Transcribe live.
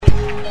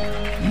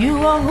You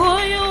are who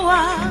you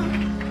are,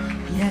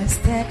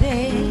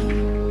 yesterday,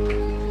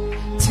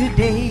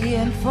 today,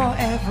 and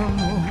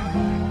forevermore.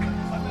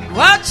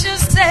 What you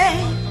say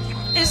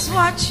is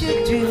what you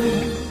do.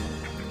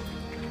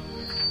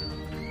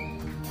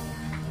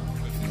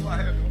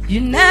 You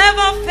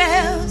never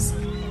fail,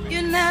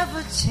 you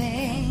never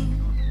change.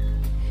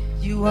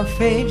 You are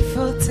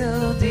faithful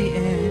till the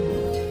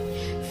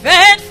end.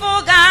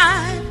 Faithful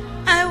God,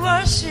 I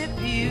worship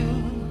you.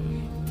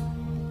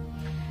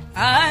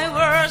 I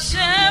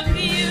worship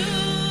you.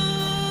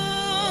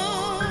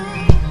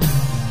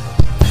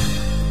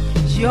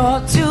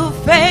 You're too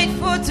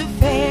faithful to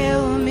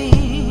fail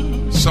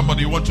me.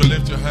 Somebody want to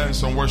lift your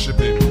hands and worship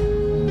him.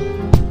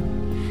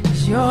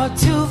 You're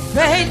too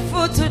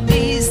faithful to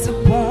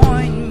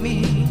disappoint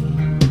me.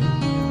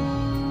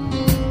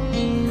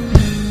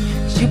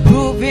 You've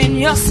proven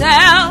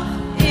yourself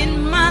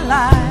in my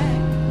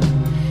life,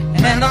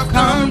 and I've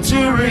come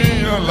to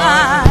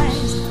realize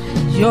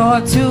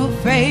you're too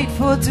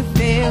faithful to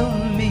fail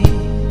me.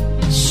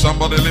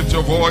 Somebody lift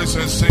your voice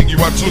and sing, you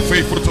are too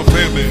faithful to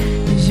fail me.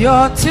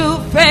 You're too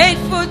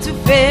faithful to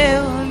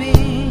fail me.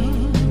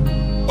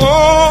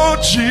 Oh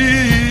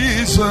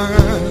Jesus,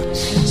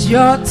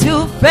 you're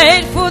too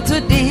faithful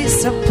to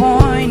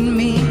disappoint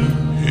me.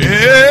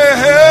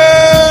 Yeah.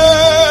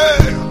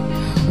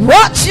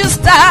 What you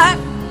start,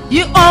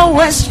 you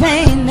always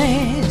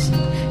finish,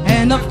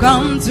 and I've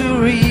come to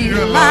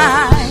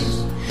realize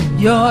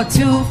you're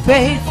too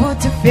faithful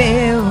to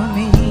fail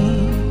me.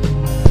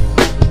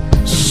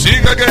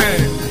 Sing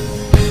again.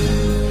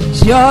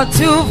 You're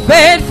too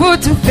faithful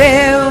to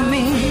fail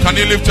me. Can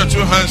you lift your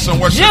two hands and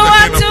worship you the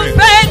are King of too Kings?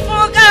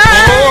 faithful,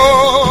 God.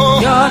 Oh.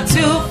 You're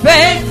too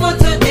faithful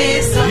to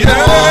disappoint.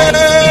 Yeah.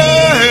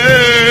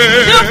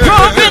 You've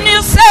proven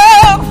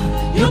yourself.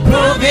 You've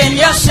proven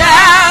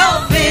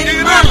yourself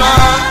in my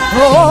life.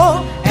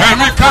 Oh, and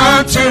we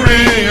come to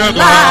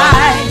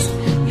realize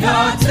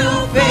you're too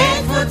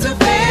faithful to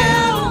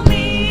fail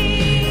me.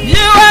 You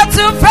are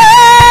too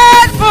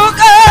faithful,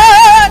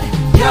 God.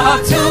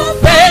 You're too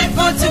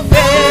faithful to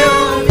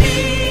fail me.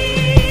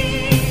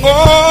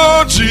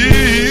 Oh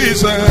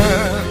Jesus,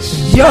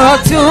 you're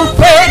too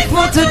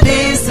faithful to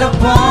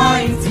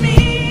disappoint me.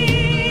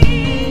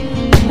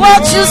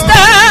 What you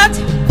start,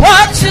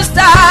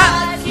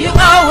 you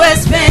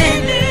always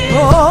finish.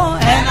 Oh,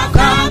 and I've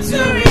come to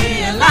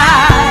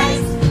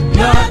realize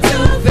you're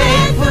too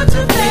faithful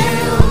to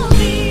fail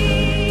me.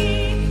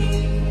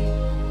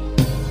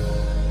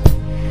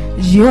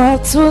 You're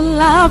too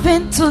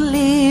loving to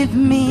leave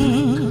me.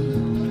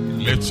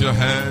 Lift your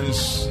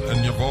hands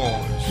and your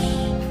voice.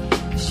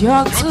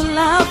 You're too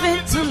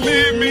loving to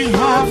leave me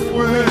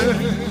halfway.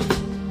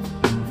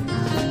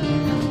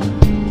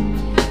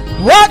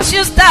 What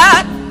you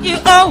start, you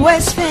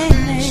always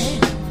finish,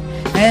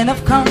 and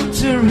I've come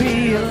to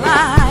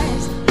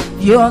realize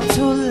you're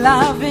too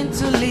loving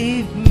to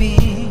leave me.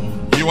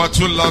 You are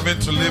too loving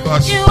to leave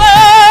us. You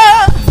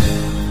are.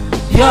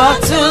 You're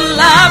too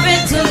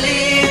loving to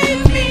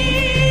leave me.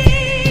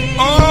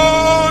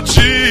 Oh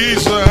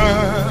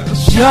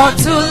Jesus, you're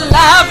too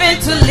loving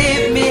to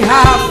leave me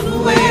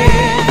halfway.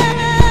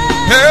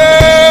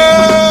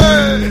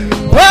 Hey.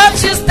 What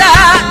you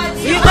start,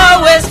 you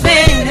always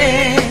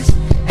finish,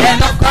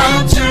 and I've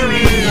come to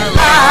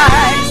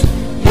realize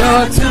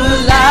you're too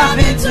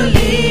loving to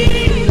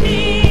leave me.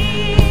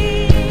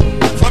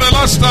 For the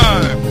last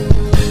time,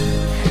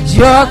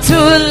 you're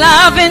too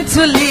loving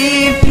to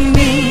leave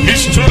me.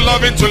 He's too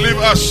loving to leave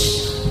us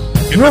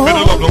in the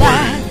middle of the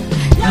way.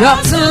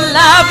 You're too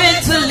loving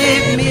to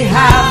leave me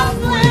halfway.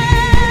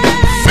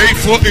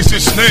 Faithful is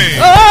his name.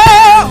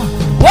 Oh,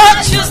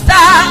 what you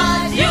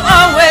start, you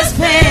always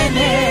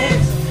finish,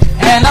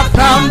 and I've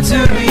come to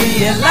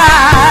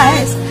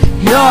realize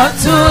you're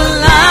too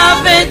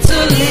loving to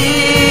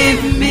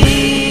leave me.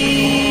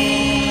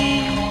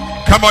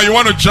 Come on, you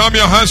want to jam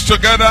your hands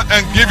together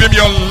and give him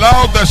your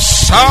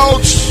loudest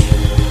shout?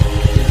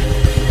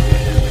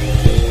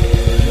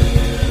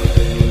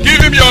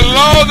 Give him your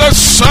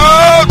loudest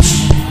shout.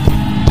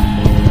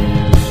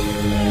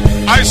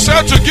 I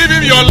said to give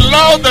him your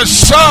loudest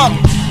shout.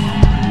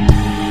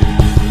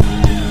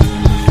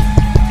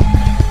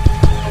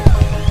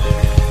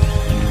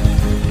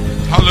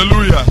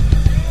 Hallelujah.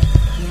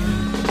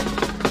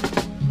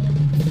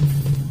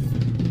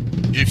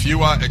 If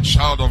you are a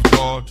child of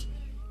God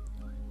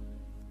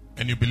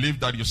and you believe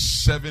that you're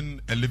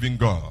serving a living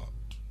God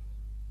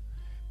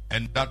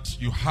and that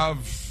you have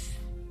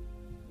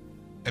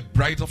a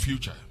brighter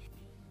future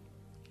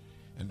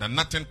and that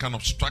nothing can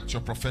obstruct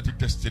your prophetic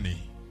destiny,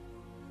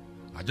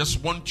 I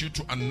just want you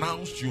to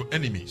announce to your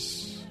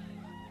enemies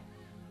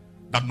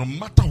that no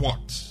matter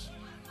what,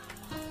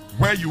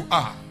 where you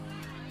are,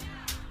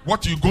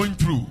 what you're going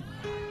through,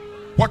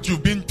 what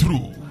you've been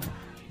through,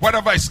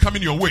 whatever is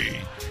coming your way,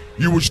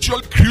 you will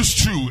surely cruise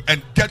through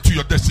and get to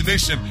your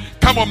destination.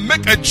 Come on,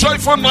 make a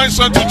joyful noise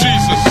unto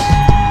Jesus.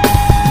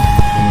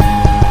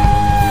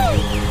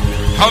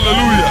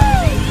 Hallelujah.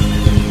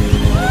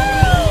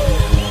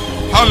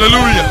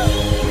 Hallelujah.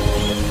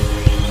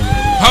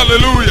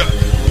 Hallelujah.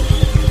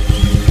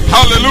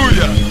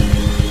 Hallelujah.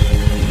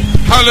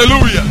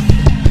 Hallelujah.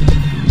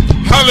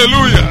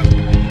 Hallelujah.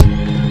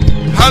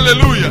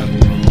 Hallelujah.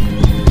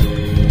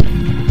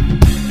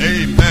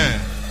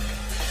 Amen.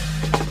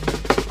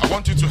 I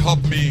want you to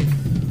help me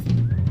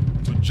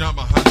to jam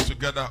our hands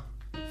together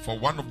for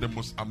one of the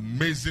most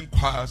amazing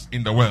choirs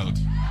in the world.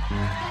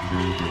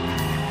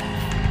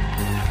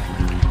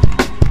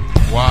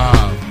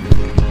 Wow.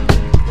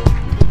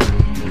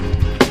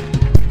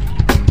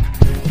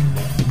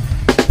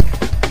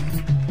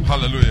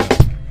 Hallelujah.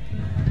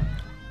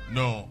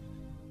 No,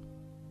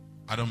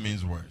 I don't mean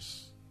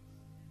words.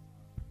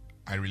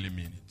 I really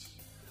mean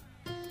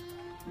it.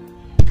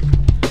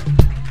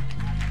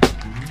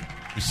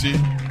 You see,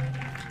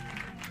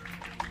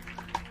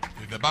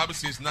 if the Bible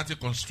says nothing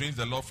constrains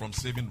the Lord from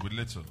saving with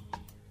little,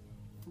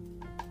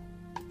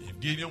 if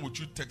Gideon would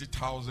choose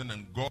 30,000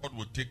 and God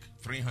would take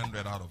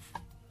 300 out of,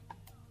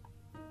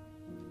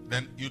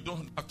 then you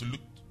don't have to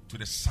look to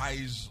the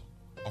size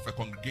of a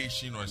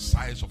congregation or a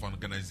size of an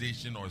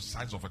organization or a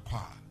size of a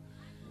choir.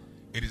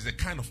 It is the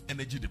kind of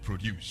energy they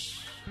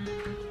produce.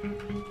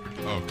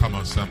 Oh, come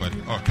on, somebody.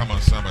 Oh, come on,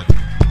 somebody.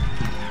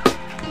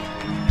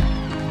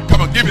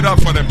 Come on, give it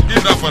up for them. Give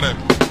it up for them.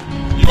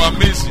 You are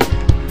amazing.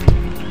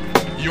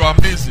 You are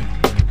amazing.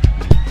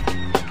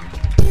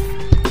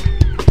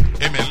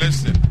 Amen.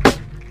 Listen,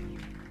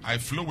 I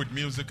flow with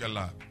music a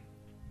lot.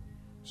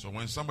 So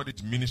when somebody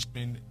is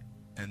ministering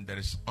and there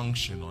is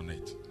unction on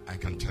it, I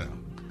can tell.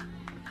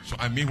 So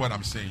I mean what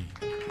I'm saying.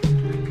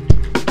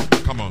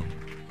 Come on.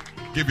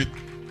 Give it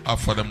up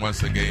for them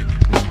once again.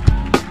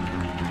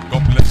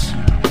 God bless you.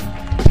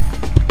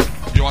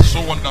 You are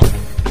so wonderful.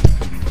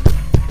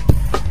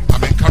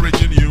 I'm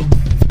encouraging you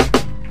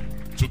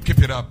to keep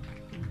it up.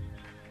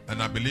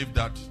 And I believe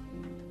that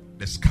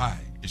the sky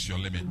is your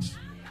limit.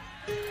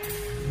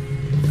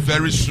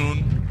 Very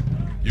soon,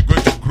 you're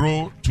going to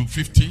grow to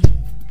 50.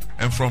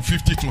 And from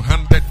 50 to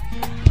 100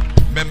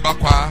 member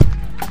choir.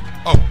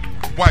 Oh,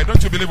 why?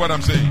 Don't you believe what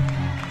I'm saying?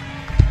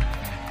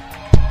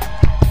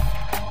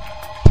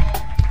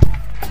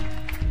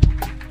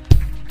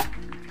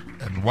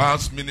 And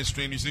whilst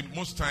ministering, you see,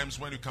 most times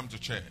when you come to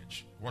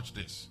church, watch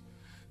this.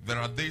 There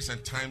are days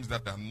and times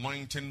that the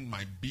anointing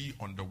might be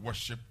on the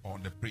worship or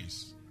on the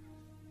praise.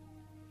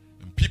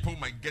 And people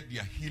might get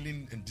their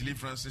healing and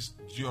deliverances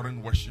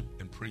during worship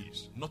and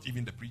praise, not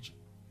even the preaching.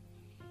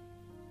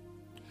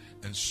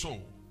 And so,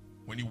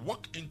 when you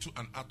walk into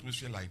an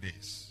atmosphere like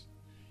this,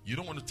 you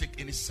don't want to take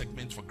any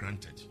segment for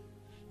granted.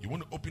 You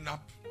want to open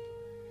up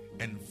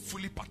and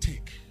fully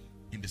partake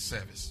in the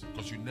service,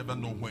 because you never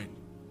know when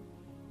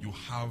you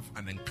have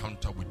an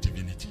encounter with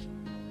divinity.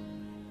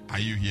 Are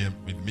you here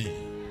with me?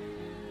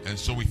 And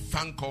so we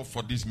thank God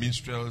for these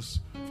minstrels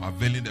for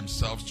availing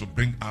themselves to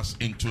bring us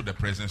into the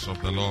presence of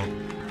the Lord.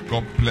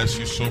 God bless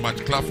you so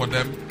much. Clap for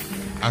them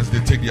as they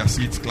take their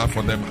seats. Clap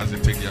for them as they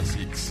take their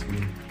seats.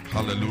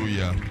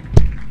 Hallelujah.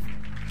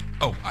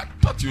 Oh, I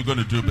thought you were going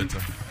to do better.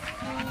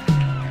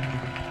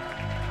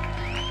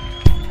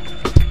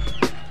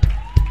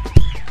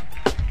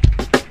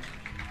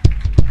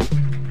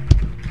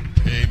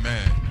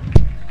 Amen.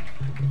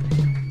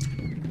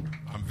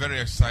 I'm very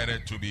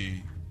excited to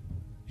be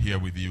here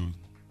with you.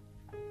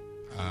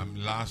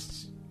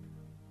 Last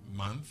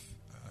month,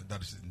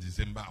 that is in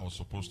December, I was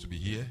supposed to be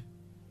here.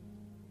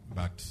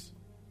 But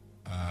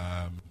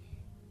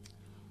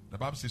the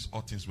Bible says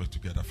all things work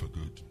together for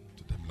good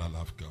to them that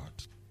love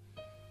God.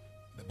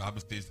 The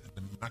Bible says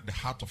the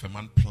heart of a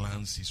man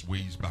plans his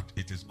ways, but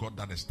it is God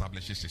that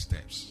establishes his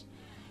steps.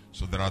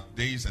 So there are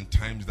days and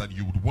times that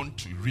you would want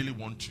to, really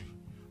want to,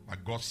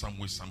 but God some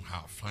way,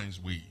 somehow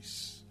finds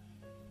ways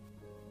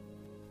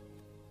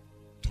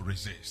to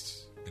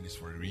resist. And it's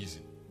for a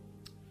reason.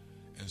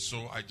 And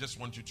so I just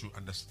want you to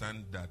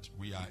understand that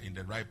we are in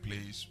the right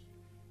place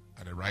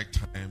at the right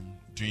time,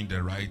 doing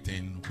the right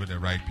thing with the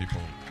right people.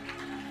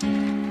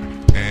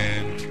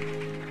 And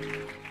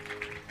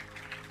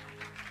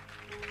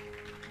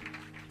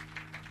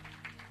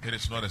it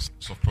is not a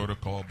sense of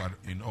protocol, but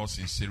in all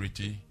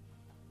sincerity,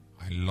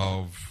 I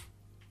love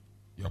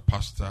your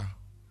pastor,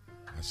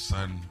 my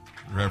son,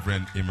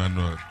 Reverend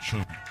Emmanuel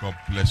Chum. God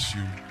bless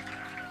you.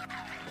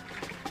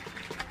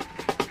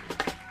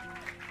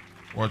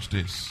 Watch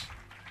this.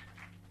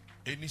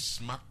 Any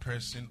smart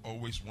person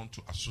always wants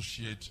to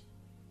associate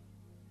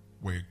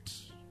with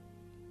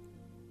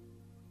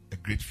a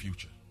great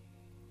future.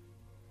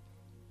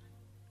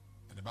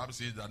 And the Bible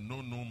says that know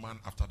no man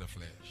after the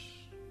flesh.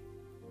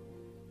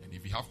 And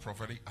if you have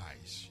prophetic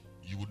eyes,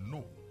 you would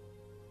know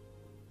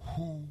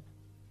who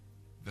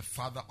the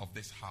father of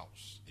this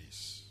house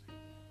is.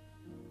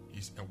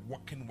 He's a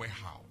walking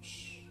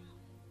warehouse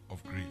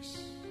of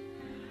grace.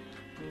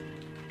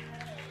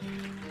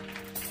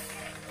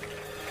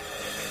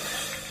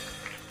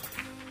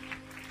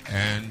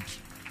 And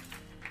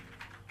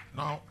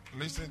now,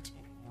 listen,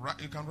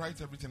 you can write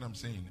everything I'm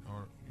saying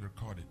or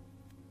record it.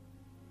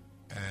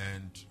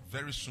 And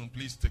very soon,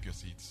 please take your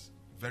seats.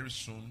 Very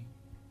soon,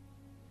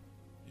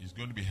 it's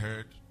going to be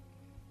heard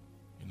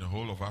in the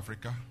whole of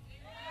Africa.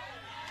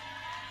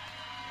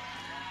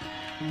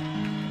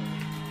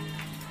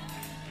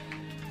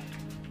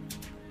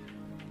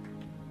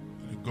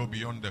 go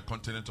beyond the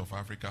continent of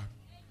Africa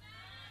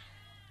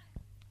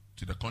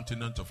to the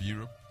continent of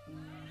Europe,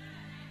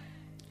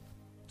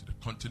 to the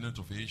continent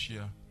of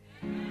Asia,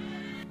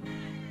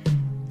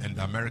 and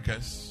the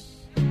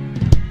Americas,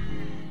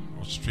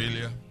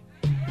 Australia,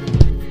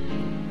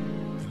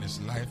 and his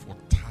life will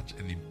touch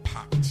and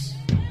impact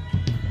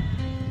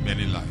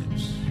many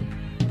lives.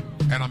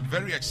 And I'm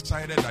very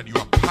excited that you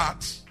are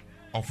part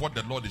of what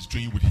the Lord is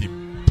doing with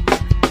him.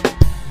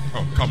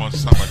 Oh, come on,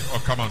 somebody.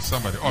 Oh, come on,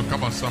 somebody. Oh,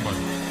 come on, somebody.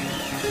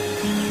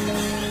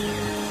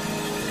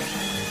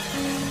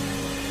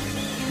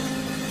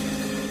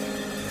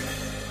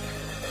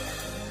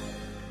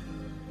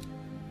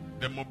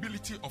 The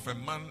mobility of a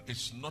man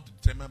is not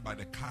determined by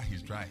the car he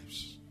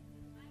drives,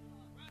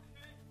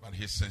 but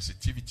his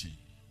sensitivity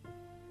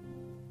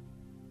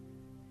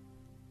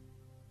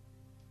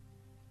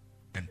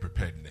and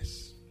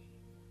preparedness.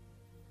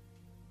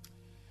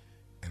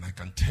 And I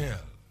can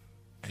tell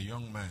a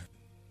young man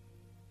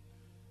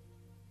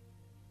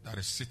that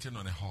is sitting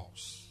on a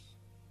horse,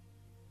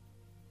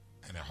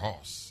 and a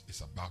horse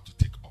is about to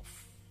take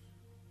off.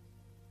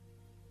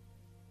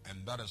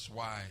 And that is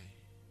why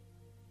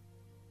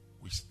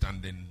we're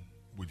standing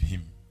with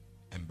him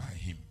and by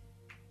him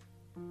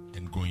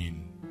and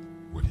going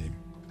with him.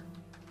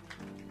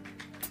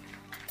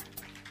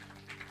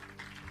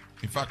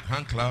 In fact,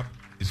 hand clap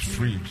is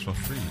free. It's for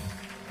free.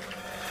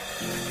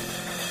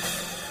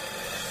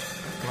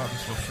 Hand clap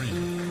is for free.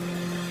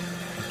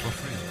 It's for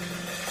free.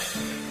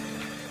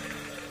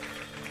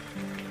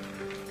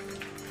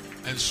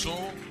 And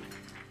so,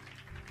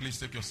 please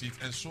take your seat.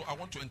 And so I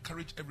want to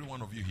encourage every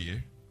one of you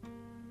here,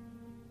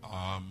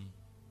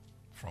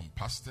 from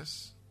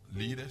pastors,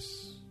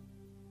 leaders,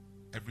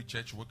 every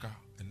church worker,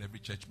 and every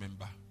church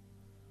member,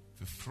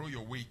 to throw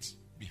your weight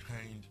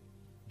behind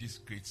this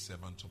great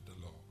servant of the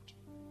Lord.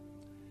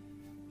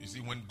 You see,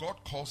 when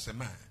God calls a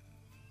man,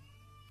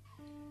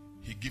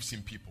 he gives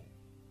him people.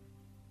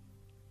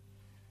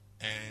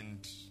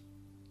 And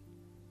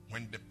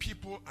when the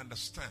people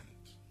understand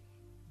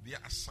their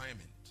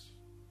assignment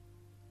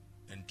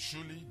and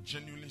truly,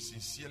 genuinely,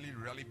 sincerely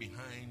rally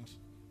behind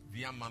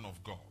their man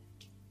of God,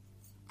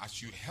 as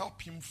you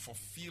help him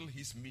fulfill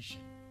his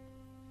mission,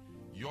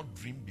 your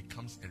dream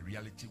becomes a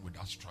reality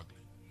without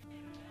struggling.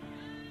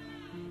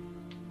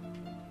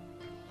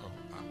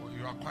 Oh,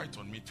 you are quite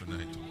on me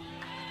tonight.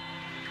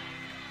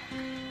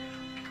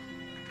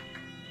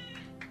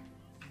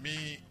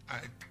 Me,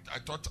 I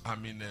thought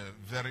I'm in a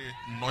very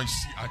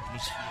noisy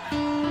atmosphere.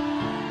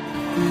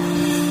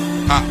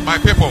 My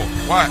people,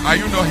 why are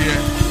you not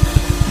here?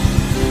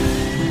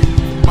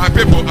 My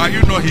people, are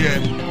you not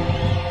here?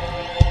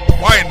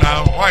 Why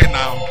now? Why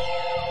now?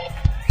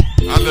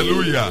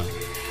 Hallelujah.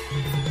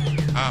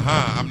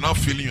 I'm now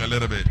feeling you a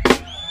little bit.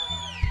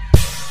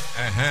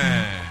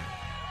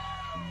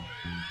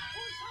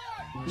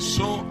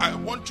 So I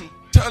want to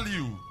tell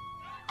you,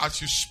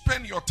 as you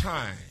spend your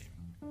time,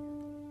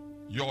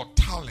 your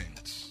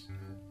talent,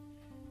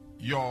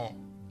 your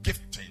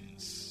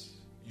giftings,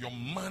 your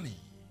money,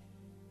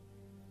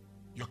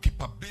 your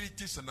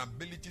capabilities and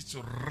abilities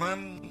to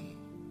run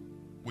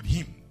with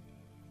him,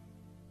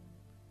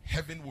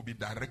 heaven will be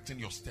directing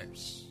your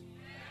steps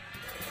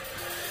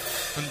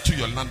into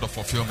your land of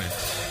fulfillment.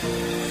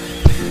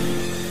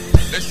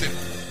 Listen,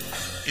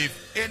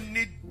 if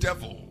any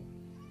devil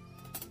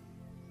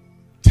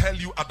tell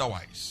you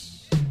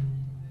otherwise,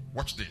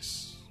 watch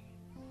this.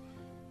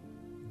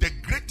 The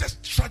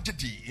greatest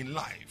tragedy in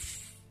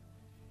life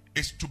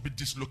is to be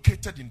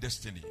dislocated in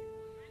destiny.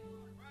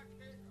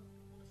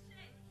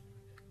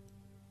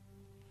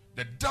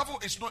 The devil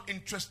is not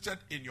interested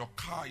in your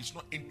car, he's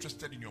not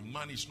interested in your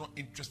money, he's not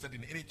interested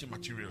in anything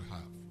material you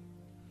have.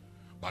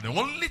 But the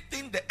only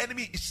thing the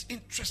enemy is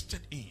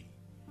interested in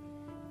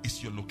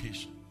is your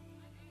location.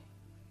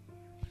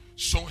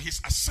 So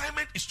his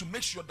assignment is to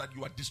make sure that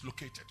you are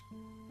dislocated.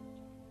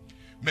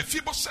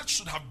 Mephibosheth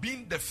should have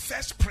been the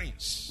first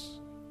prince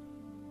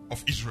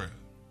of Israel.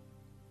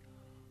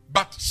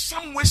 But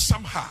some way,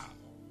 somehow,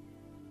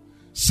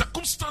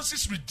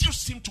 circumstances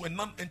reduced him to a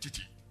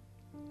non-entity.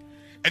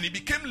 And he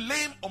became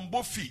lame on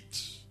both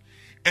feet.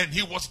 And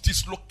he was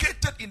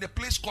dislocated in a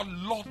place called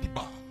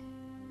Lo-Debar.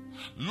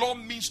 Lo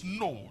means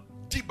no.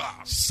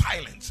 Debar,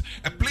 silence.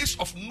 A place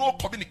of no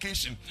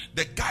communication.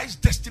 The guy's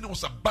destiny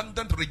was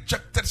abandoned,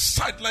 rejected,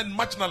 sidelined,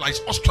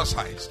 marginalized,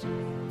 ostracized.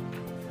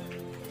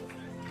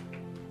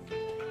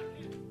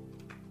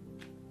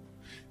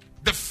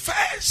 The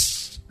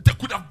first that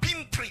could have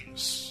been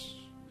prince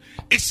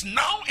is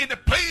now in a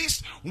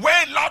place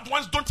where loved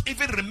ones don't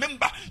even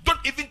remember,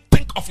 don't even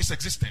think of his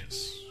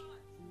existence.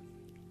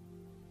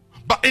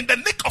 But in the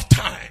nick of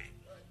time,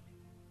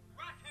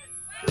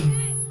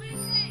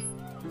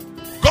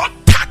 God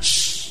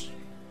touched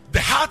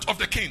the heart of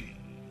the king,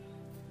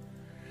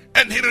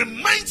 and he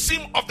reminds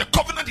him of the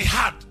covenant he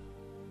had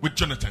with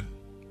Jonathan.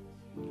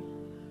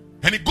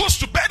 And he goes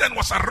to bed and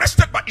was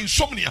arrested by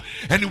insomnia.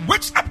 And he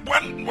wakes up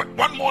one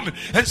morning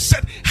and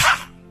said,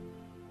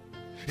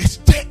 is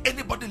there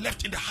anybody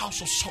left in the house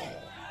of Saul,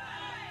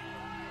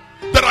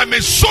 that I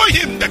may show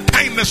him the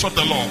kindness of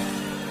the Lord?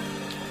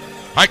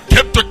 I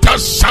came to tell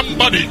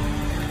somebody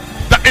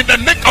that in the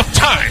nick of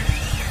time,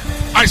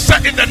 I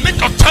said in the nick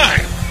of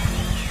time,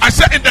 I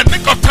said in the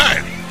nick of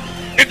time,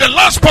 in the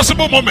last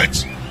possible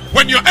moment,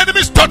 when your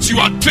enemies thought you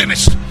are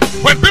finished,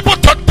 when people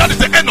thought that is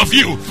the end of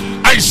you,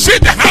 I see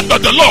the hand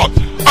of the Lord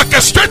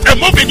orchestrate a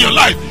move in your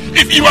life.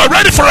 If you are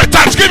ready for a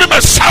dance, give him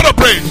a shout of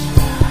praise.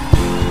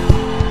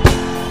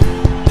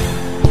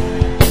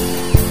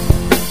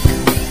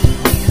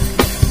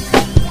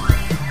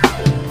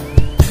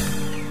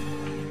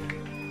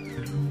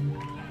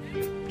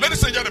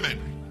 Ladies and gentlemen,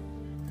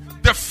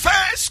 the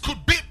first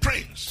could be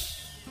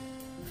prince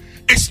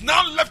is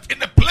now left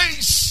in a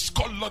place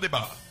called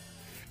Lo-debar,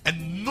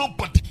 and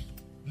nobody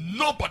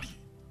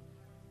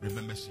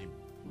remembers him.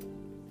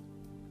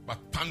 But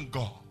thank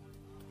God.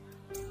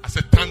 I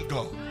said thank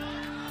God.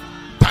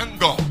 Thank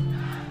God.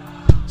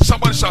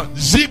 Somebody shout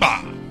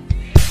Ziba.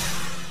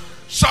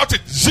 Shout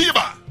it,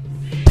 Ziba.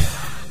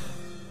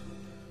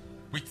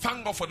 We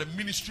thank God for the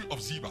ministry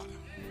of Ziba.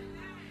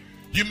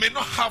 You may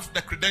not have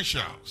the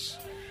credentials.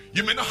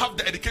 You may not have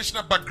the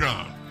educational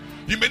background.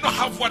 You may not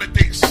have what it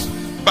takes.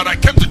 But I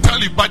came to tell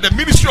you, by the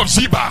ministry of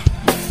Ziba,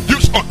 you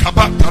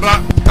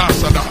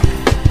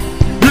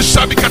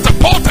shall be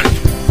catapulted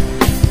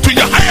to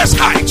your highest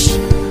heights,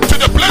 to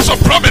the place of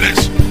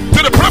prominence,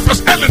 to the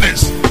prophet's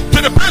elegance,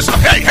 to the place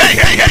of hey,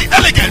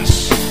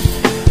 elegance.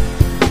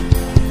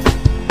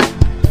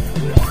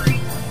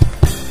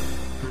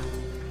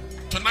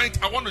 Tonight,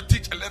 I want to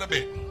teach a little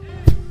bit.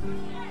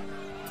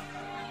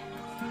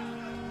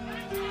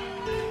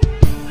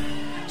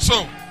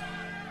 So,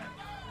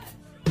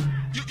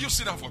 you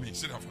sit down for me.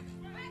 Sit down for me.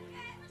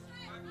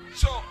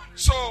 So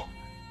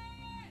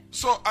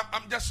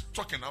I'm just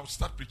talking. I'll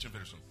start preaching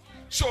very soon.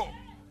 So,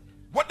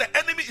 what the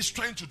enemy is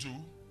trying to do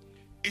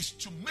is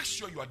to make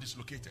sure you are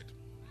dislocated.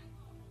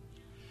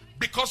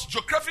 Because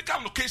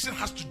geographical location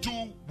has to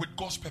do with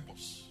God's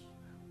purpose.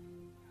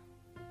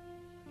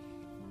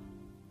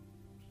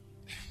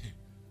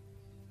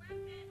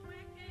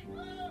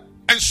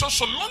 And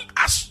so long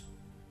as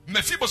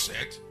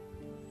Mephibosheth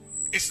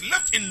is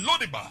left in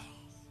Lo-debar,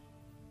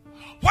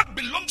 what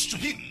belongs to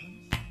him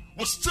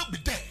will still be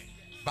there,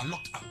 but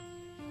locked up.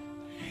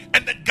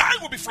 And the guy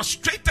will be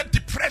frustrated,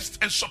 depressed,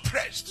 and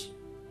suppressed,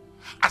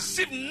 as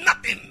if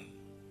nothing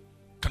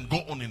can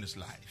go on in his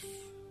life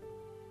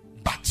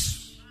but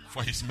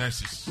for his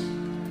mercies.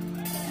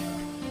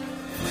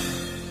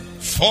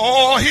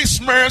 For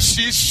his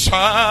mercies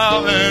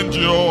shall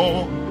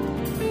endure,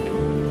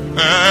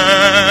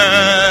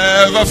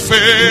 ever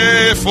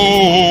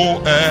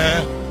faithful.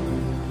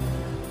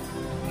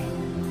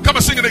 Come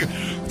and sing it again.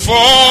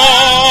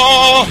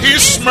 For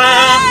his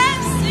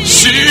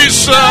mercy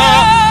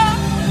shall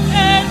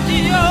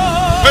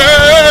endure, ever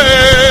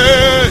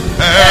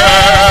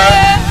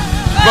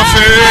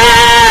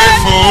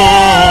faithful.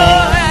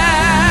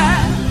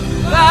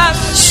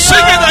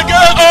 Sing it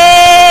again.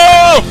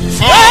 Oh,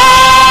 for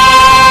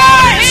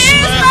his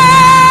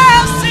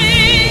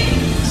mercy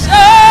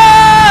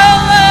shall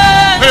endure,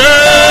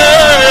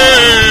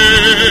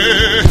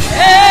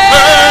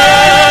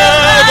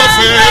 ever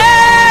faithful.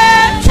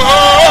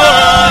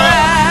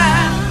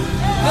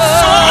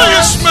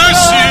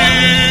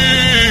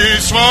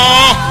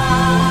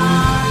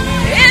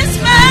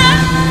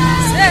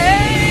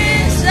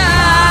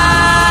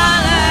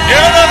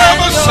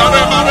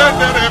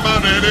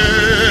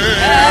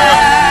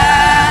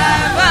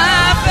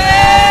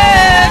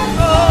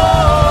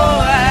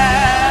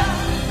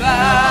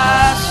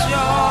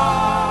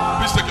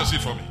 Please take a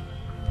seat for me.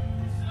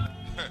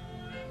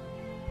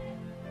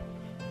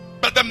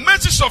 But the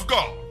message of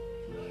God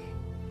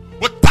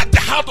will touch the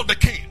heart of the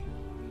king,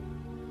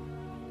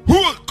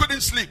 who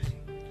couldn't sleep,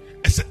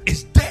 and said,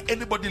 is there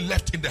anybody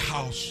left in the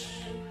house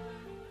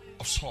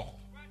of Saul?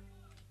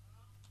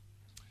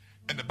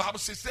 And the Bible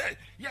says,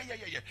 yeah.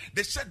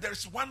 They said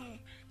there's one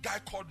guy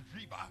called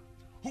Ziba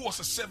who was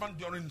a servant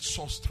during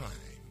Saul's time.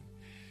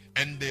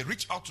 And they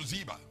reached out to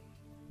Ziba.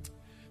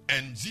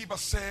 And Ziba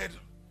said,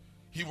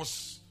 he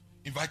was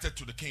invited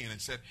to the king and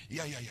said,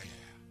 yeah.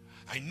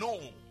 I know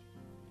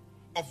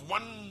of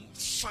one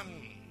son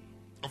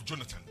of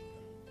Jonathan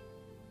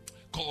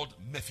called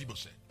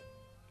Mephibosheth,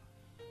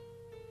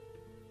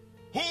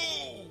 who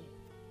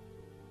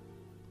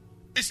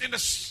is in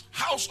the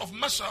house of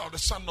Meshach, the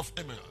son of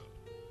Amiel,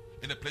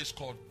 in a place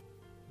called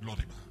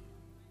Lo-debar.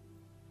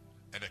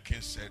 And the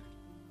king said,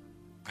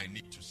 I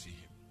need to see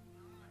him.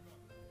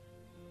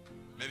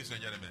 Ladies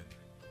and gentlemen,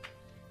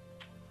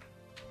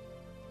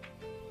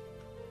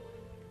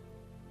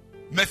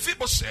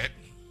 Mephibosheth,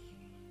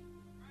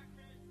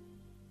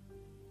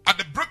 at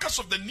the breakers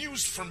of the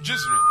news from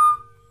Jezreel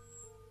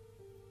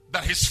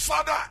that his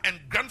father and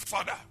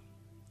grandfather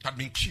had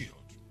been killed,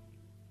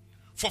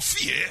 for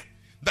fear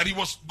that he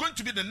was going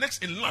to be the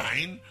next in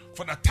line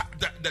for the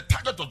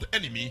target of the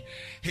enemy,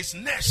 his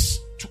nurse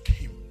took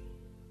him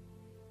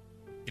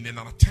in an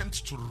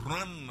attempt to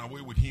run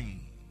away with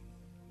him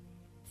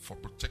for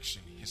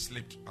protection. He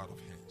slipped out of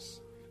hands,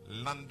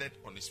 landed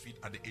on his feet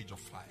at the age of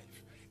 5,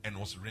 and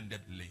was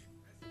rendered lame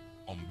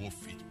on both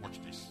feet. Watch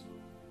this.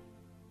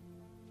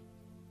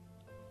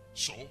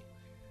 So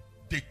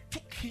they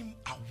took him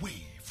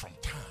away from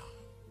town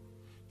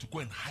to go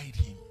and hide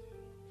him,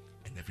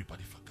 and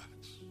everybody forgot.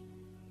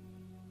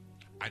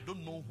 I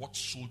don't know what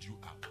sold you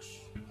out.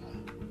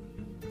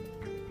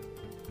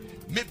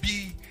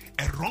 Maybe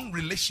a wrong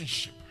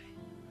relationship,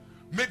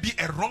 maybe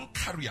a wrong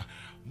career.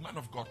 Man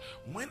of God,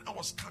 when I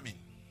was coming,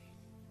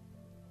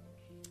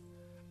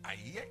 I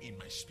hear in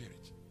my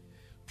spirit,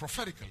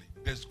 prophetically,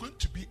 there's going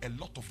to be a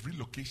lot of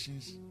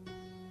relocations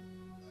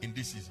in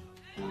this season.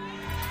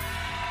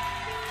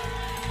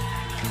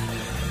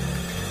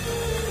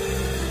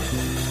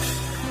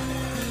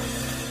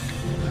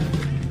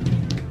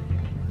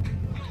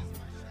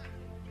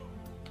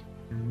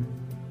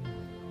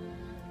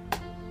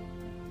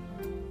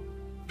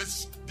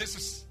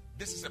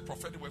 This is a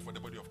prophetic word for the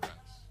body of Christ.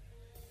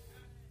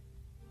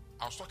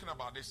 I was talking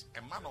about this.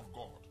 A man of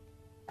God,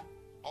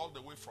 all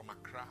the way from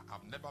Accra,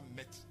 I've never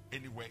met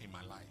anywhere in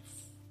my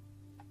life,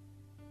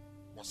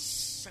 was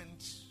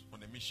sent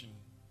on a mission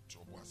to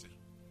Obuasi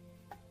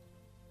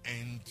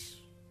and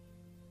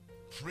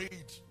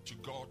prayed to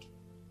God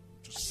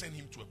to send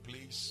him to a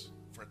place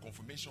for a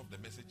confirmation of the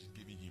message he's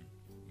giving him.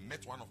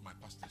 Met one of my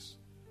pastors,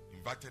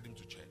 invited him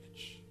to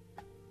church,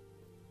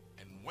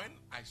 and when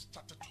I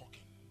started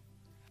talking,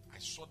 I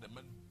saw the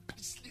man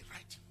busily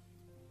writing.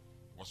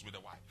 Was with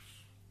a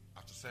wife.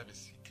 After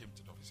service, he came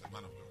to the office and said,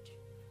 "Man of God,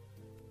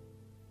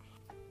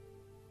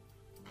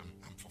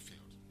 I'm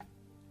fulfilled."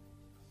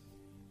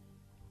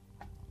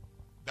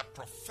 The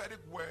prophetic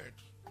word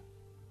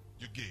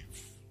you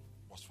gave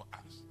was for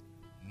us.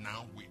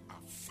 Now we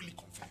are fully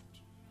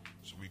confirmed.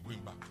 So we're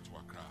going back to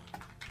Accra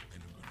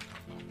and we're going to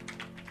come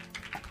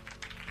back.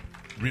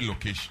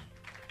 Relocation.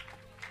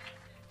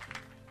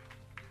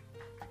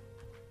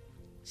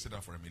 Sit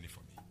down for a minute for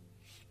me.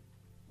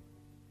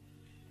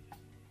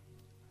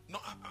 No,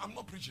 I'm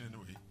not preaching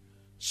anyway.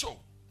 So,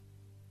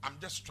 I'm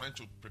just trying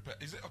to prepare.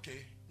 Is it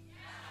okay?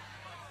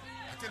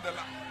 I think the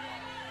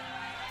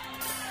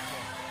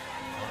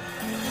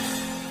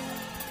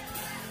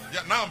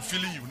yeah, now I'm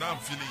feeling you. Now I'm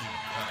feeling you.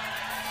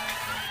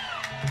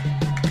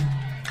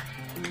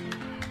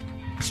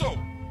 Yeah. So,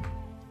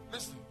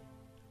 listen.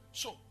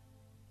 So,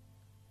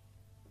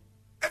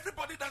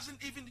 everybody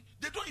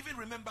they don't even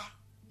remember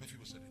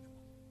Mephibosheth anymore.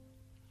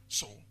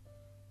 So,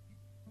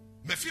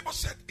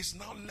 Mephibosheth is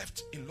now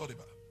left in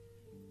Lo-debar.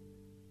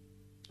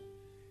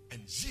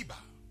 And Ziba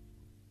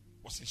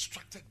was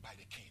instructed by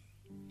the king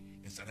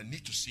and said, "I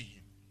need to see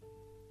him."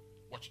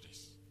 Watch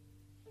this.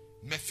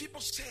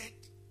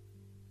 Mephibosheth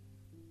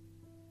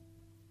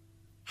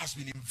has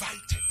been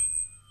invited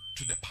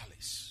to the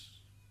palace.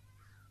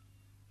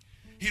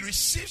 He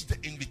receives the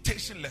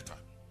invitation letter,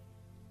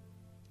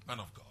 man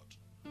of God,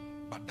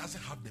 but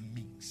doesn't have the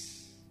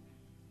means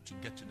to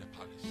get to the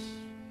palace.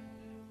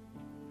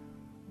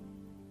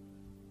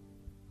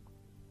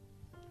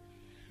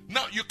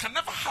 Now, you can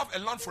never have a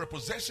land for a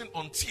possession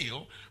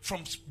until,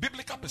 from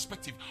biblical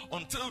perspective,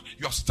 until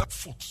you have stepped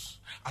foot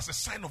as a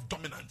sign of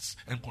dominance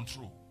and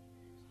control.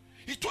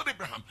 He told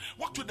Abraham,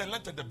 "Walk to the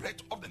length and the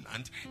breadth of the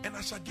land, and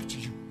I shall give to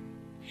you."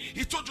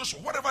 He told Joshua,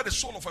 "Whatever the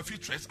soul of a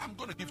feet treads, I'm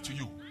going to give to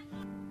you."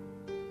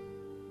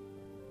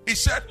 He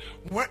said,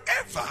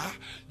 "Wherever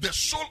the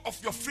sole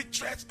of your feet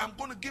treads, I'm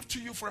going to give to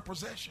you for a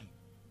possession."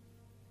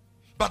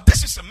 But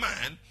this is a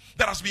man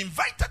that has been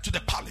invited to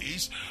the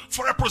palace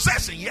for a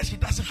possession, yet he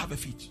doesn't have a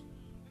feet.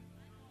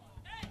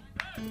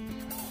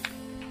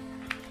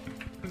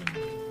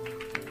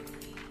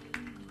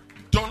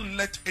 Don't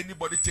let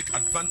anybody take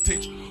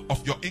advantage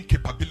of your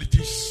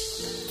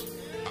incapabilities.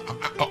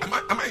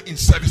 Am I in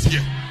service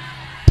here?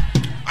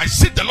 I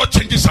see the Lord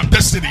changing some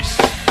destinies.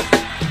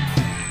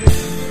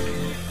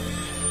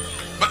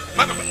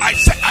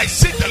 I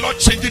see the Lord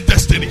changing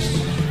destinies.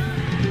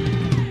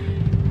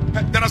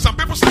 There are some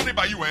people standing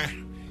by you.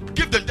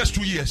 Give them just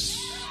 2 years.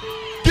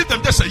 Give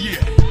them just a year.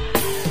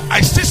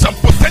 I see some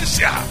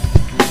potential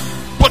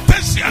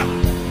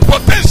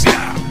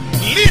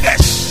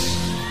leaders.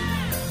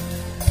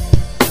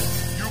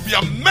 You'll be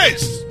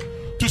amazed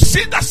to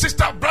see that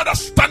sister, brother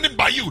standing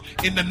by you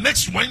in the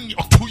next 1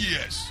 or 2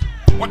 years.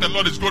 What the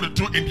Lord is going to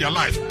do in their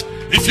life.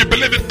 If you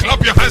believe it,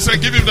 clap your hands and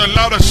give him the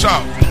loudest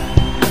shout.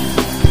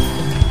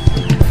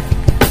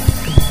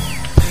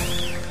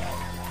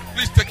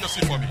 Please take your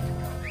seat for me.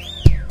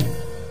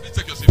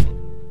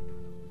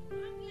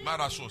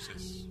 Maraso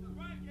says,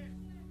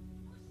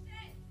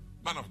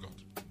 "Man of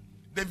God,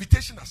 the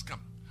invitation has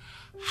come.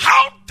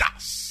 How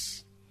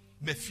does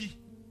Mephi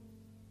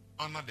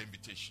honor the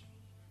invitation?"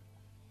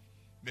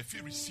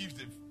 Mephi receives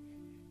the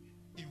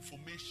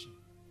information,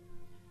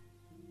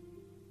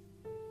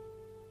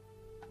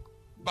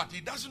 but he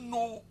doesn't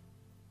know.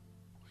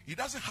 He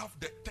doesn't have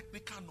the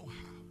technical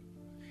know-how.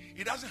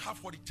 He doesn't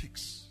have what it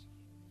takes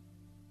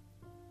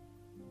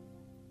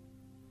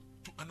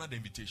to honor the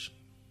invitation.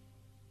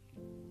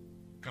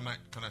 Can I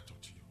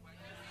talk to you?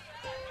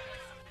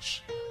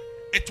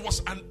 It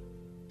was an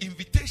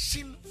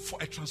invitation for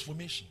a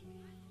transformation.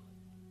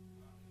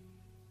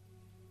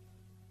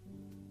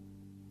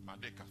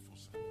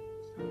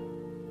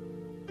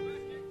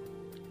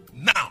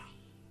 Now,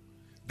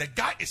 the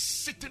guy is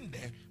sitting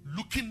there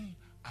looking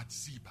at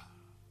Ziba.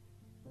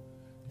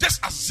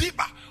 Just as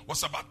Ziba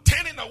was about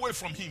turning away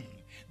from him,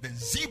 then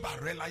Ziba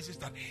realizes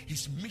that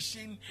his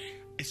mission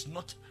is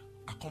not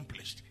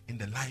accomplished in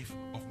the life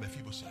of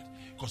Mephibosheth,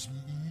 because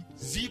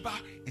Ziba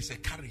is a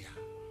carrier.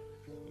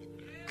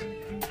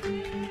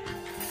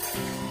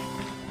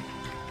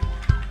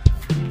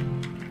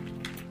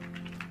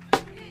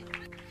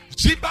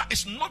 Ziba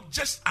is not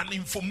just an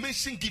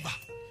information giver,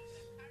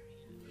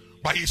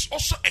 but he is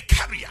also a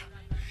carrier,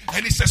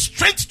 and it's a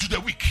strength to the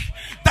weak.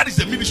 That is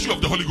the ministry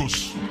of the Holy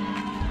Ghost.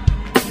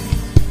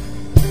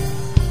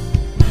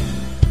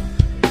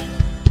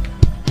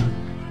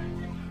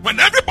 When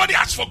everybody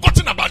has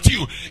forgotten about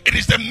you, it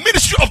is the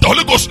ministry of the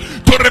Holy Ghost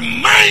to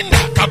remind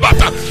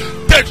Kabata,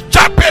 the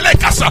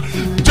Japelekasa,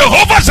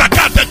 Jehovah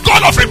Zakat, the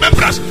God of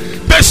remembrance,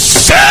 the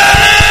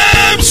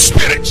same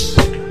Spirit.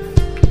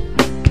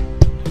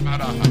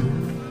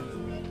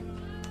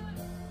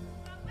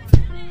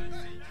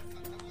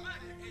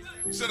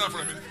 Say that for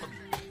a minute.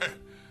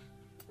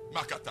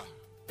 Makata.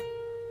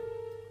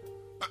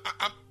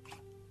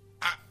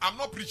 I'm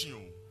not preaching you.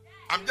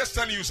 I'm just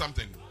telling you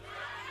something.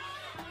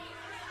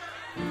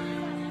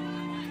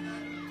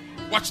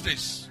 Watch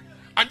this.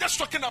 I'm just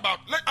talking about,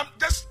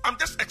 I'm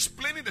just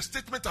explaining the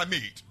statement I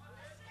made,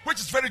 which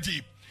is very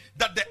deep.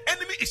 That the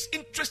enemy is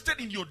interested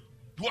in your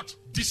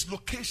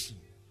dislocation.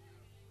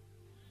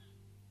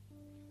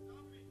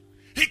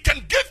 He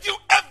can give you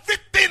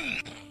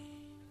everything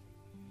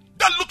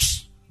that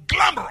looks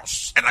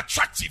glamorous and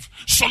attractive,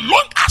 so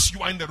long as you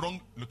are in the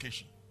wrong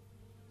location.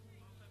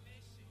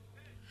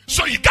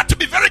 So you got to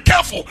be very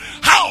careful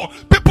how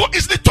people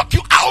easily talk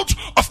you out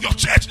of your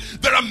church.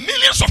 There are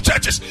millions of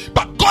churches,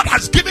 but God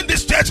has given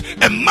this church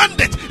a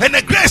mandate and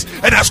a grace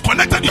and has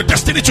connected your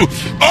destiny to.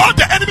 All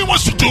the enemy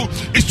wants to do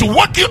is to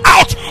walk you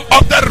out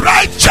of the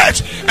right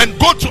church and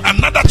go to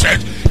another church.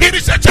 It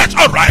is a church,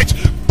 all right,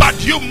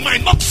 but you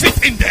might not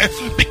fit in there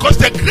because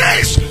the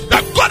grace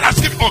that God has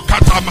given. Oh,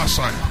 Kata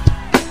Messiah.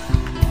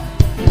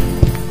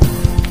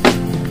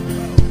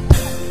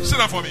 Sit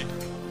down for me.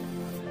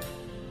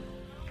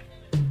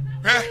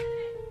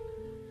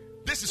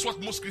 This is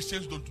what most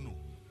Christians don't know.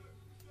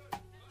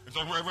 It's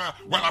like,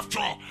 well, after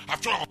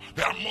all,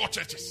 there are more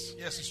churches.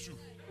 Yes, it's true.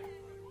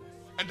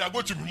 And there are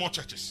going to be more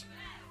churches.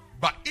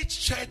 But each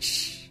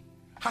church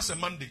has a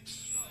mandate.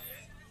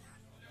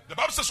 The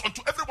Bible says,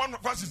 unto every one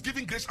of us is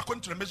giving grace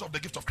according to the measure of the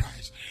gift of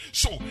Christ.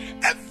 So,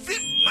 every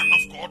man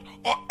of God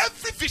or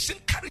every vision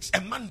carries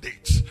a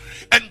mandate.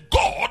 And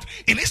God,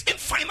 in his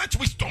infinite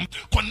wisdom,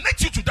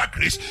 connects you to that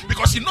grace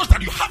because he knows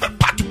that you have a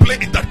part to play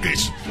in that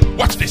grace.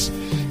 Watch this.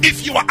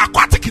 If you are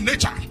aquatic in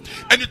nature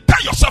and you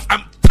tell yourself,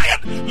 I'm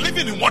tired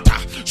living in water,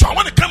 so I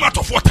want to come out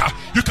of water,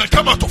 you can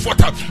come out of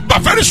water.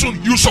 But very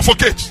soon, you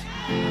suffocate.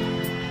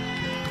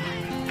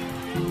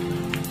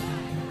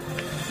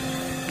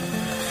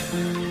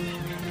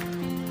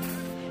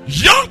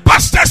 Young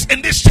pastors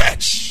in this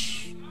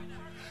church,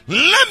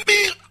 let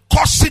me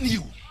caution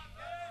you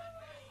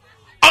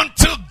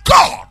until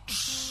God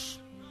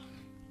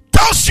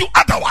tells you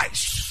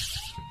otherwise.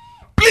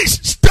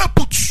 Please stay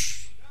put.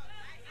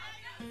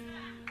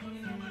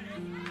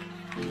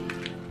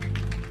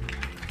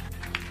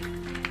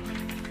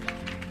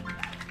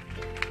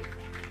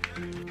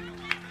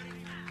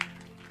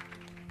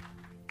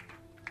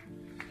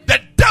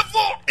 The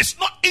devil is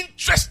not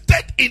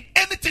interested in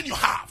anything you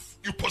have.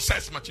 You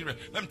possess material.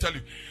 Let me tell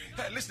you.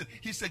 Hey, listen,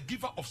 he's a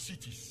giver of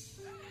cities.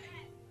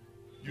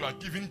 You are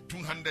giving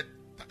 200,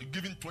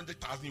 giving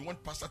 20,000. You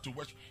want pastor to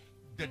worship.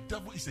 The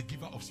devil is a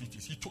giver of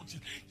cities. He told you,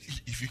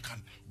 if you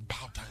can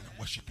bow down and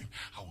worship him,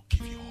 I will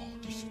give you all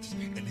these cities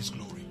and his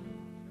glory.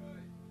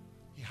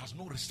 He has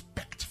no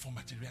respect for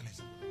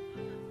materialism.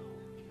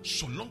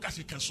 So long as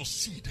you can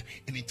succeed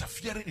in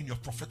interfering in your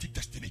prophetic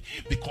destiny,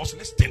 because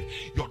listen,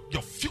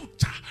 your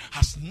future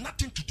has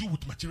nothing to do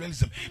with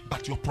materialism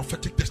but your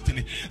prophetic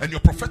destiny, and your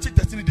prophetic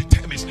destiny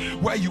determines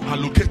where you are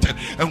located.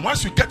 And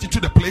once you get into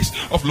the place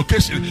of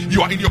location,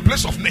 you are in your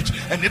place of niche,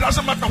 and it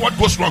doesn't matter what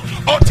goes wrong.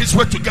 All things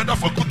work together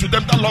for good to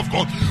them that love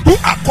God, who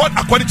are called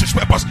according to his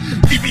purpose.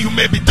 Even you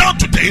may be down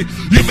today,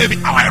 you may be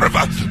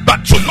however,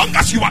 but so long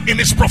as you are in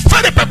his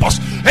prophetic purpose,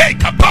 hey,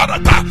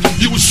 kabarata,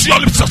 you will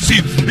surely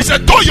succeed. He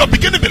said, though you're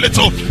beginning be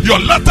little, your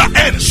latter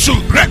end should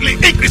greatly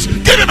increase.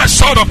 Give him a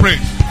shout of praise.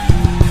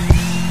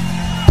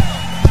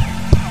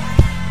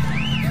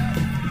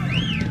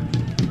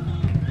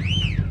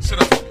 Sit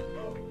down for me.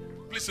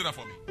 Please sit down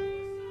for me.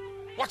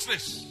 Watch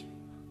this.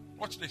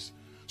 Watch this.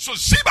 So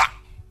Ziba,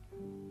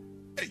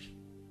 hey,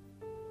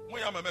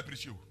 when am I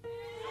preach you?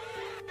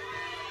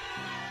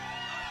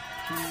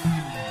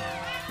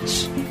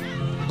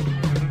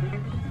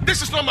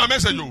 This is not my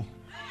message, you.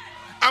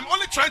 I'm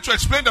only trying to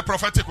explain the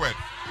prophetic word.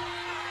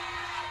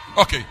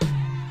 Okay.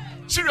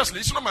 Seriously,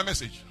 it's not my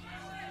message.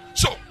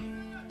 So,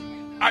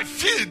 I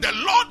feel the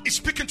Lord is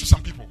speaking to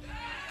some people.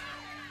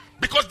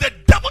 Because the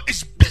devil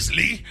is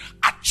busily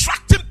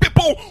attracting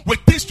people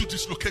with things to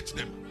dislocate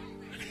them.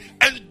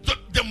 And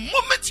the the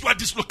moment you are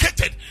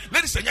dislocated,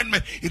 ladies and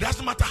gentlemen, it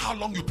doesn't matter how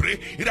long you pray,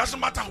 it doesn't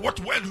matter what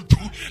well you do.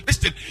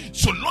 Listen,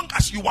 so long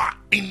as you are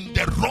in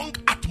the wrong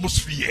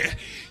atmosphere,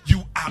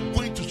 you are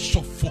going to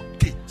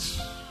suffocate.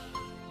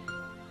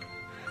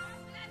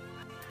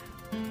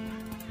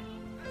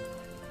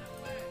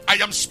 I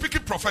am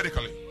speaking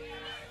prophetically.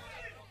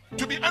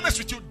 To be honest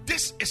with you,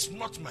 this is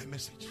not my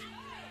message.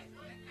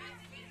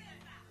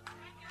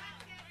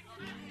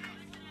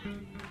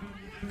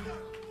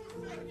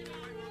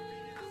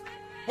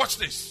 Watch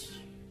this.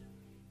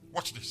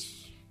 Watch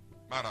this.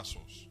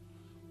 Marasos.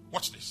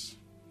 Watch this.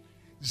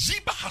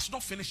 Ziba has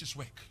not finished his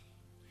work.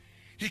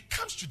 He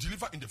comes to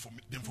deliver in the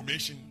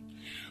information,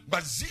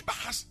 but Ziba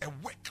has a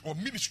work or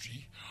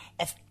ministry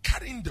of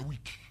carrying the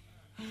weak.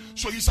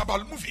 So he's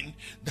about moving,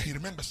 then he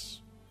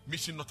remembers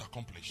mission not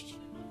accomplished.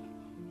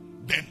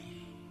 Then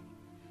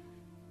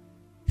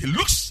he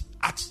looks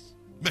at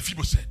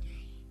Mephibosheth.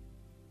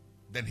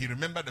 Then he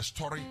remembered the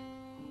story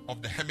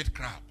of the hermit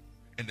crab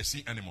and the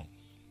sea animal.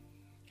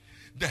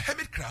 The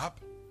hermit crab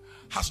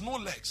has no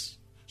legs,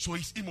 so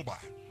he's immobile.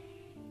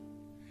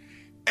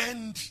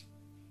 And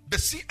the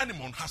sea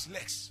animal has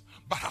legs,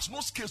 but has no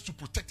scales to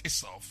protect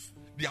itself.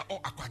 They are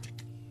all aquatic.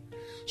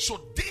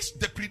 So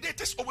the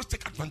predators always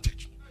take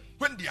advantage.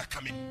 When they are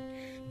coming,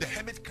 the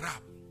hermit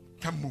crab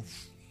can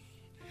move.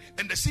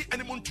 And the sea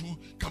animal too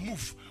can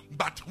move.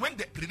 But when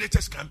the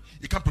predators come,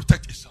 it can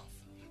protect itself.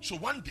 So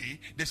one day,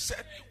 they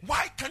said,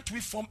 why can't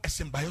we form a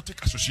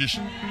symbiotic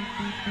association?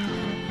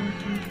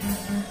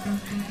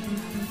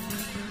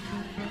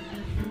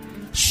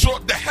 So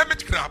the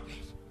hermit crab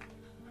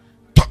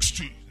talks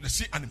to the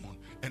sea animal.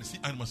 And the sea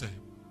animal says,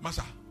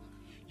 Master,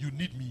 you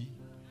need me,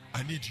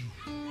 I need you.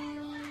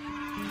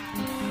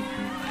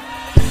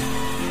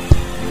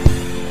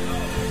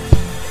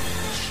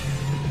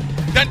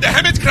 Then the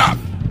hermit crab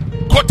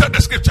quoted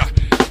the scripture.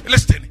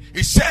 Listen,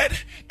 he said,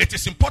 it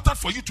is important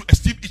for you to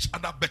esteem each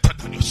other better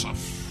than yourself.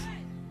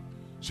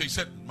 So he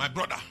said, my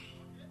brother,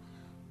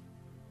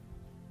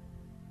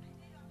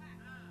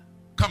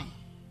 come.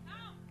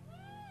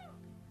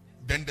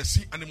 Then the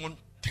sea animal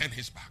turned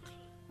his back.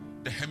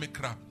 The hermit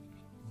crab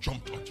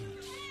jumped onto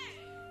it.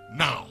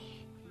 Now,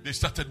 they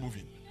started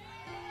moving.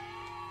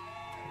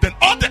 Then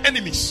all the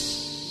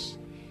enemies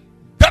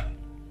that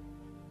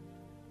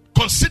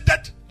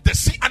considered the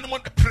sea animal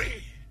a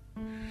prey,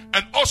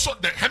 and also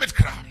the hermit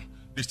crab,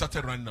 they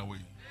started running away.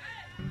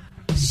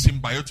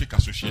 Symbiotic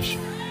association.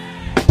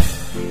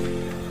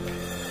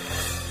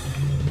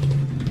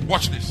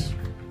 Watch this.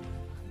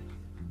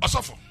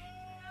 Asafo.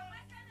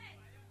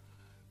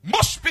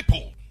 Most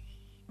people,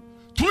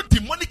 through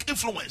demonic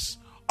influence,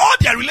 all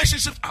their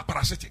relationships are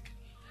parasitic.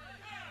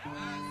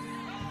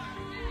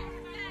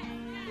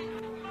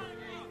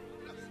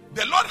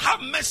 The Lord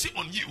have mercy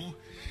on you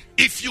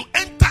if you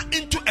enter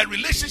into a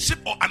relationship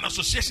or an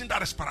association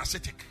that is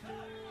parasitic.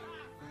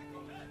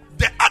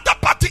 The other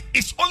party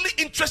is only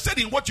interested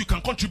in what you can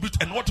contribute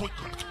and what we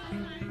can.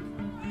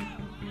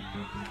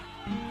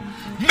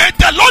 May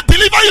the Lord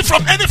deliver you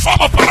from any form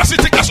of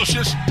parasitic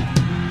association.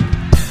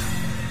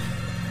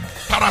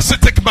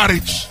 Parasitic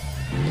marriage,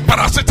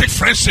 parasitic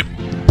friendship,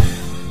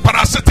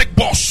 parasitic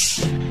boss.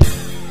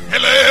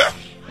 Hello.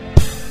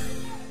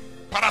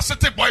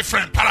 Parasitic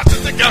boyfriend,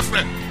 parasitic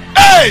girlfriend.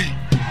 Hey!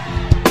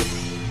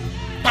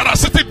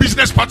 Parasitic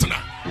business partner.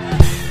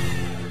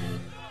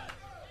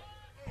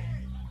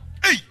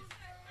 Hey!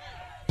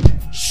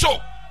 So,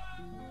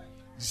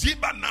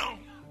 Ziba now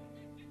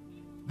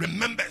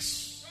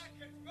remembers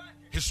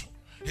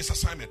his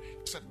assignment.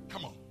 He said,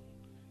 come on.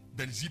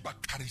 Then Ziba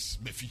carries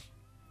Mephi.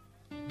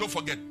 Don't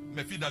forget,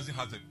 Mephi doesn't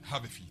have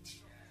a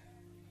feet.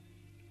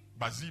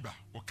 But Ziba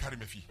will carry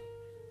Mephi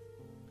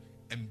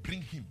and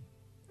bring him.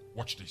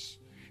 Watch this.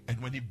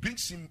 And when he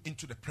brings him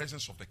into the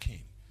presence of the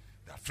king,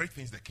 there are three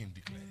things the king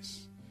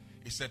declares.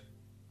 He said,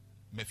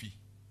 Mephi,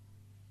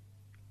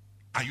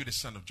 are you the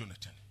son of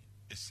Jonathan?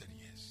 He said,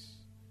 yes.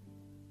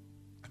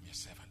 I'm your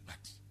servant,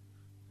 but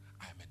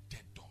I am a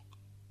dead dog.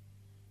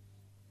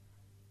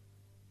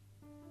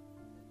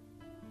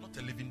 Not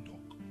a living dog.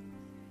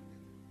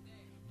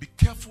 Be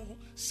careful,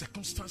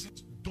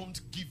 circumstances don't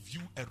give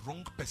you a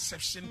wrong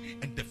perception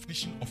and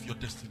definition of your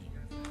destiny.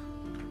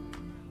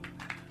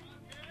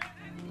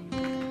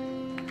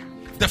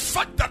 The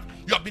fact that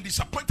you have been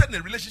disappointed in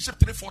a relationship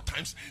 3-4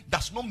 times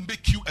does not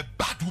make you a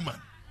bad woman.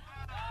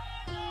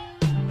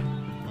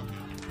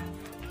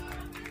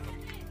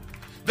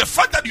 The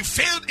fact that you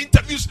failed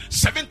interviews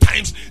 7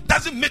 times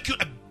doesn't make you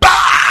a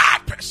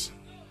bad person.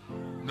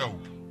 No.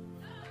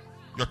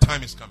 Your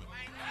time is coming.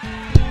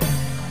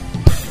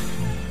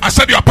 I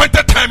said your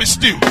appointed time is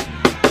due.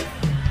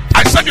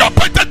 I said your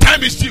appointed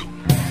time is due.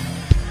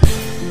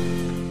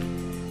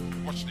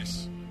 Watch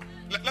this.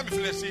 Let me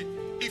finish. See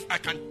if I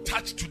can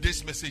touch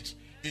today's message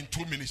in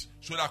 2 minutes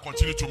so that I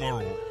continue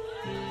tomorrow.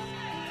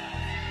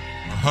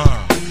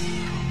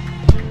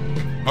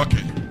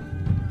 Okay.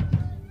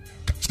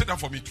 Stay down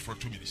for me for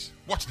 2 minutes.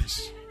 Watch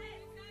this.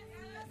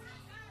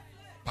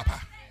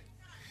 Papa.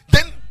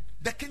 Then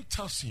the king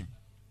tells him,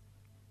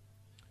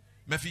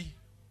 Mephi,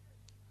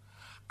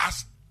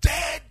 as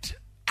dead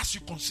as as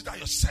you consider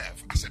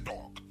yourself as a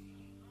dog.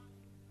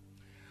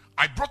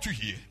 I brought you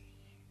here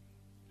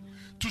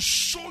to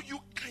show you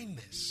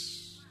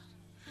kindness.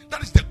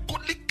 That is the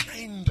godly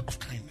kind of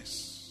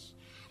kindness.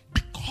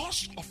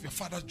 Because of your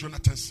father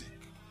Jonathan's sake.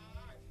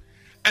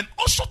 And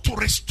also to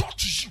restore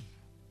to you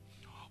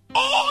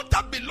all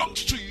that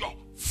belongs to your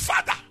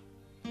father.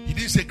 He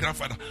didn't say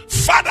grandfather.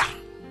 Father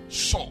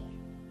Saul.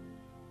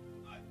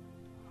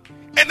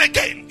 And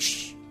again,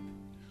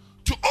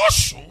 to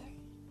also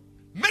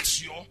make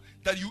sure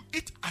that you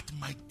eat at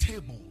my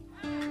table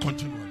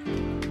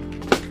continually.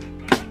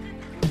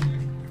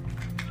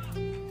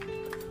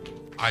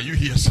 Are you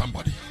here,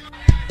 somebody?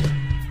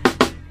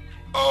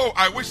 Oh,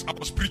 I wish I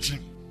was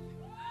preaching.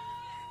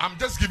 I'm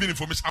just giving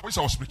information. I wish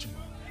I was preaching.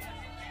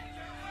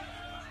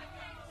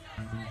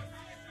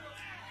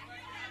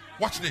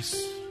 Watch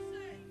this.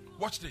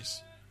 Watch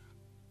this.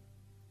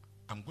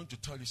 I'm going to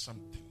tell you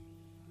something.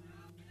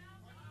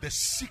 The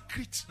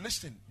secret,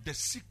 listen, the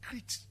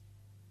secret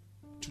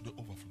to the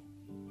overflow.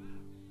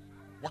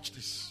 Watch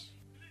this.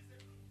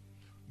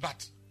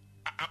 But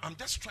I'm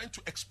just trying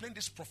to explain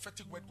this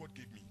prophetic word God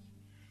gave me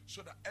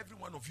so that every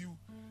one of you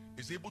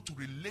is able to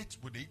relate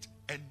with it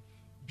and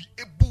be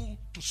able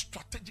to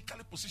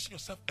strategically position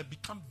yourself and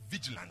become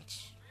vigilant.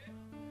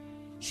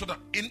 So that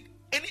in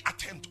any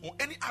attempt or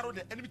any arrow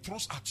the enemy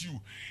throws at you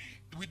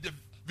with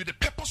the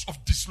purpose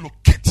of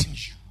dislocating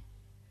you,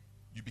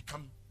 you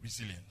become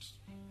resilient.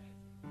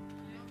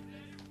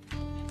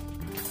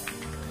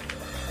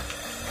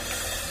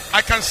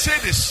 I can say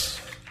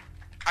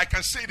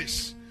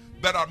this.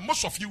 There are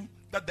most of you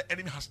that the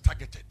enemy has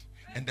targeted,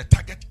 and the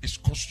target is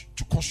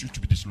to cause you to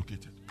be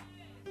dislocated.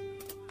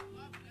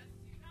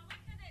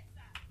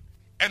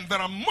 And there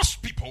are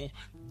most people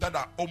that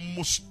are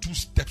almost 2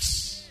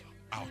 steps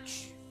out.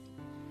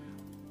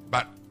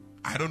 But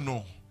I don't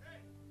know.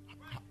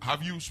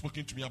 Have you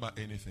spoken to me about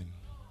anything?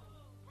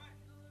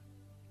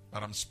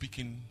 But I'm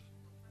speaking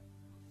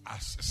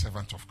as a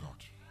servant of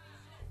God.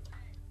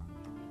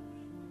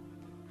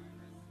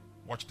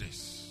 Watch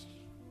this.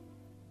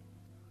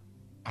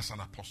 As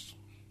an apostle,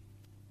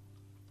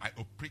 I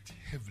operate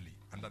heavily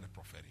under the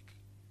prophetic.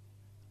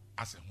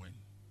 As and when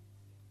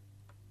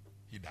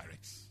he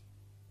directs.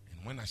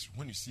 And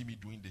when you see me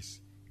doing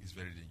this, it's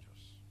very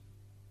dangerous.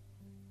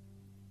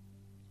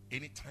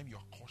 Anytime you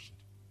are cautioned,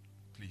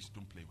 please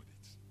don't play with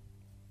it.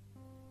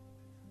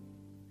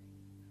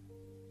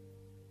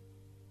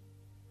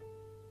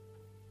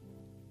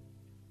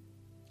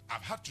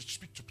 I've had to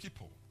speak to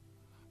people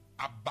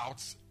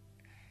about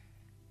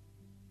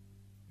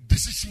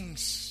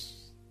decisions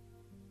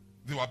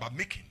they were about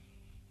making.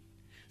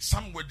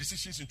 Some were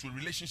decisions into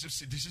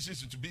relationships,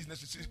 decisions into business,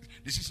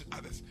 decisions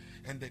others,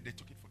 and they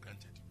took it for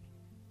granted.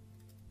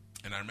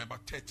 And I remember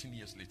 13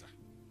 years later,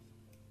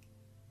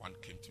 one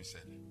came to me and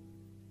said,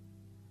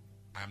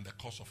 I am the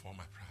cause of all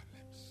my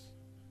problems.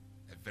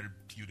 A very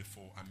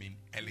beautiful,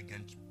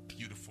 elegant,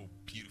 beautiful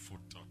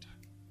daughter.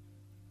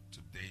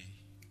 Today,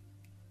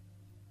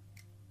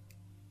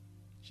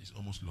 she's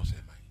almost lost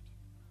her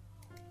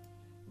mind.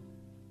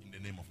 In the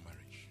name of marriage.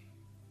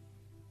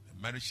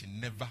 A marriage she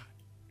never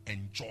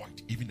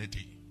enjoyed, even a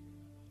day.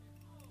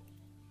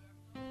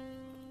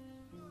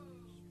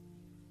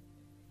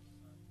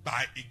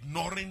 By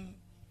ignoring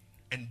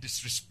and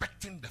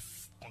disrespecting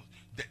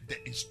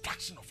the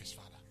instruction of his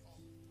father.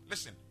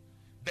 Listen,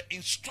 the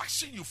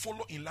instruction you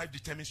follow in life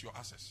determines your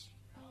access.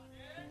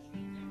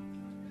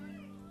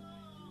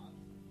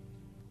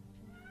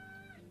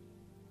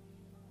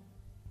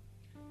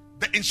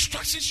 The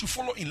instructions you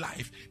follow in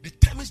life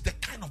determines the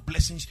kind of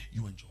blessings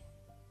you enjoy.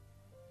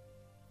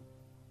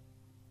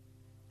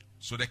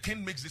 So the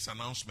king makes this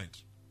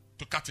announcement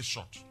to cut it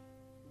short.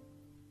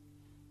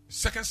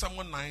 2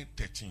 Samuel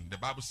 9:13, the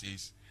Bible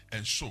says,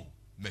 and so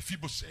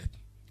Mephibosheth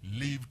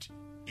lived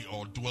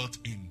or dwelt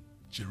in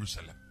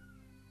Jerusalem.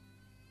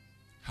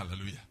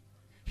 Hallelujah.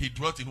 He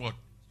dwelt in what?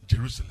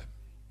 Jerusalem.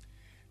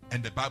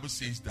 And the Bible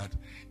says that,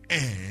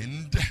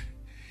 and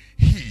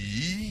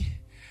he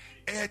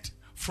ate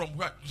from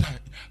where?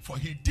 For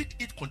he did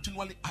eat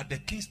continually at the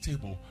king's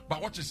table.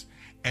 But watch this.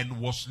 And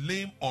was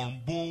lame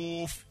on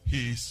both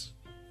his.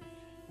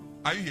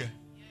 Are you here?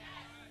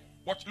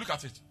 Watch, look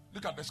at it.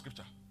 Look at the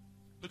scripture.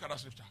 Look at that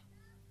scripture.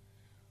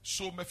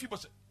 So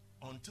Mephibosheth,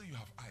 until you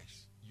have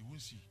eyes, you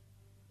won't see.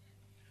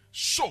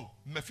 So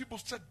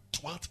Mephibosheth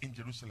dwelt in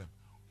Jerusalem.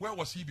 Where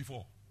was he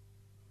before?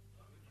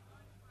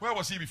 Where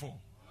was he before?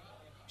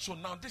 So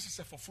now this is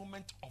a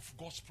fulfillment of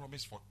God's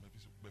promise for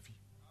Mephi.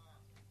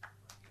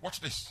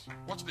 Watch this.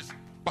 Watch this.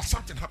 But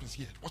something happens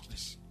here. Watch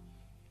this.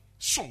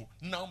 So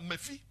now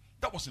Mephi,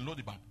 that was in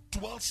Lo-debar,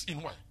 dwells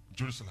in where?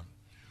 Jerusalem.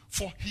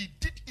 For he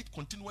did it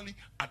continually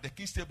at the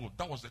king's table.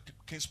 That was the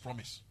king's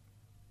promise.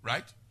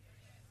 Right?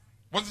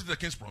 Wasn't it the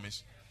king's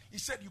promise? He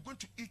said, you're going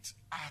to eat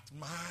at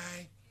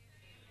my...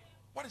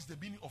 What is the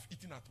meaning of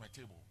eating at my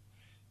table?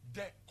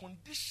 The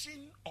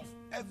condition of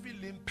every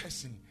lame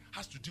person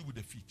has to do with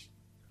the feet.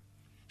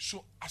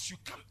 So as you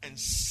come and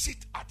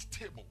sit at the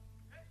table,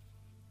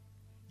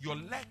 your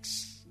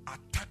legs are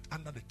tucked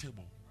under the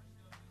table.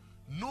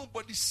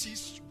 Nobody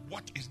sees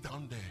what is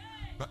down there,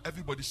 but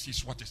everybody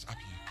sees what is up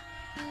here.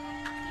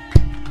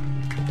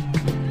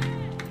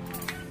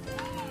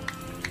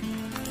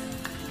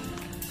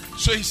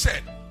 So he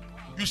said,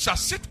 you shall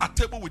sit at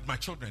table with my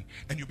children,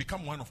 and you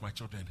become one of my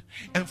children.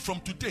 And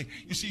from today,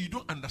 you see, you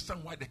don't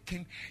understand why the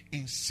king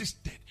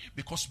insisted,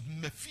 because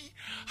Mephi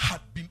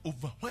had been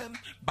overwhelmed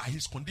by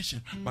his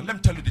condition. But let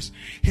me tell you this,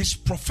 his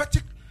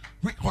prophetic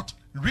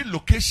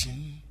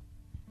relocation,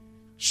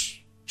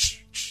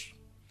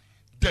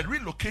 the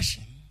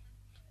relocation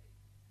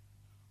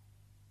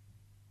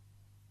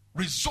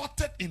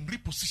resulted in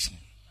repositioning,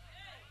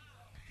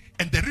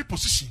 and the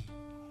reposition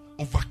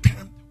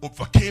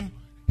overcame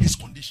his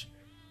condition.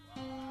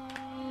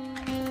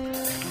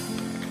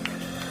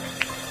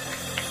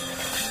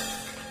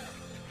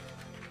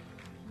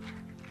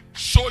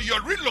 So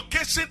your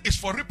relocation is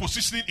for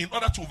repositioning in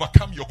order to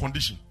overcome your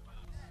condition.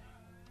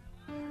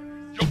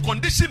 Your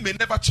condition may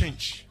never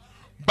change,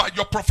 but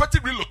your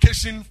prophetic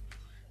relocation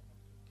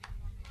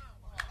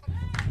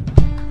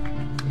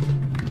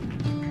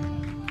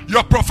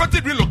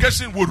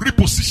will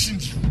reposition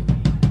you,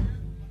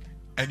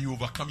 and you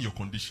overcome your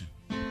condition.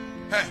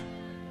 Hey,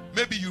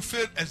 maybe you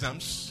failed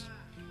exams,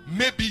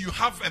 maybe you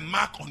have a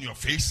mark on your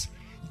face.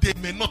 They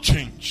may not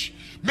change.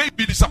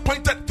 Maybe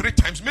disappointed 3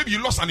 times. Maybe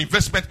you lost an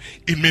investment.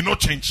 It may not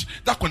change.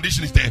 That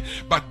condition is there.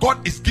 But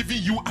God is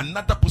giving you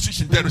another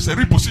position. There is a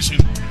reposition.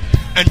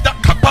 And that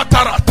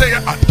kabatara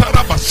ateya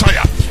atara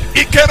basaya.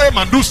 Ikere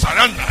mandu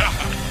saranda.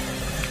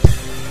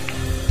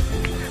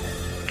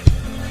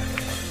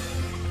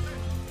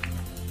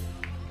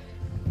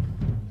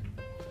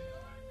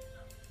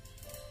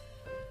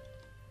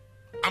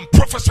 I'm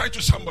prophesying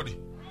to somebody.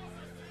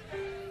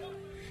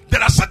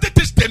 There are certain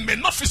things they may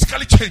not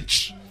physically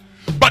change,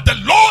 but the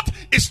Lord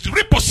is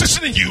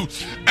repositioning you,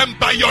 and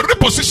by your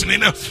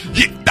repositioning,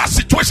 that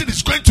situation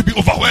is going to be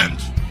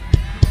overwhelmed.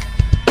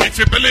 If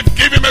you believe,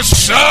 give him a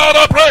shout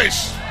of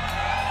praise.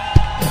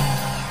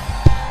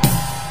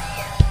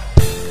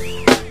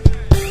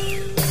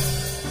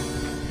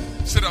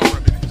 Sit down for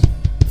a minute.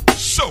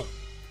 So,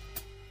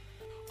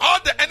 all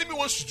the enemy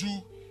wants to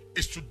do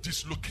is to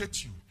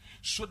dislocate you,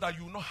 so that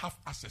you will not have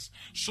access.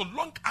 So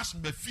long as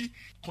Mephi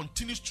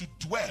continues to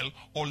dwell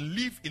or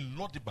live in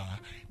Lo-debar,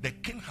 the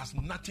king has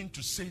nothing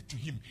to say to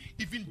him,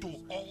 even though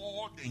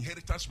all the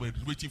inheritors were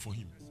waiting for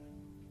him.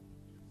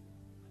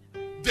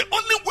 The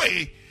only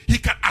way he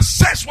can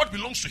access what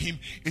belongs to him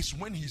is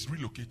when he is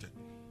relocated.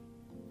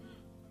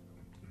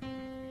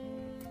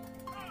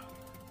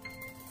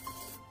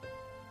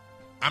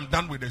 I'm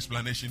done with the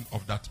explanation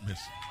of that mess.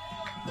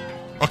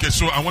 Okay,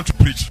 so I want to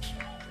preach.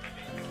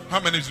 How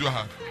many do I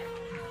have?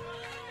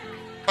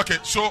 Okay,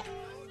 so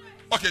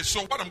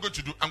what I'm going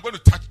to do, I'm going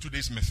to touch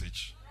today's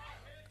message.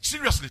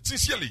 Seriously,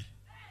 sincerely,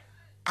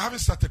 I haven't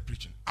started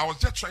preaching. I was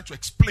just trying to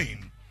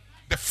explain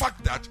the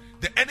fact that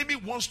the enemy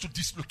wants to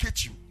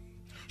dislocate you.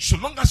 So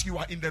long as you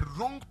are in the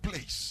wrong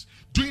place,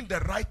 doing the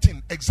right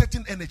thing,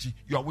 exerting energy,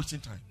 you are wasting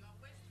time.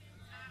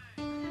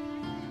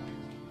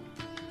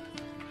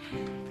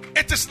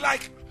 It is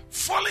like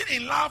falling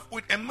in love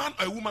with a man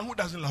or a woman who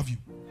doesn't love you.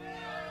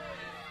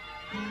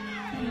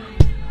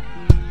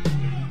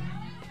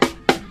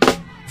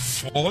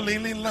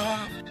 Falling in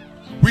love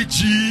with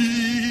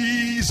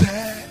Jesus.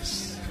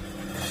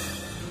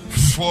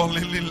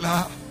 Falling in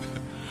love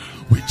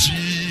with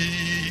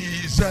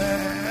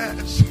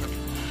Jesus.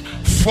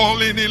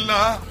 Falling in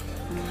love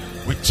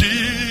with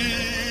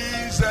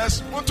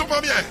Jesus.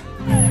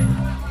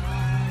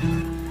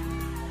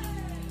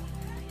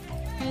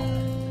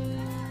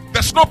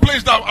 There's no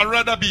place that I'd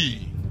rather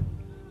be.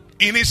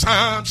 In his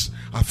arms,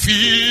 I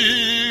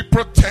feel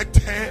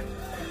protected.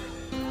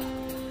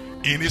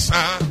 In his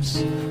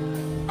arms.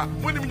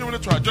 When do you want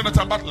to try?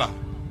 Jonathan Butler.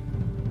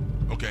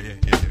 Okay,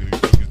 yeah.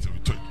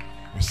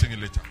 We'll sing it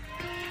later.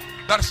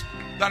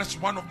 That is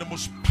one of the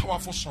most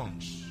powerful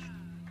songs.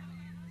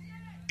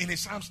 In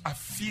his arms, I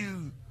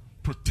feel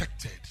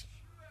protected.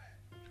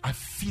 I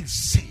feel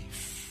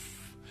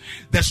safe.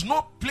 There's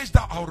no place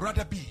that I would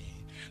rather be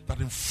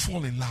than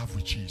fall in love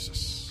with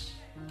Jesus.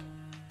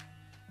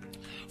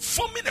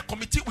 Forming a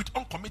committee with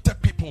uncommitted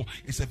people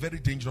is a very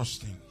dangerous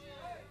thing.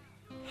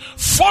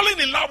 Falling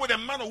in love with a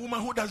man or woman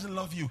who doesn't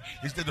love you,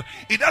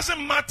 it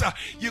doesn't matter.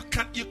 You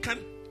can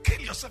kill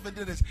yourself and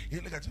do this.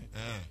 Hey, look at me.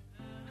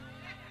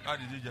 How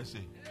did you just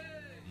say?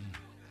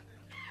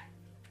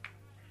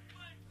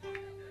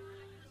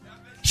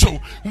 So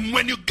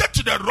when you get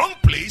to the wrong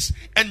place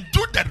and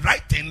do the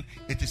right thing,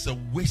 it is a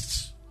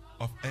waste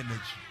of energy.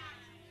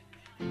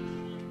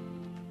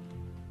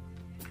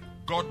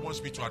 God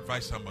wants me to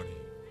advise somebody,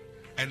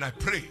 and I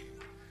pray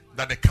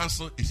that the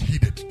counsel is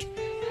heeded.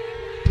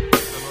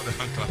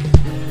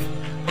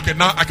 Okay,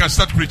 now I can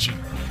start preaching.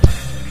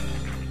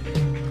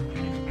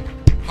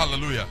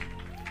 Hallelujah.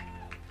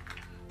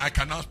 I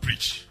can now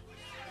preach.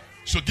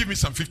 So give me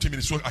some 15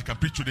 minutes so I can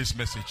preach today's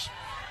message.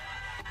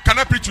 Can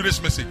I preach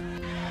today's message?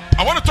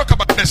 I want to talk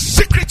about the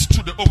secret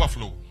to the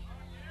overflow.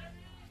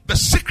 The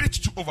secret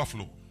to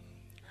overflow.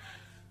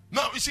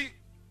 Now, you see,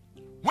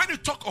 when you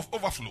talk of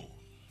overflow,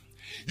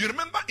 You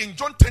remember in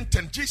John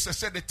 10:10, Jesus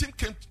said the thief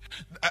came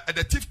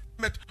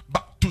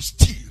but to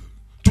steal,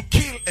 to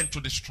kill, and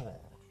to destroy.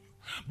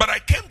 But I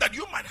came that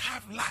you might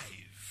have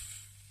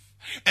life,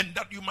 and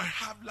that you might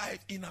have life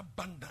in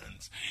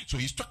abundance. So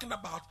he's talking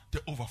about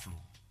the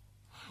overflow.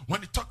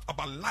 When he talks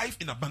about life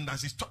in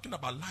abundance, he's talking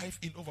about life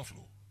in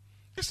overflow.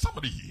 Is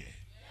somebody here?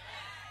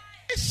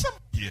 Is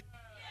somebody here?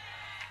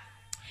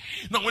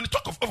 Now, when you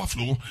talk of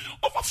overflow,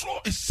 overflow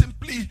is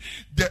simply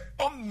the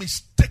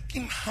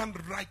unmistaken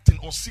handwriting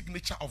or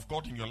signature of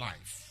God in your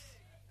life.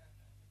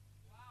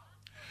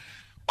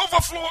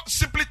 Overflow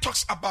simply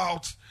talks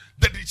about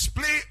the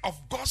display of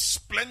God's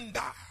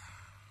splendor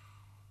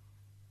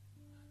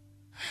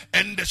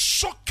and the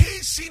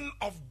showcasing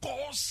of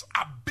God's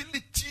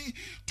ability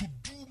to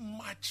do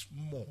much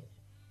more.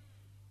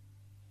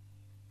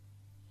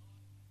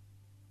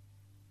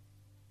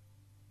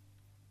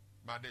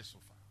 So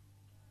far.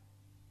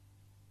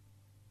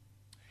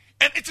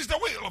 And it is the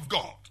will of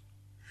God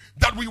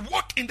that we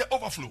walk in the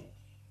overflow.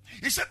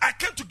 He said, I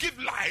came to give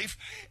life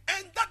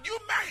and that you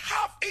may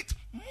have it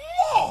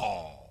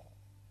more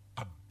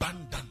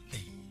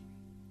abundantly.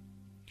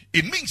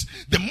 It means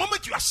the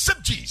moment you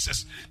accept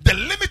Jesus, the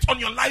limit on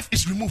your life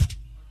is removed.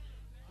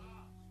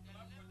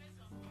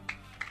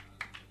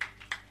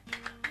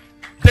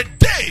 The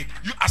day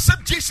you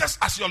accept Jesus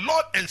as your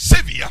Lord and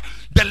Savior,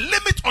 the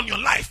limit on your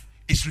life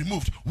is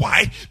removed.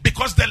 Why?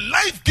 Because the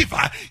life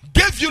giver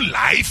gave you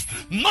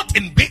life not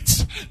in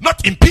bits,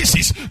 not in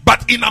pieces,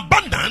 but in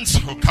abundance.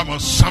 Oh, come on,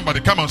 somebody.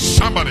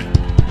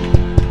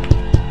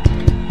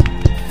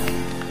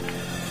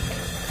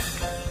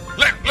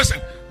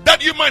 Listen,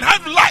 that you might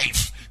have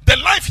life. The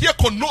life here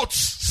connotes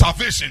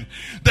salvation.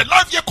 The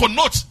life here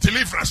connotes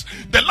deliverance.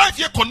 The life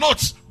here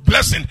connotes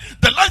blessing.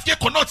 The life here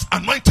connotes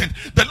anointing.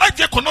 The life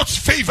here connotes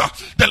favor.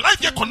 The life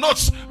here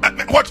connotes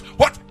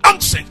what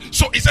unction.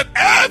 So he said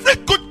every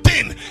good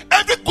thing,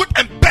 every good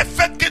and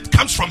perfect gift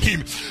comes from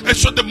him. And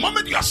so the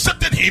moment you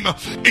accepted him,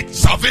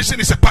 salvation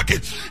is a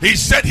package. He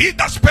said, he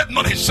that spared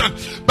not his son,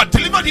 but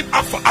delivered him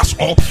up for us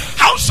all,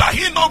 how shall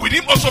he not with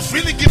him also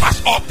freely give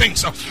us all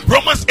things?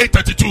 Romans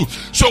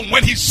 8:32. So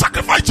when he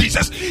sacrificed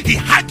Jesus, he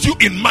had you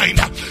in mind.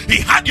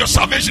 He had your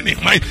salvation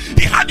in mind.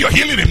 He had your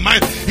healing in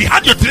mind. He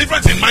had your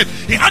deliverance in mind.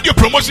 He had your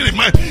promotion in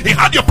mind. He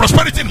had your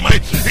prosperity in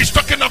mind. He's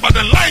talking about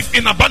the life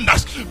in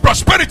abundance,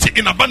 prosperity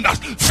in abundance,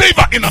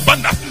 favor in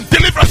abundance,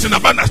 deliverance in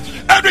abundance,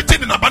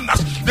 everything in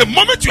abundance. The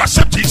moment you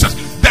accept Jesus,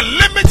 the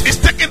limit is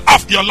taken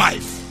off your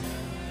life.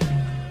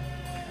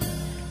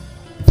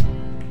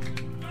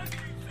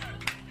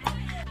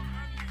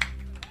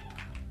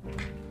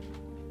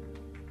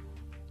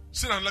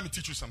 Sit down, let me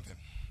teach you something.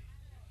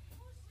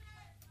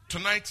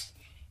 Tonight,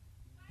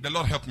 the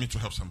Lord helped me to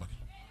help somebody.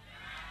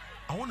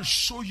 I want to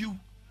show you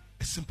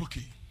a simple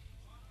key.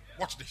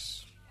 Watch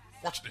this.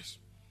 Watch this.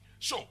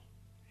 So,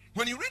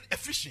 when you read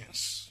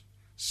Ephesians,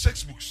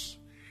 6 books,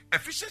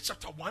 Ephesians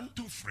chapter 1,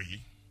 2,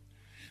 3,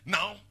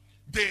 now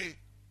they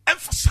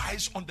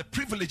emphasize on the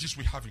privileges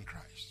we have in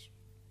Christ.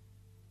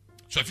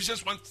 So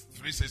Ephesians 1,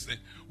 3 says that,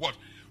 what?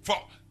 For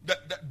the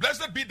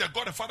blessed be the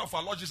God and Father of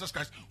our Lord Jesus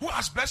Christ, who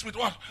has blessed with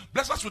what?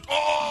 Blessed us with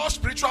all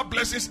spiritual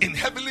blessings in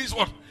heavenlies,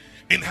 what?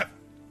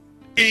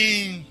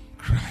 In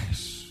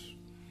Christ.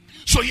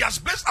 So he has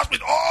blessed us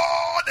with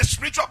all the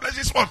spiritual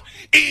blessings, what?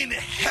 In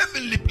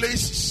heavenly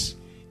places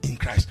in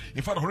Christ.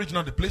 In fact,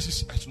 originally the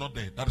places is not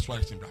there. That is why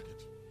it's in bracket.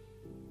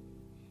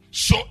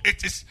 So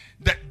it is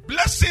the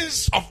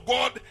blessings of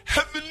God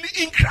heavenly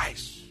in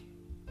Christ.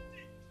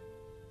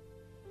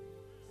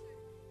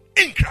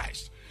 In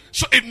Christ.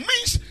 So it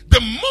means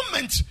the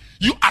moment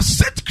you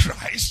accept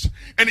Christ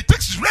and it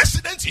takes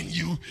residence in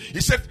you,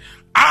 he said,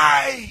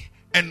 I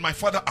and my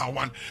Father are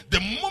one. The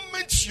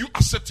moment you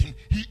accept him,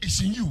 he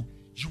is in you.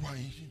 You are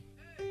in him.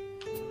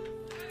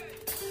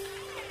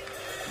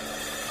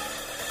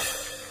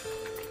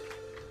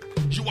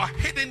 You are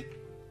hidden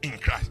in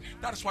Christ.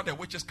 That is why the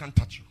witches can't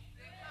touch you.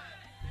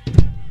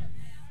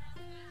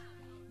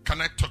 Can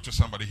I talk to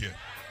somebody here?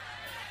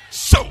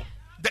 So,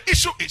 the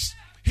issue is,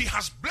 he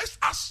has blessed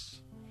us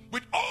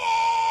with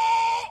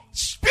all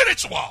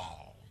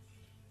spiritual.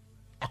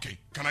 Okay,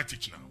 can I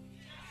teach now?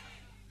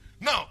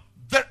 Now,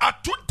 there are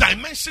two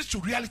dimensions to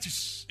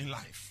realities in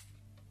life.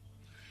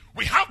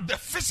 We have the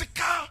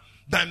physical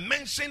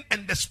dimension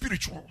and the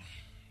spiritual.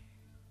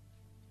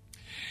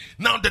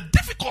 Now, the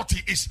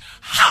difficulty is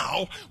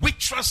how we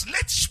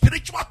translate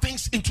spiritual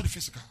things into the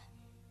physical.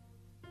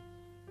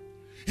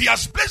 He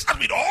has blessed us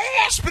with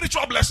all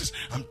spiritual blessings.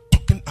 I'm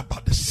talking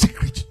about the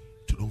secret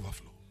to the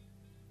overflow.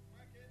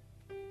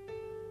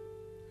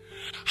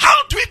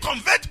 How do we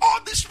convert all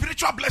these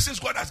spiritual blessings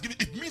God has given?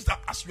 It means that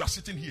as you are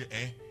sitting here,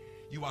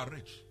 you are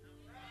rich.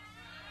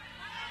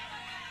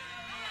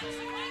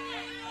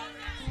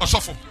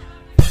 Also,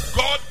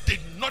 God did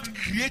not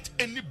create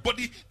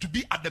anybody to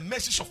be at the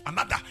mercy of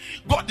another.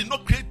 God did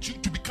not create you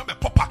to become a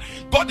pauper.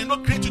 God did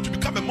not create you to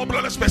become a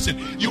mobileless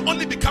person. You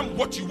only become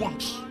what you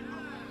want.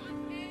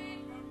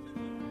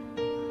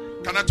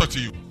 Can I talk to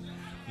you?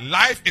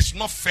 Life is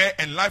not fair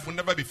and life will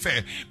never be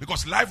fair,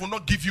 because life will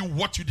not give you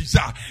what you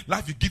desire.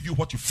 Life will give you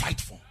what you fight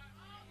for.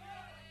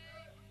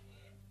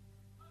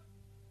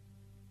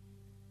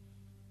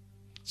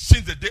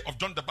 Since the day of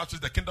John the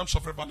Baptist, the kingdom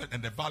suffered violence,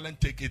 and the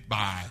violent take it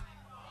by.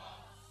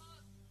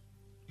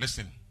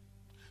 Listen.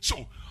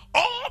 So,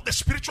 all the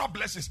spiritual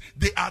blessings,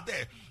 they are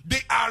there.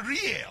 They are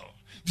real.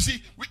 You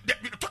see, we're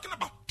talking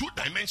about two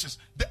dimensions,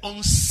 the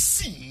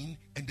unseen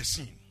and the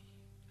seen.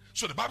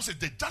 So the Bible says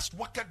they just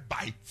walk it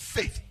by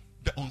faith,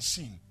 the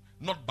unseen,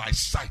 not by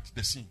sight,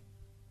 the seen.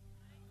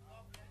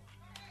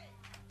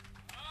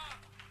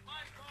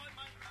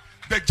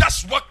 They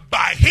just walk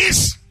by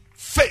his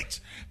faith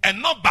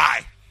and not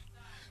by.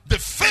 The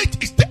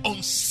faith is the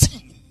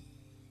unseen.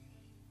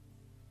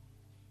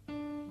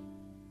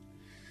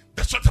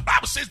 That's what the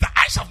Bible says. The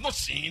eyes have not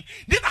seen,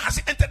 neither has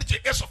it entered into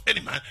the ears of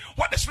any man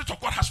what the Spirit of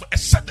God has for,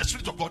 except the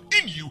Spirit of God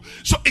in you.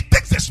 So it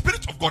takes the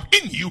Spirit of God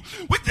in you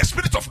with the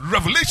Spirit of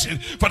revelation.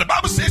 For the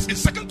Bible says in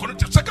 2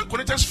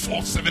 Corinthians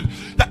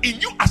 4:7 that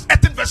in you as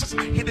earthen vessels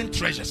are hidden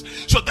treasures.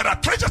 So there are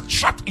treasures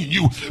trapped in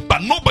you,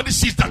 but nobody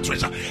sees that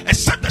treasure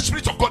except the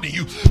Spirit of God in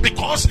you,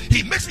 because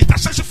he makes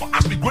intercession for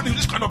us.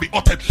 This cannot be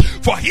uttered.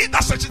 For he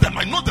that searches them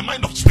might know the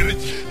mind of spirit,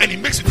 and he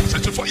makes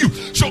intercession for you.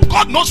 So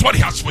God knows what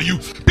he has for you.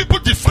 People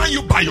define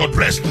you by your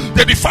dress.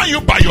 They define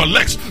you by your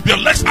legs. Your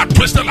legs are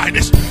twisted like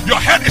this. Your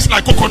head is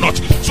like coconut.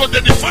 So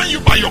they define you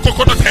by your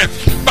coconut head.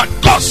 But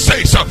God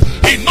says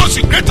he knows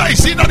you. Greater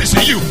is he that is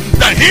in you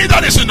than he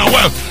that is in the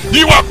world.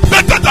 You are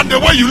better than the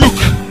way you look.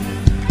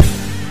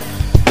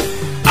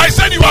 I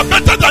said you are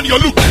better than your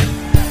look.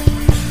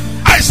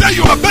 I said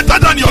you are better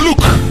than your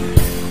look.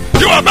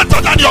 You are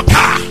better than your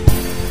car.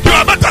 You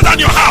are better than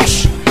your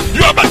house.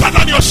 You are better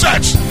than your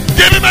sex.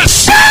 Give him a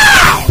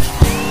shout.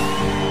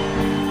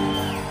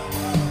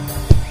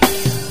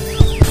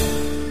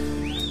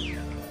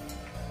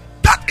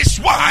 That is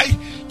why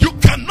you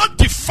cannot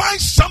define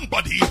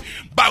somebody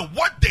by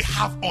what they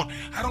have on.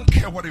 I don't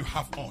care what you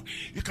have on.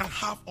 You can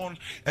have on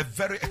a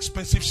very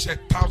expensive shirt,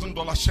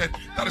 $1,000 shirt.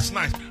 That is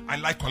nice. I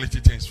like quality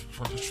things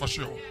for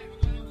sure.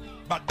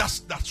 But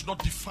that's not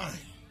define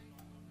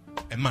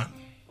a man.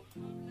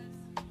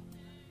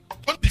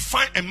 Don't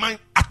define a man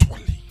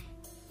outwardly.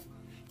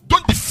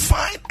 Don't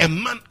define a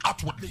man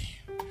outwardly.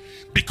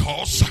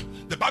 Because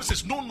the Bible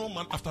says, no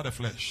man after the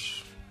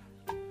flesh.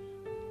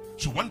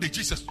 So one day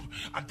Jesus,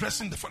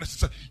 addressing the Pharisees,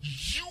 said,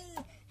 you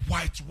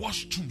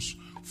whitewashed tombs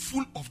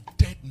full of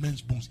dead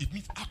men's bones. It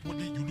means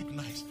outwardly you look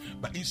nice,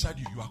 but inside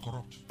you are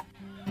corrupt.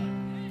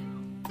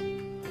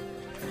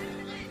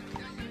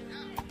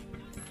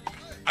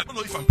 I don't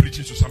know if I'm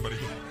preaching to somebody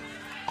here.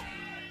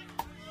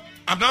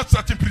 I'm not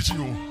starting preaching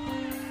you.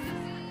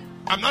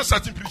 I'm not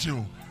starting preaching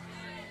you.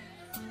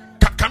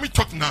 Can we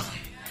talk now?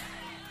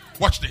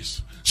 Watch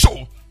this.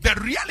 So the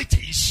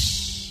reality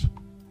is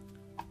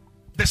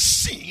the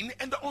seen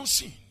and the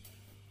unseen.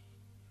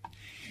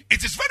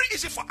 It is very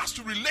easy for us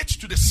to relate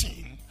to the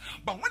seen,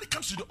 but when it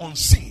comes to the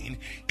unseen,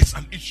 it's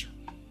an issue.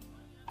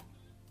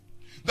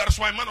 That is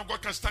why a man of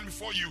God can stand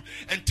before you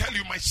and tell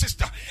you, my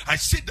sister, I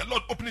see the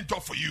Lord opening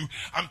door for you.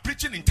 I'm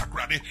preaching in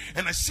Takoradi,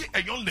 and I see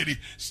a young lady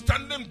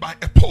standing by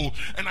a pole,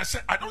 and I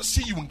said, I don't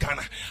see you in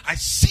Ghana. I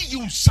see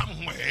you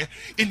somewhere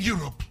in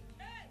Europe.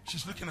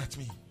 She's looking at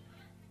me.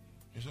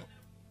 You know?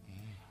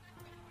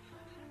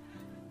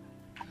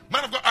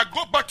 Man of God, I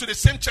go back to the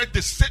same church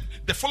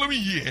the following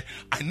year.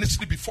 I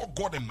initially, before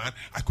God and man,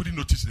 I couldn't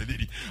notice the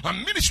lady.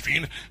 I'm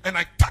ministering and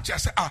I touch her. I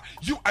said,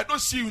 I don't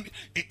see you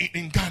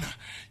in Ghana.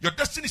 Your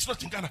destiny is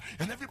not in Ghana.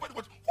 And everybody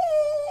was,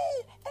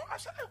 oh. I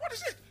said, hey, what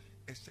is it?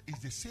 It's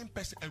the same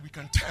person, and we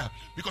can tell.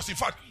 Because in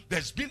fact,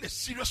 there's been a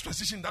serious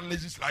transition in that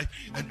lady's life,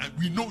 and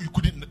we know you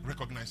couldn't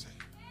recognize her.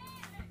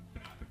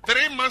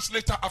 3 months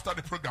later, after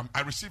the program,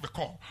 I received a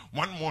call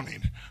one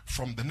morning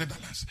from the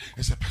Netherlands.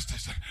 He said, Pastor,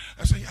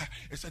 I said, yeah.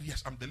 He said,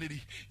 yes, I'm the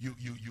lady you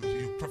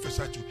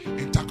prophesied to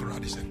in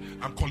Takoradi. He said,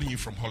 I'm calling you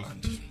from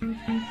Holland.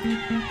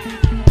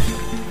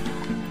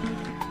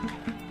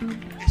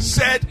 He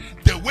said,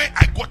 the way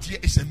I got here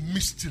is a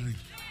mystery.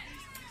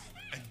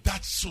 And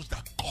that shows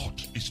that God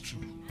is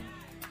true.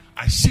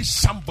 I see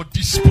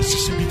somebody's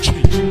position being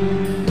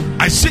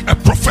changed. I see a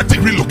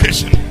prophetic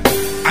relocation.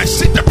 I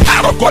see the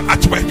power of God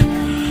at work.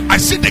 I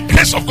see the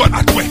grace of God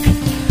at work.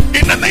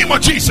 In the name of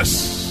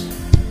Jesus.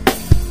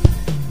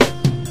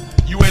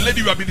 You are a lady,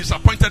 you have been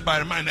disappointed by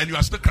a man, and you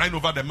are still crying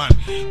over the man.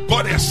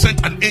 God has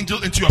sent an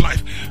angel into your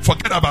life.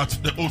 Forget about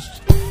the old.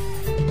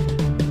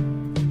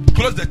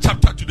 Close the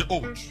chapter to the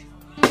old.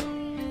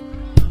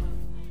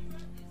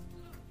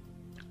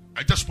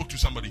 I just spoke to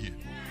somebody here.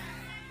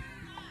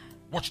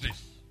 Watch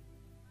this.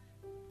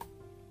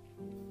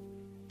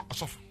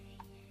 Asaf.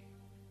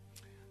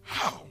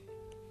 How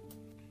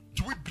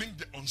do we bring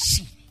the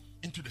unseen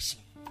into the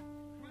scene?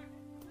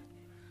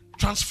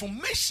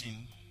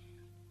 Transformation,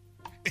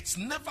 it's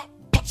never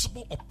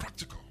possible or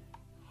practical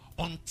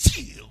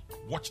until,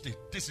 watch this,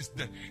 this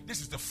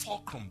is the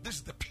fulcrum, this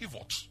is the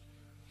pivot,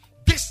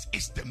 this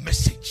is the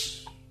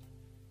message.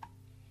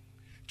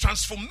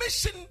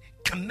 Transformation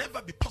can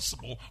never be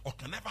possible or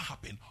can never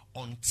happen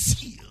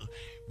until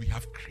we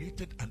have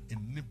created an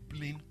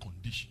enabling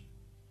condition.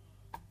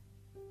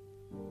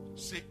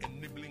 Say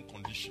enabling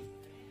condition.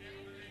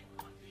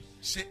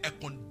 Say a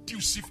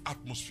conducive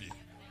atmosphere.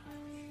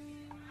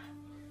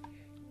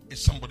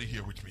 Is somebody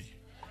here with me?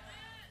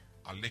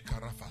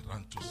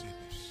 To say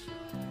this.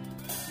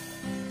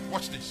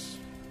 Watch this.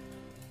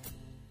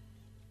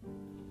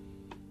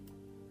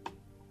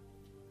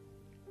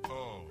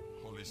 Oh,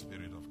 Holy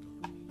Spirit of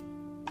God.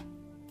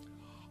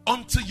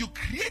 Until you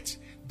create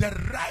the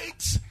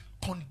right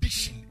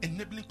condition,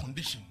 enabling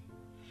condition,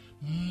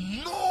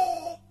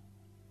 no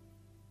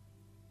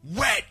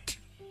word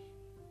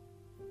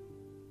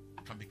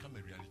can become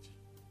a reality.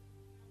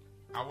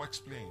 I will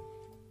explain.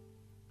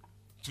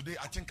 Today,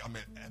 I think I'm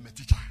a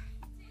teacher.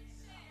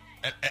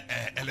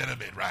 A little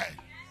bit, right?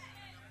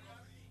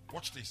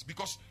 Watch this.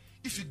 Because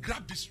if you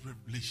grab this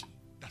revelation,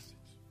 that's it.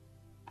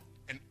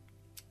 And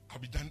I'll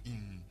be done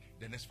in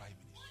the next 5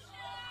 minutes.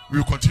 We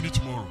will continue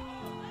tomorrow.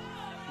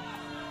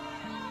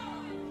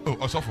 Oh,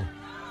 Osofo.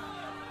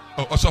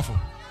 Oh, Osofo.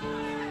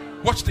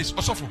 Watch this,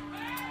 Osofo.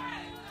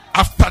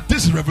 After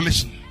this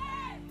revelation,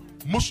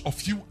 most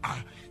of you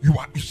are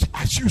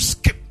as you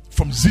skip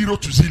from 0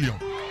 to zillion.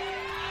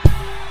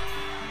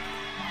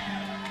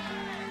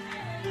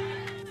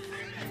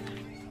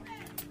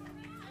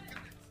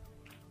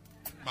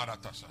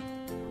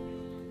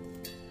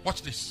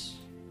 Watch this.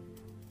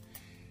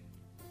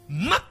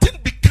 Nothing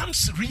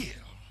becomes real.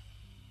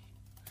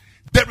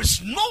 There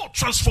is no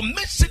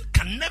transformation,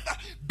 can never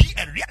be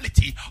a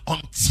reality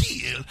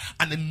until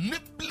an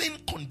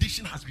enabling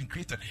condition has been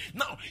created.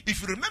 Now,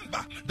 if you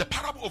remember the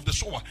parable of the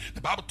sower,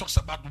 the Bible talks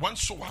about one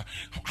sower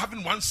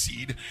having one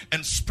seed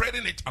and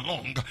spreading it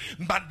along.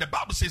 But the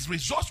Bible says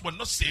results were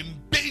not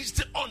same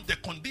based on the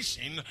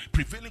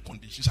prevailing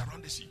conditions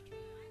around the seed.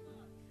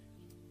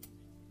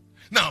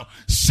 Now,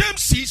 same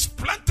seeds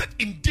planted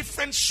in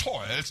different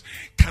soils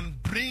can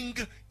bring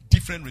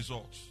different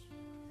results.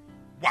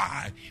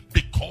 Why?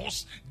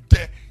 Because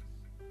the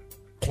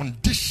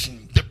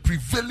condition, the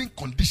prevailing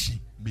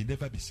condition may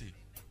never be same.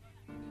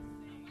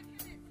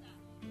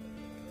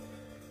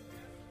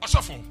 Also,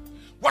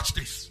 watch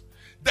this.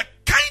 The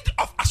kind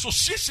of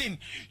association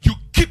you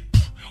keep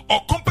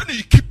or company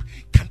you keep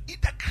can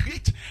either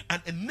create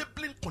an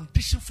enabling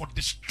condition for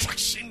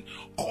destruction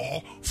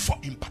or for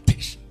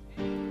impartation.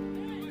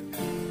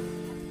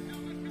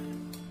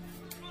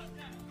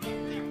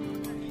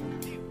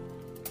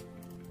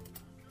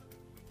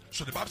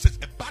 So the Bible says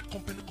a bad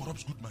company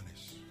corrupts good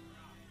manners.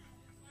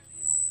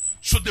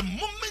 So the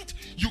moment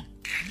you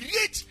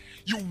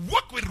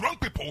work with wrong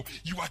people,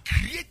 you are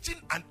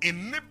creating an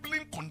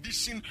enabling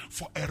condition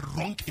for a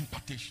wrong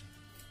impartation.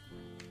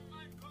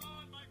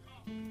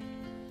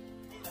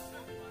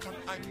 Can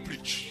I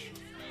preach?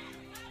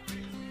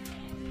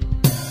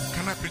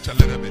 Can I preach a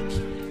little bit?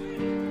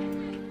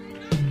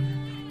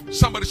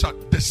 Somebody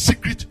shout, the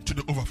secret to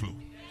the overflow.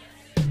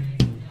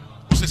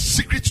 What's the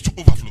secret to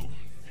overflow?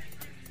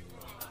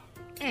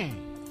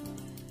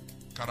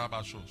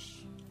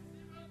 Karabashos.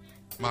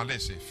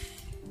 Malesef.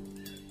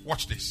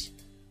 Watch this.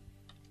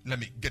 Let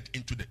me get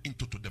into the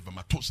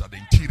vermatosa, the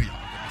interior of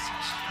the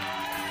message.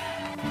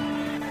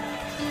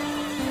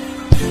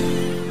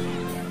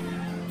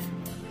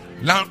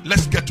 Now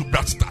let's get to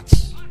Brad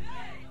stats.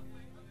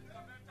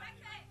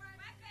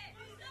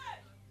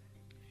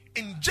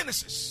 In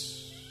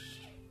Genesis.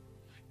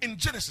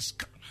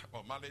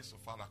 Oh,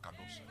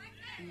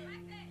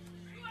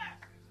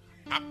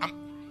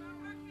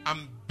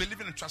 I'm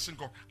believing and trusting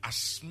God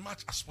as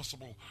much as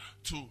possible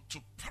to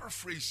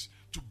paraphrase,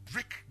 to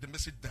break the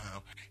message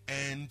down,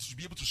 and to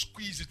be able to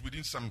squeeze it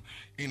within some,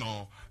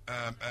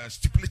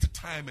 stipulated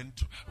time, and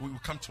we will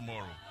come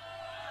tomorrow.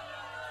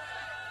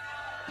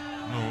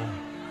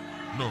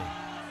 No.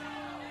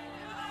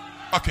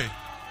 Okay.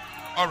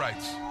 All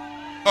right.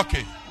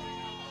 Okay.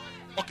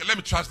 Let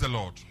me trust the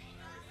Lord.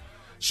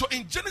 So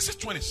in Genesis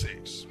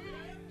 26,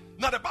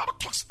 now the Bible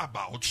talks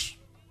about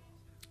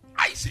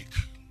Isaac,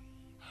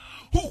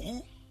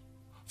 who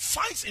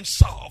finds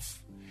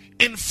himself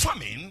in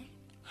famine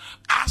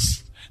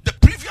as the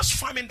previous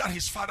famine that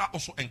his father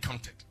also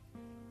encountered.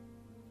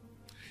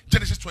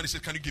 Genesis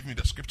 26, can you give me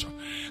the scripture?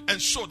 And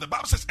so the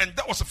Bible says, and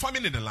there was a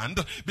famine in the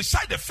land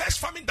beside the first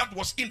famine that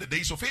was in the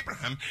days of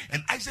Abraham,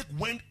 and Isaac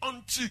went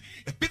unto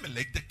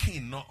Abimelech the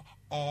king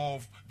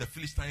of the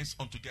Philistines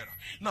unto Gerar.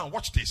 Now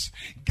watch this.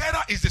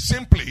 Gerar is the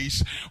same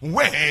place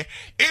where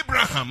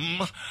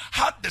Abraham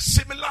had the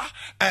similar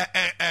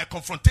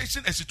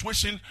confrontation and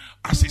situation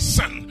as his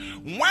son,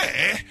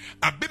 where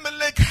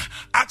Abimelech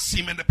asked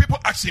him, and the people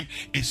asked him,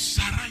 is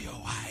Sarah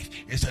your wife?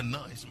 He said,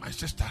 no, it's my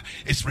sister.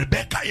 Is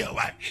Rebecca your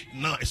wife?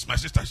 No, it's my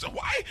sister. He said,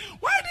 why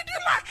did you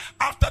lie?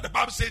 After the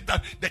Bible says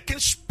that the king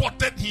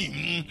spotted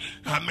him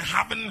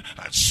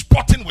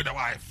spotting with a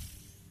wife.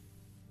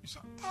 He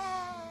said,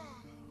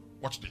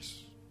 watch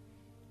this.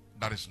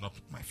 That is not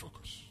my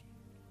focus.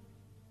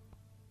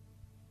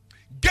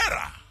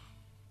 Gerar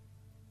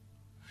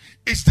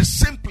is the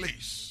same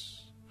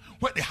place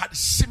where they had a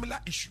similar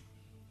issue.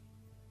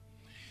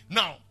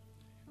 Now,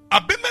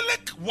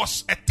 Abimelech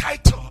was a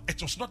title.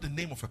 It was not the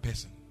name of a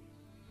person.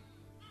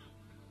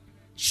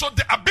 So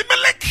the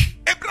Abimelech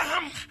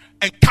Abraham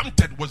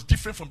encountered was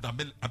different from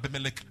the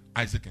Abimelech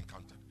Isaac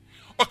encountered.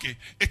 Okay,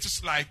 it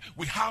is like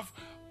we have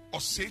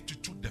Osei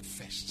Tutu the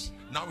first.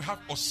 Now we have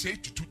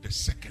Osei Tutu the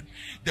second.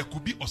 There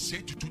could be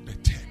Osei Tutu the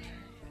third.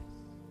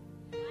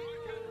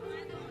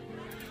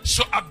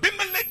 So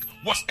Abimelech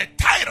was a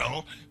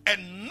title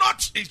and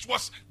not, it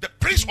was the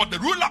prince or the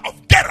ruler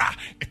of Gerar.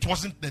 It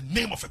wasn't the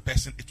name of a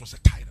person, it was a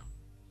title.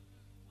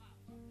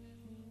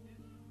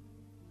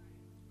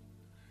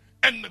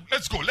 And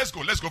let's go.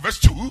 Verse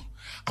 2.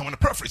 I want to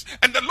paraphrase.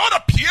 And the Lord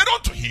appeared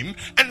unto him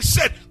and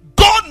said,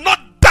 go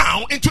not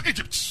down into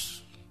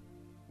Egypt.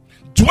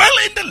 Dwell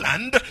in the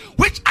land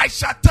which I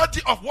shall tell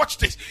thee of. Watch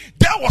this.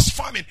 There was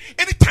famine.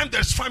 Anytime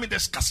there's famine,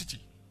 there's scarcity.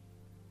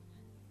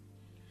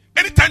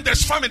 Anytime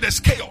there's famine,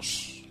 there's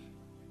chaos.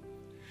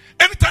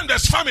 Anytime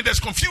there's famine, there's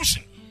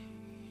confusion.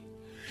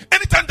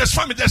 Anytime there's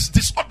famine, there's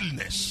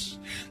disorderliness.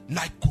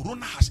 Like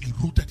Corona has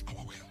eroded our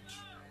world.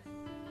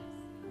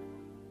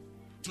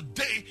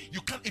 Today,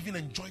 you can't even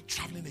enjoy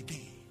traveling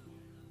again.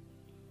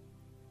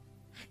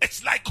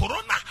 It's like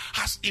Corona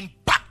has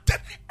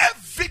impacted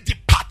every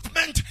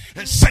department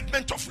and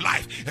segment of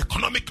life.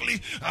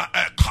 Economically,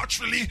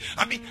 culturally,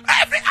 every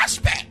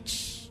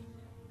aspect.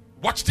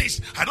 Watch this.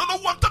 I don't know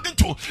who I'm talking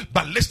to,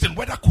 but listen,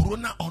 whether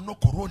Corona or no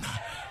Corona.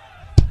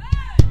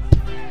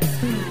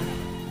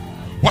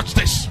 Watch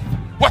this.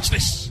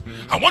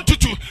 I want you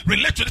to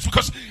relate to this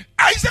because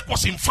Isaac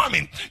was in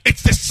famine.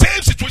 It's the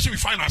same situation we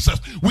find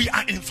ourselves. We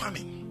are in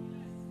famine.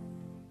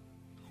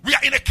 We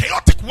are in a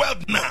chaotic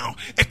world now,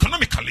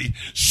 economically,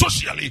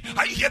 socially.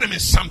 I hear them in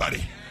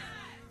somebody.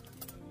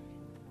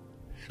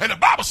 And the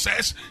Bible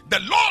says the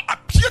Lord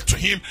appeared to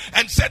him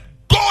and said,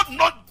 go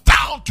not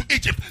down to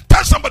Egypt.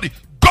 Tell somebody,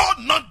 go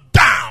not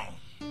down.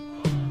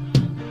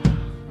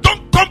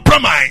 Don't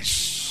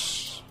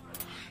compromise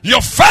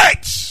your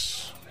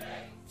faith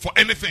for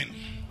anything.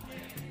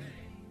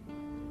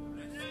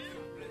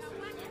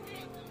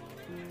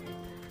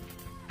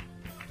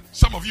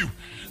 Some of you,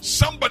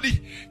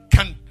 somebody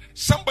can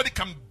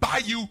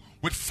buy you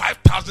with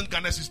 5,000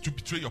 Ghana cedis to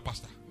betray your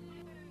pastor.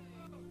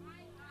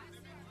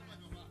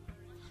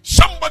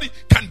 Somebody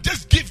can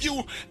just give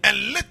you a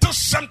little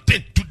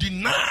something to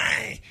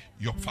deny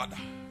your father.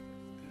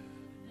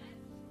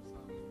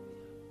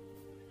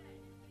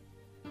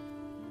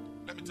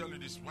 Let me tell you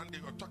this. One day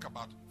we'll talk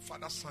about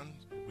father-son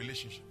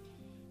relationship.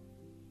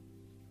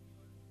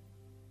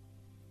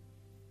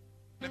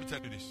 Let me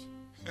tell you this.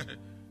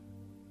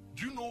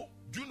 Do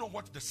you know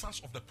what the sons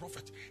of the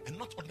prophet, and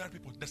not ordinary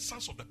people, the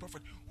sons of the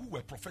prophet who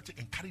were prophetic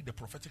and carried the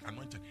prophetic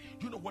anointing,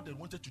 do you know what they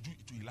wanted to do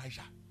to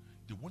Elijah?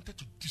 They wanted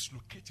to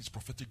dislocate his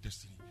prophetic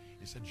destiny.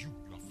 They said, you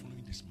are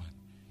following this man.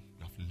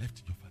 You have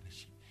left your father's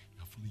sheep.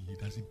 You are following him. He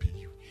doesn't pay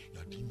you. You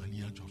are doing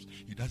menial jobs.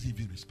 He doesn't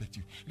even respect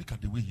you. Look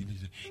at the way he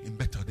is. In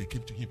Bethel, they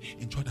came to him.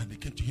 In Jordan, they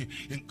came to him.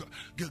 In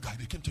Gilgal,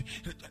 they came to him.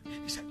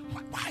 He said,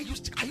 why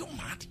are you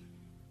mad?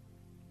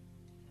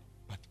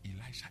 But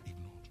Elisha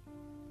ignored.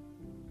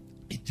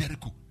 In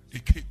Jericho, they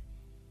came.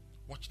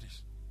 Watch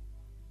this.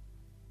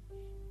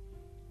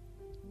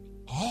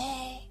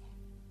 All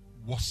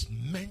was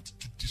meant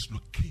to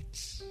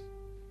dislocate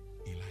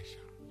Elisha.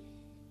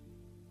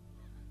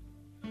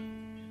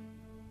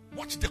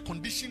 Watch the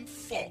condition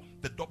for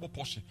the double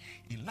portion.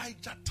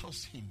 Elijah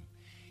tells him,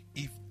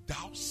 if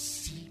thou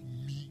see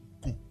me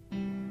go,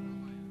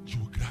 you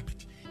will grab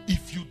it.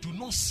 If you do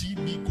not see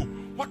me go,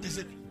 what is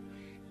it?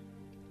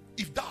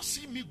 If thou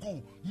see me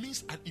go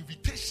means an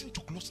invitation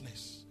to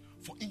closeness,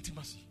 for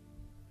intimacy.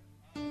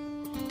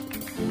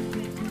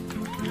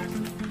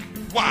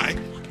 Why?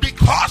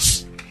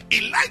 Because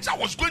Elijah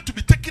was going to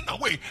be taken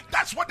away.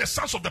 That's what the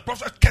sons of the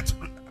prophet kept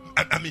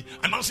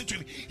announcing to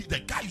him. The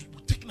guy is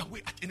taken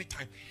away at any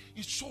time.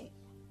 So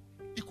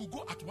he could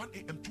go at 1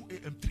 a.m., 2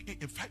 a.m., 3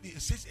 a.m., 5 a.m.,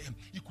 6 a.m.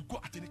 He could go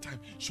at any time.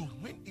 So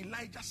when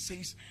Elijah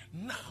says,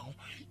 now,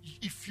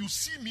 if you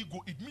see me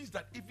go, it means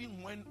that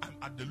even when I'm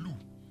at the loo,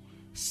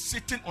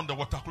 sitting on the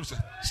water closet,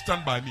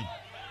 stand by me.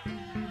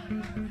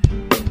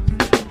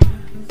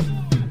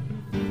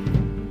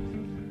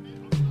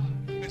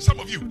 Some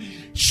of you,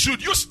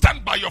 should you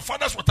stand by your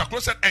father's water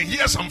closet and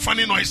hear some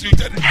funny noise, you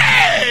tell,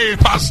 hey,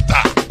 pastor,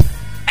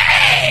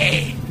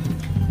 hey.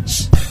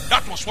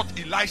 That was what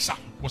Elisha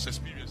was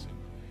experiencing.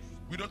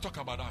 We don't talk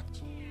about that.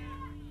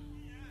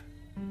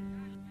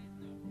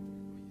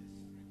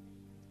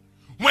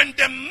 When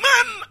the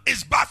man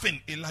is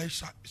bathing,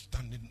 Elisha is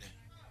standing there.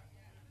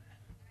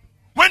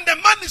 When the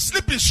man is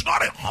sleeping,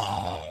 snoring,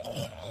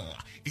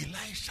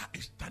 Elisha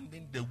is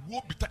standing there.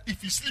 Woe betide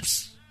if he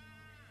sleeps.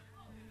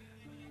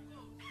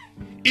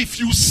 If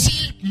you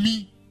see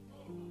me,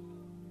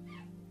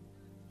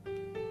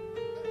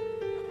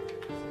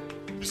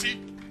 you see,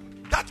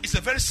 that is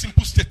a very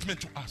simple statement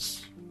to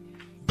us.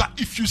 But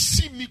if you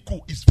see me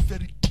go, it's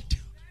very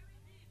detailed.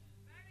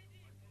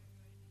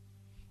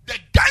 The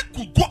guy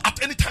could go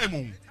at any time.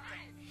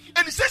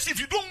 And he says, if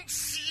you don't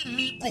see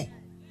me go,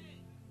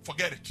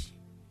 forget it.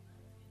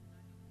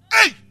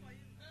 Hey!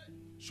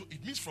 So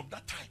it means from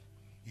that time,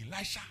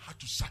 Elisha had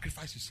to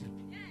sacrifice his sleep.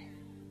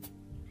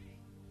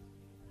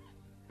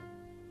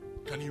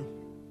 Can you?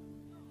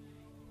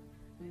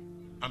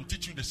 I'm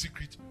teaching the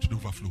secret to the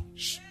overflow.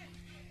 Shh.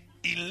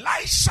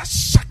 Elisha's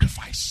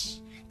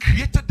sacrifice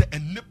created the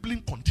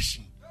enabling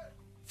condition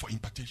for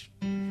impartation.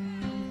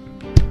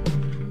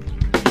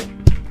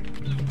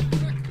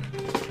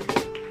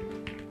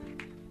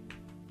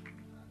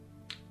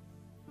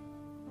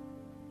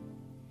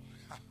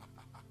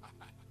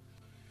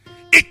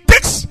 It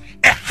takes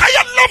a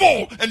higher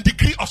level and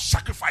degree of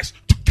sacrifice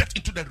to get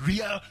into the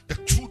real, the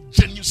true,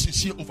 genuine,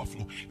 sincere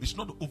overflow. It's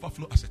not the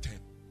overflow as a term.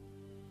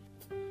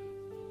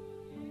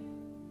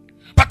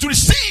 But to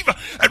receive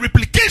a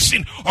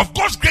replication of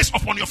God's grace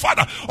upon your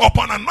father or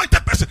upon an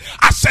anointed person,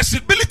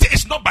 accessibility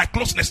is not by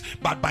closeness,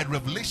 but by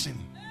revelation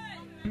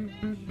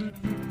and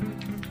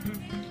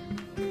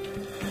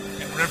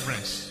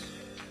reverence.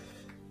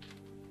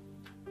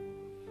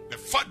 The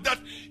fact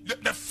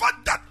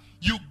that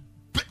you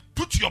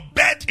put your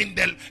bed in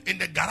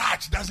the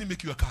garage doesn't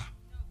make you a car.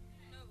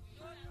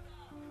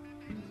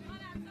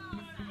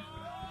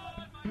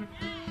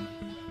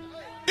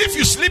 If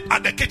you sleep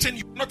at the kitchen,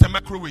 you're not a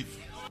microwave.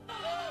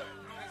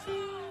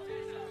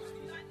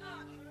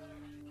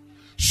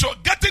 So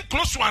getting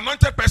close to an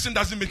anointed person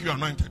doesn't make you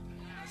anointed.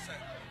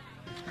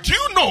 Do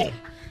you know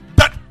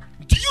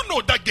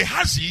that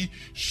Gehazi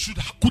should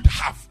have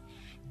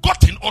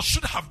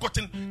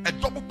gotten a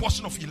double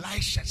portion of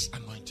Elisha's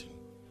anointing?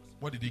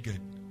 What did he get?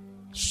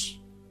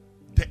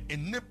 The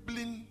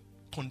enabling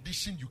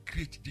condition you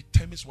create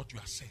determines what you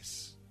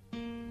assess.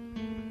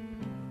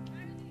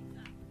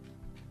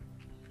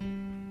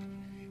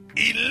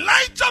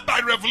 Elijah,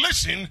 by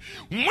revelation,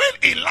 when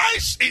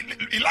Elijah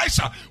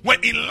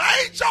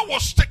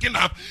was taken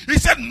up, he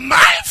said,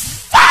 my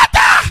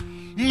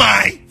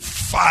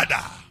father.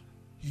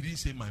 He didn't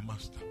say my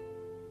master.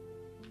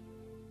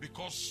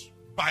 Because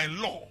by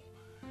law,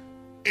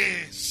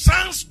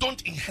 servants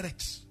don't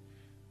inherit.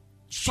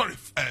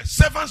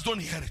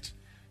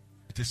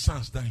 It is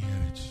sons that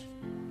inherit.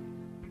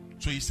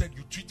 So he said,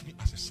 you treat me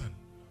as a son,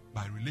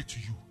 but I relate to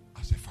you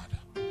as a father.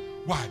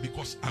 Why?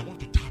 Because I want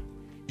to tap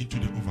into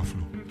the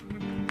overflow.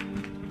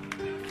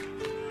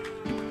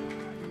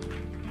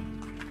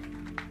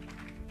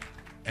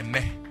 And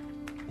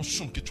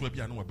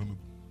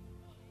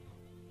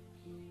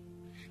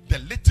the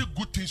little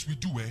good things we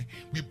do,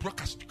 we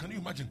broadcast. Can you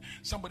imagine?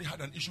 Somebody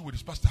had an issue with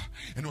his pastor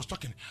and he was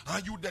talking.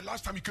 You, the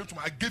last time you came to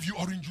me, I gave you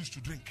orange juice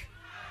to drink.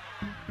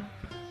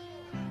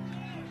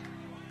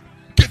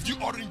 Gave you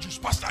orange juice,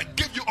 pastor. I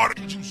gave you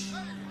orange juice.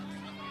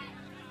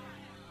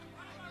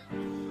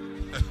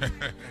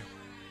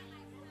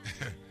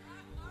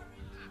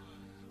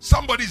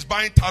 Somebody's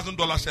buying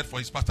 $1,000 shirt for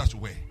his pastor to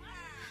wear.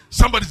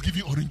 Somebody's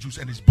giving orange juice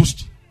and he's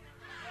boasting.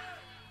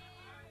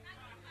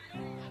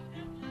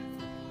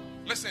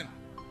 Listen,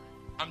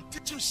 I'm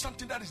teaching you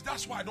something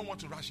that's why I don't want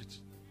to rush it.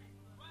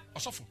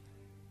 Also,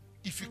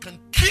 if you can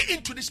key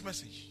into this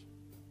message,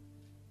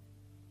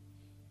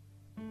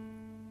 a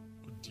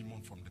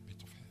demon from the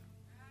pit of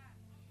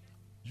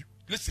hell.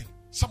 Listen,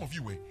 some of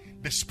you,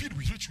 the speed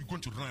with which we're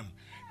going to run,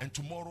 and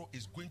tomorrow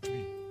is going to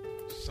be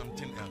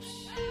something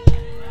else.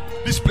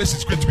 This place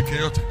is going to be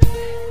chaotic.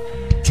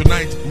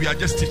 Tonight we are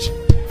just teaching,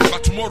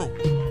 but tomorrow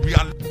we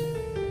are.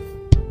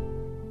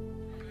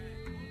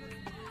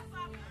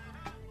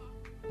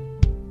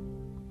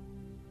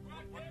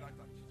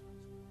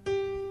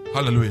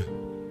 Hallelujah.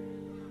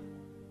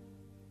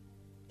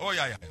 Oh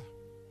yeah.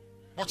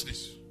 Watch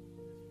this.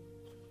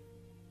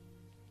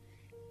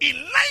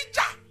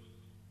 Elijah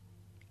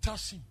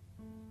tells him,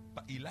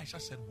 but Elisha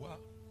said, well,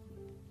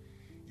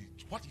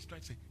 what he's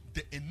trying to say,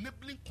 the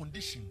enabling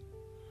condition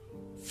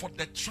for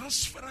the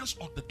transference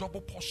of the double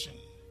portion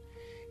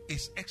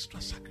is extra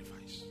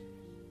sacrifice.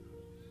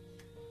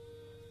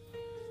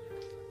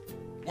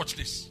 Watch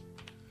this.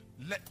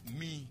 Let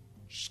me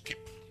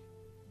skip.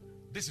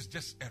 This is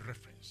just a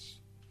reference.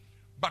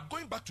 But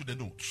going back to the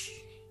notes,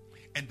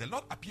 and the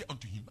Lord appeared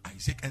unto him,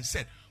 Isaac, and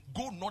said,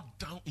 go not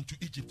down into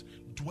Egypt,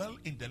 dwell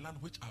in the land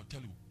which I'll tell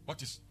you.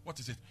 What is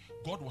it?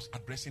 God was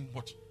addressing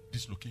what?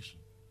 This location.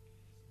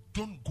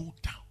 Don't go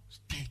down.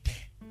 Stay there.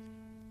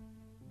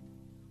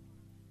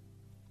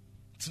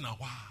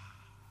 Tinawa.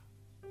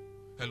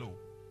 Hello.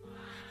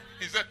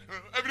 He said,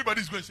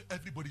 everybody's going.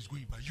 Everybody's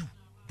going, but you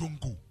don't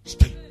go.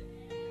 Stay.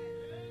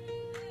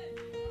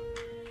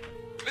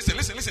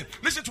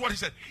 Listen to what he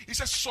said. He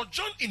said,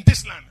 sojourn in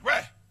this land.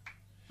 Where?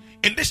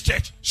 In this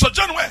church.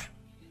 Sojourn where?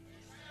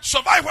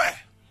 Survive where?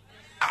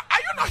 Are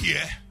you not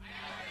here?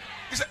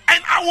 He said,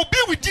 and I will be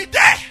with thee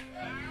there.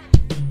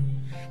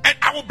 And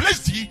I will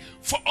bless thee,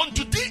 for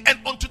unto thee and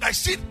unto thy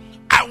seed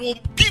I will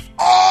give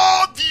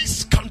all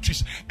these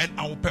countries, and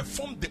I will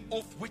perform the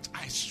oath which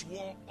I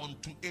swore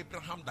unto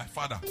Abraham thy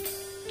father.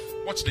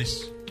 Watch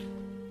this.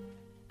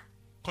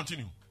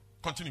 Continue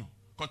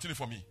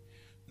for me.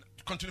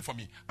 Continue for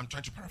me. I'm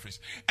trying to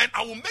paraphrase. And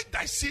I will make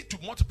thy seed to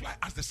multiply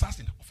as the stars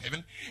of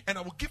heaven, and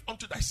I will give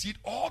unto thy seed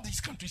all these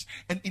countries,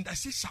 and in thy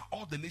seed shall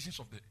all the nations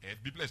of the earth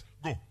be blessed.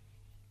 Go.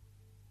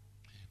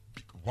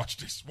 Watch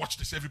this.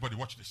 Everybody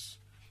watch this.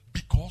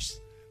 Because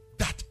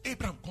that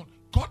Abraham,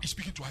 God is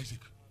speaking to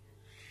Isaac,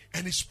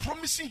 and is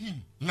promising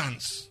him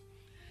lands.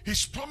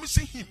 He's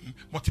promising him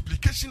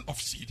multiplication of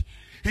seed.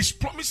 He's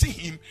promising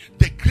him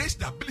the grace,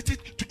 the ability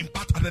to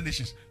impart other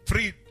nations.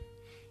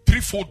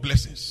 Threefold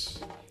blessings: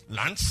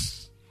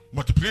 lands,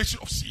 multiplication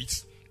of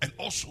seeds, and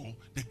also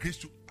the grace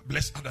to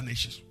bless other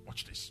nations.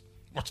 Watch this.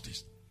 Watch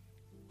this.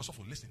 Also,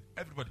 listen,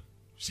 everybody,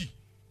 see.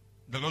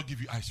 The Lord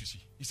give you eyes, you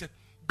see. He said,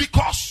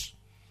 because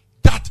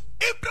that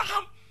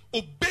Abraham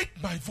obeyed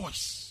my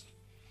voice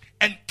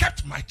and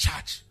kept my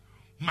charge,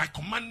 my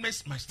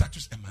commandments, my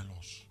statutes, and my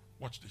laws.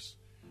 Watch this.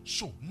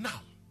 So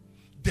now,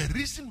 the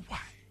reason why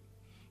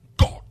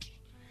God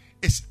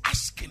is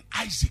asking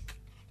Isaac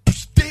to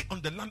stay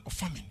on the land of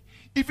famine,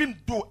 even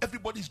though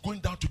everybody is going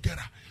down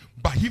together,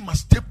 but he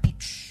must stay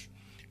put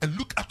and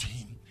look up to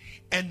him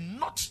and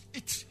not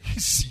eat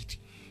his seed,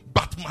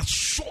 but must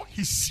sow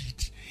his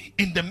seed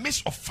in the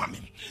midst of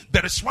famine.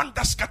 There is one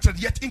that scattered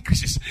yet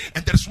increases,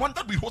 and there is one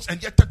that withholds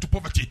and yet turned to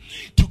poverty.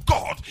 To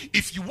God,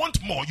 if you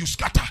want more, you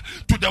scatter.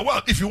 To the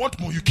world, if you want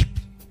more, you keep.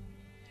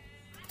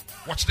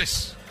 Watch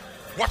this.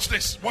 Watch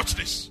this. Watch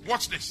this.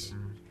 Watch this.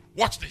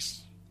 Watch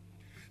this.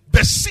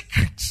 The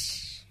secret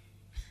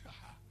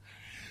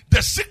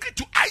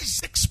to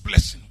Isaac's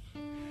blessing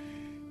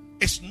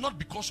is not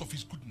because of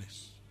his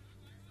goodness.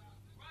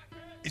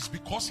 It's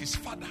because his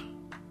father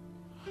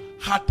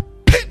had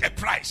paid a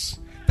price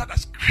that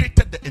has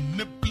created the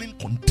enabling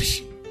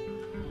condition.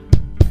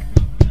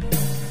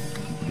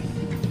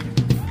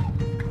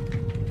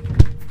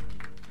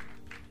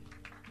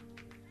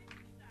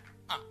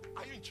 Are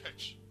you in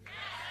church?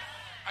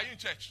 Are you in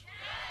church?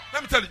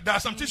 Let me tell you, there are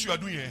some things you are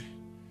doing here.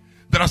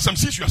 There are some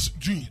things you are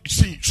doing,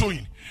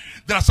 showing.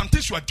 There are some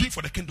things you are doing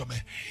for the kingdom.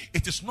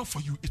 It is not for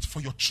you, it's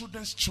for your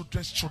children's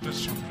children.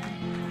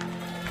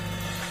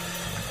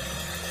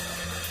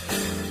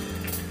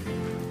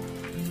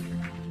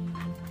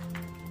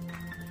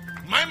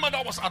 My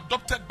mother was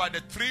adopted by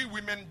the 3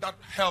 women that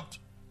helped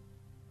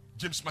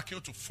James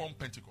McKeown to form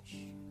Pentecost.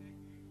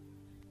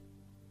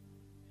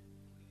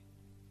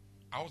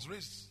 I was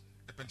raised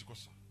a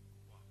Pentecostal.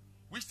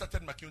 We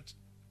started McKeown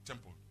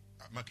Temple,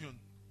 McKeown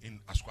in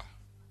Asqua.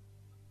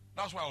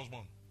 That's where I was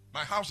born.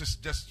 My house is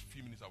just a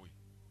few minutes away.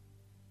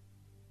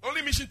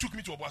 Only mission took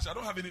me to Obuasi. I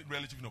don't have any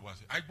relative in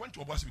Obuasi. I went to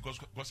Obuasi because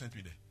God sent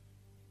me there.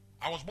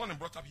 I was born and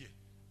brought up here.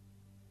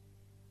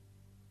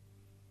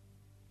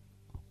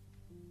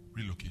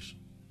 Relocation.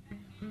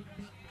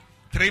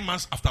 3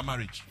 months after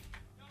marriage,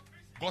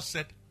 God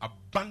said,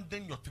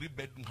 abandon your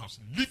 3-bedroom house.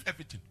 Leave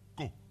everything.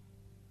 Go.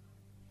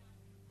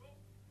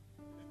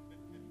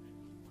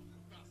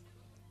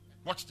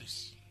 Watch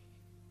this.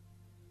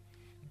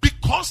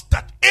 Because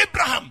that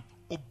Abraham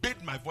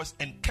obeyed my voice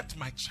and kept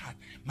my charge,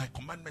 my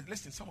commandment.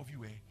 Listen, some of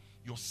you,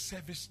 your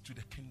service to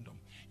the kingdom,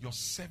 your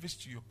service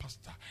to your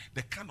pastor,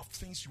 the kind of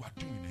things you are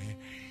doing,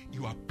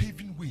 you are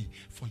paving way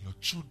for your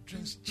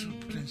children's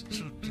children.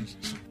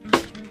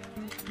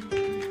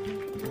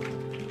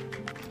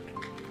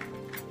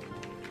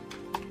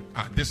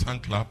 This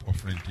hand clap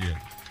offering here.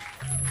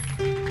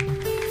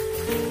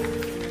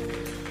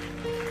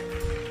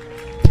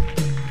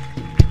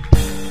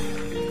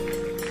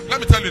 Let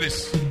me tell you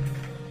this.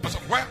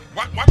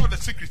 One of the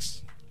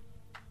secrets,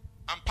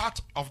 I'm part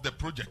of the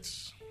project,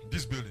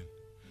 this building.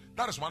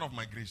 That is one of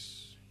my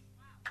grace.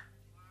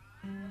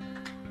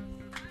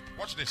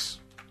 Watch this.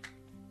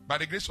 By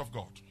the grace of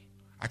God,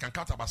 I can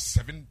count about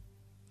 7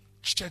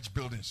 church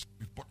buildings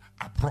we bought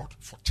abroad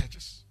for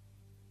churches.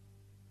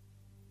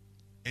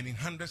 And in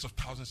hundreds of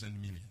thousands and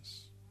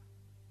millions.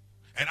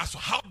 And as to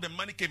how the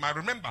money came, I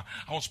remember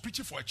I was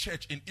preaching for a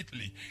church in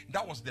Italy.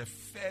 That was their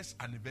first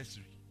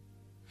anniversary.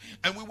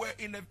 And we were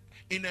in a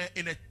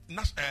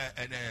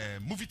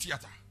movie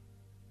theater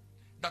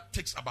that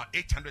takes about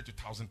 800 to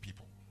 1,000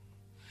 people.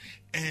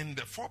 And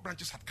the 4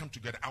 branches had come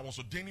together. I was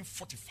ordaining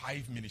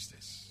 45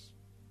 ministers.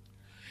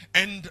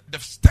 And the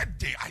 3rd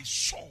day, I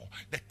saw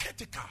the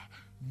caretaker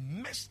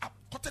mess up.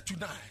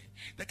 8:45.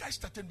 The guy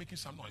started making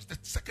some noise. The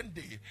 2nd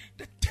day,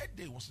 the 3rd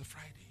day was the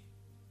Friday.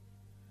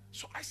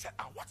 So I said,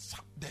 what's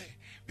up there?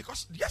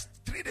 Because just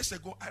 3 days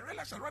ago, I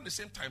realized around the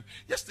same time,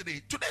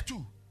 yesterday, today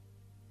too.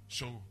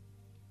 So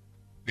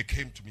they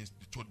came to me,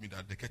 they told me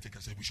that the caretaker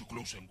said, we should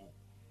close and go.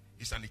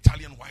 He's an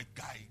Italian white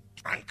guy,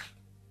 drunk.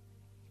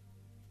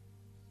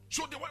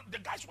 So the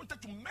guys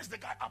wanted to mess the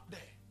guy up there.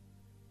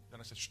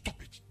 Then I said,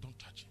 stop it, don't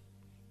touch him.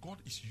 God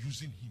is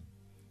using him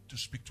to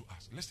speak to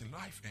us. Listen,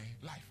 life.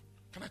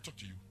 Can I talk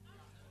to you?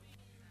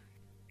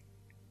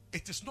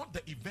 It is not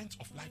the event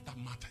of life that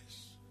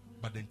matters,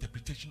 but the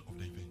interpretation of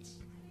the events.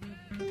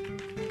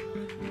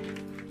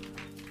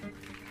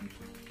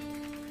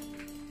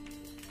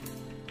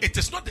 It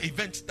is not the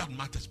event that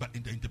matters, but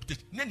in the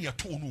interpretation.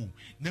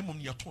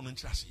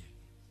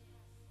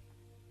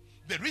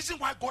 The reason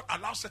why God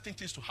allows certain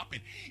things to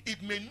happen,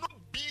 it may not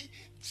be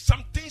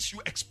some things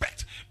you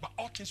expect, but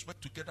all things work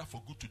together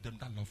for good to them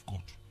that love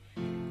God.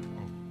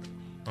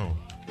 Oh.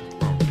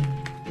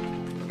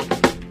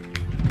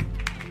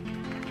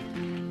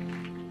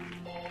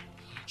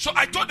 So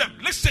I told them,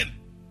 listen,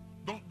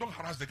 don't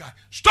harass the guy.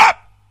 Stop!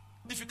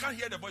 If you can't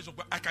hear the voice of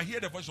God, I can hear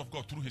the voice of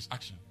God through his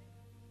action.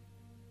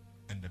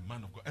 And the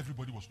man of God,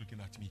 everybody was looking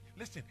at me.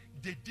 Listen,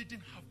 they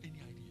didn't have any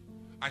idea.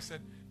 I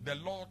said, the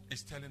Lord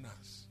is telling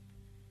us,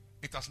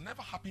 it has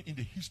never happened in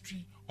the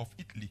history of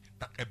Italy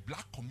that a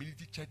black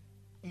community church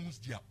owns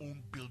their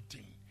own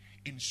building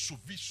in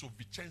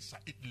Vicenza,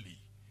 Italy.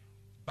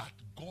 But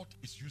God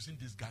is using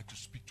this guy to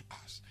speak to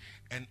us.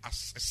 And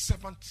as a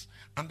servant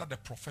under the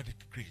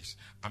prophetic grace,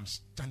 I'm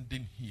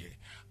standing here.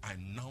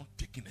 I'm now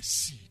taking a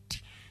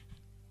seed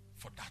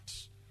for that,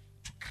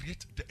 to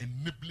create the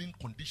enabling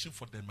condition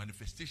for the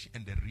manifestation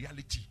and the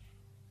reality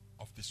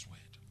of this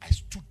word. I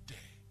stood there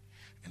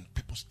and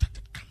people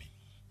started coming.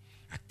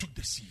 I took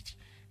the seed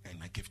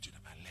and I gave to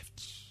them. I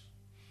left.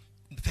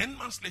 10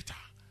 months later,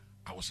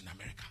 I was in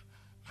America.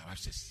 My wife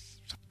says,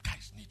 some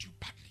guys need you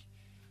badly.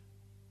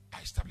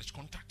 I established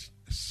contact.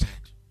 I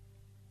said,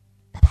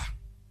 Papa,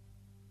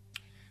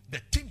 the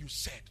thing you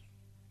said,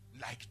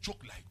 like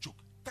joke,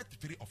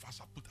 33 of us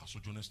have put our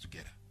sojourners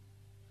together.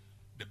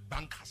 The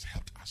bank has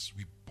helped us.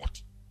 We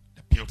bought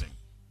the building.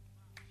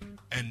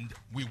 And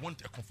we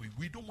want a comfort.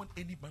 We don't want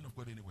any man of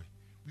God anyway.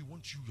 We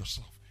want you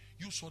yourself.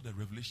 You saw the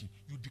revelation.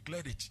 You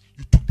declared it.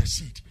 You took the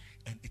seed.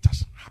 And it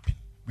has happened.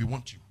 We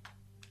want you.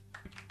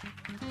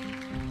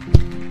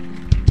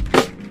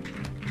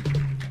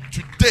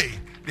 Today,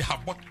 they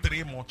have bought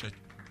 3 more church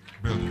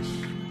buildings.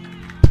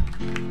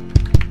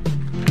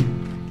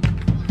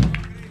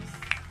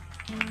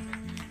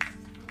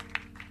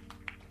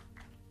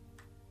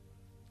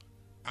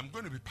 I'm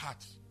going to be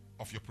part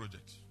of your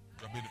project.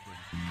 Your baby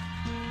project.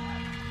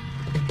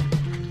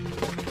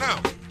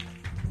 Now,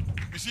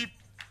 you see,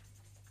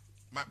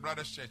 my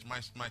brother's church,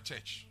 my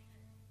church,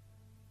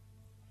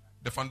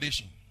 the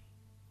foundation,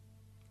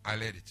 I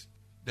led it.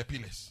 The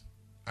pillars,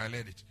 I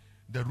led it.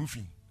 The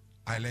roofing,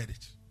 I led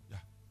it. Yeah.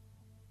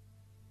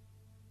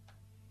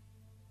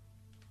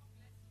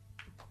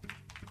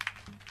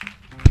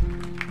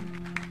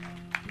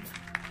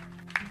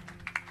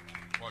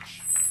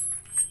 Watch.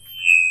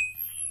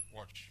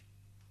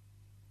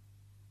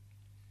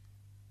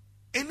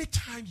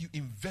 Anytime you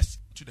invest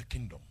into the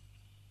kingdom,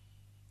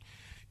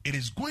 it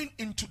is going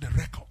into the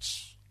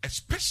records.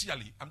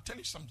 Especially, I'm telling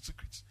you some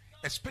secrets.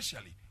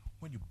 Especially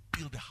when you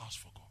build a house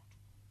for God.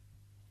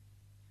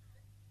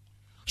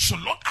 So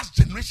long as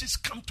generations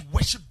come to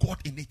worship God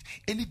in it,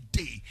 any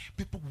day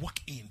people walk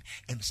in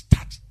and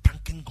start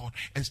thanking God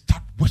and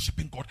start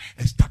worshiping God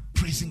and start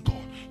praising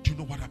God. Do you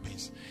know what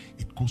happens?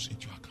 It goes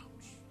into your account.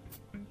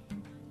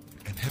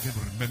 And heaven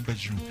will remember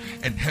you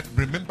and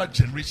remember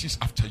generations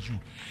after you.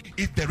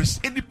 If there is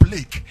any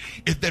plague,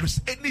 if there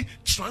is any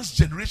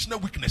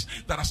transgenerational weakness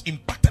that has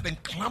impacted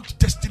and clamped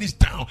destinies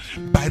down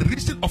by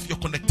reason of your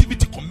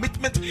connectivity,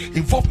 commitment,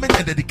 involvement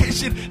and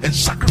dedication and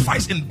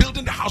sacrifice in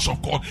building the house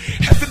of God,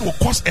 heaven will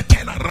cause a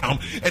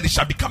turnaround and it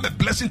shall become a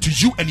blessing to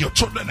you and your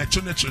children and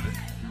children.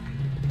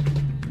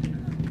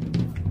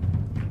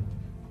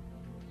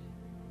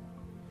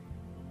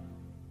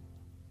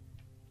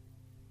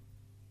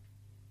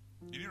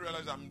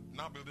 I'm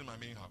now building my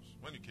main house.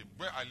 When you came,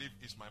 where I live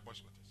is my boys'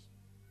 quarters.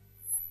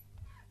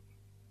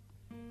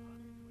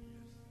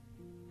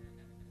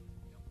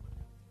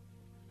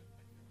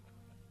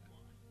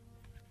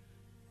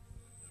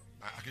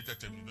 My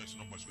architect told me, no, it's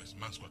not boys' quarters,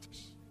 man's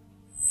quarters.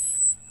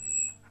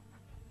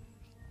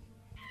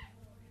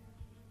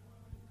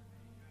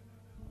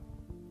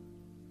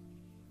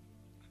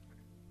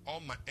 All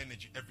my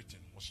energy,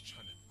 everything was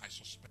channeled. I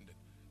suspended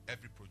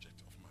every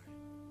project of mine.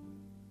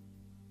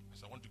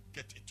 As I want to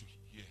get it to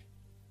here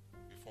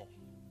before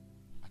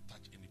I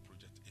touch any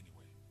project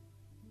anywhere.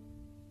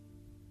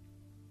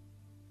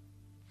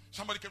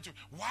 Somebody came to me,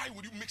 why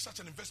would you make such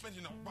an investment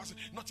in Accra?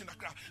 Not in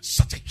Accra.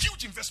 Such a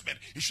huge investment.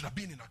 It should have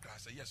been in Accra. I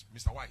said, yes,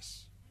 Mr.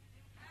 Wise.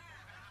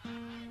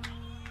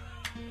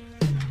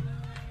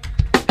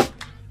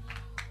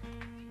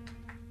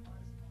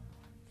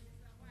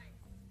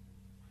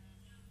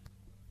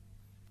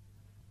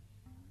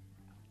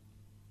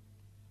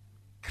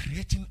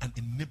 Creating an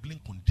enabling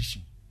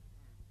condition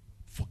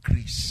for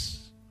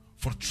grace,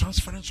 for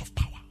transference of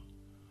power,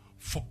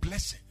 for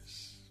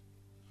blessings,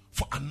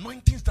 for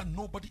anointings that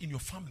nobody in your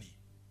family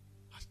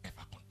has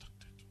ever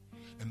contacted.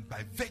 And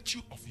by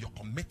virtue of your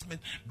commitment,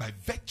 by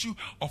virtue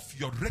of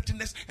your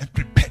readiness and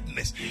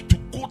preparedness to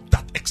go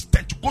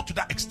to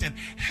that extent,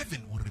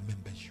 heaven will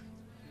remember you.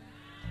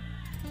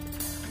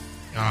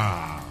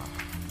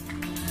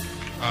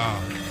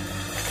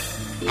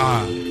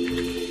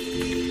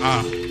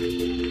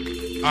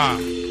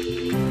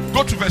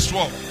 Go to verse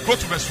 12. Go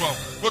to verse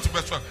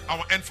 12. I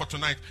will end for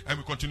tonight and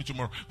we'll continue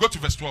tomorrow. Go to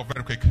verse 12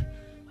 very quick.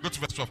 Go to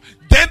verse 12.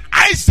 Then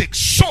Isaac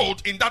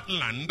sowed in that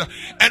land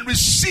and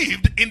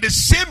received in the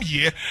same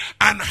year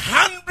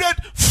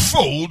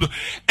 100-fold.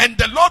 And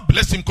the Lord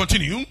blessed him.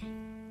 Continue.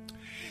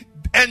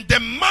 And the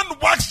man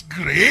waxed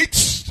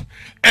great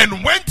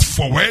and went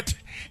forward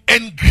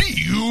and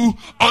grew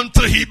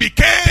until he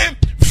became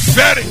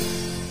very.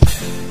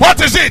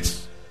 What is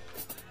it?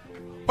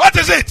 What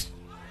is it?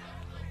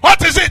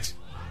 What is it?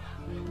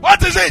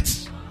 What is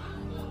it?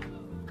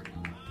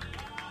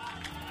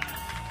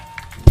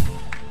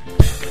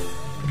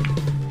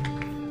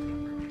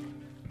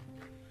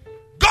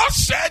 God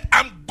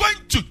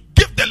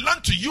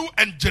you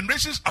and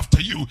generations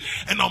after you,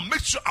 and I'll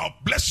make sure I'll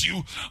bless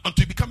you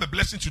until you become a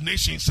blessing to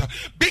nations,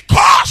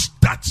 because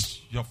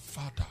that's your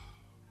father.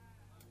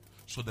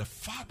 So the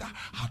father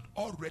had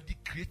already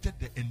created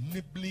the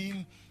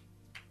enabling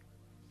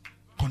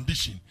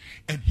condition,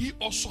 and he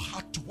also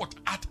had to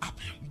add up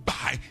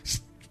by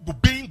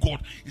obeying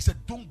God. He said,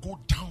 don't go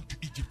down to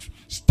Egypt,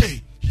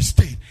 stay. He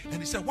stayed, and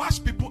he said,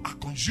 whilst people are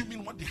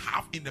consuming what they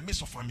have in the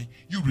midst of famine,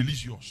 you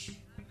release yours.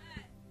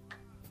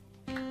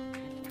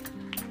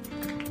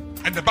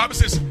 And the Bible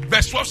says,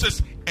 verse 12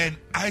 says, and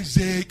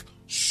Isaac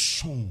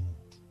sowed.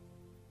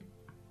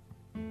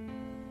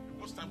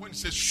 Most time when it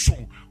says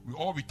sow,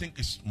 we think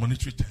is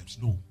monetary terms.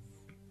 No.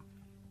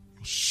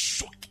 You're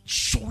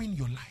sowing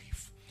your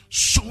life,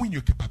 sowing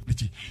your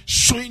capability,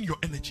 sowing your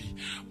energy.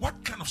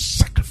 What kind of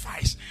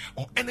sacrifice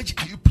or energy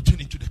are you putting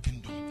into the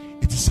kingdom?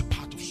 It is a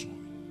part of sowing.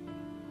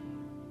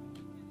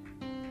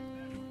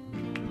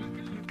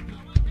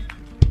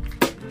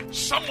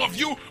 Some of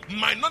you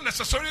might not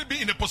necessarily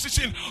be in a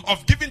position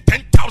of giving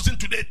 10,000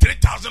 today,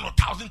 3,000 or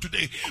 1,000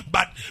 today,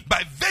 but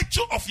by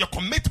virtue of your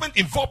commitment,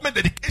 involvement,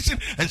 dedication,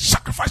 and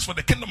sacrifice for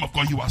the kingdom of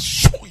God, you are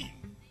sowing.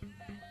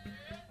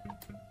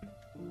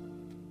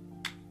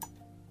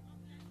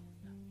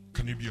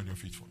 Can you be on your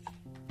feet for me?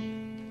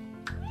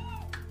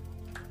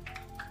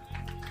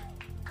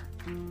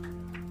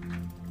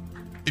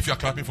 If you are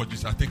clapping for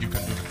Jesus, I think you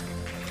can do that.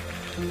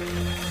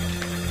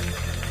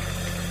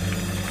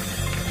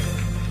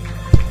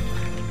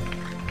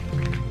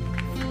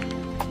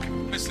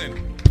 Listen,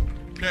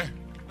 okay,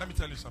 let me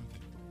tell you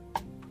something.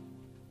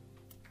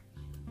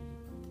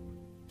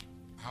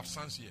 I have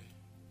sons here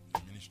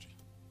in ministry.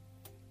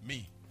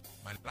 Me,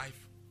 my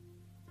life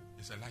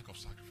is a life of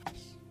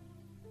sacrifice.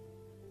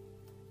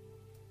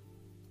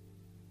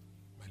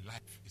 My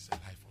life is a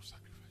life of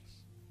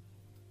sacrifice.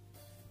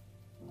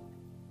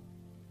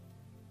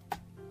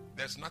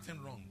 There's nothing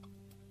wrong.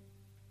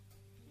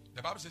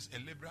 The Bible says a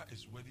laborer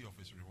is worthy of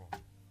his reward.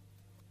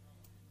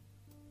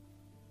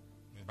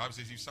 The Bible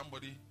says if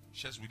somebody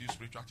shares with you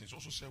spiritual things,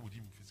 also share with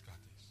him physical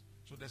things.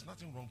 So there's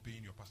nothing wrong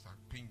paying your pastor,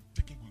 taking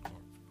good care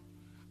of him.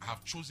 I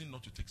have chosen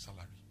not to take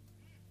salary.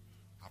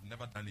 I've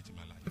never done it in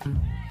my life.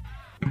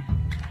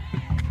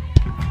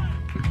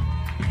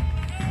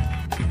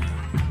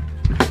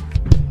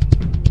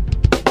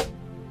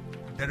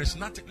 There is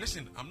nothing.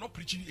 Listen, I'm not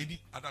preaching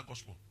any other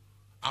gospel.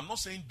 I'm not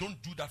saying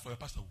don't do that for your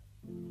pastor.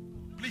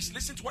 Please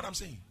listen to what I'm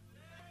saying.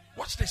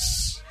 Watch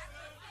this.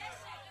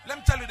 Let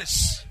me tell you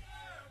this.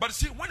 But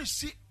see, when you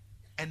see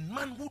a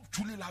man who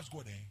truly loves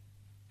God,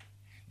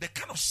 the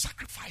kind of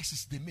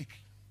sacrifices they make.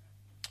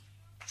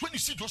 When you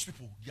see those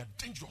people, they are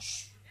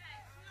dangerous.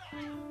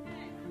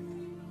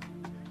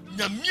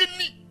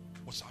 Nyamieni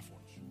was our fault.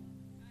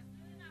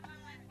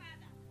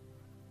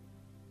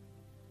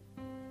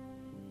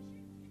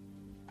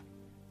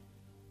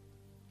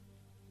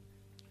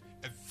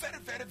 A very,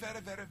 very,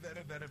 very, very,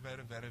 very, very,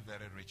 very, very,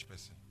 very rich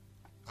person.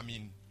 I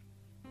mean,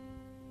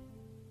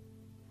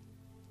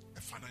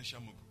 a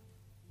financial mogul.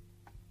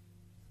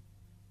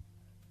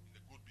 In the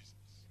good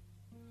business.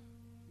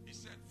 He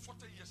said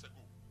 40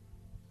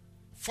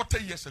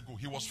 years ago,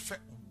 he was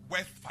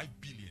worth 5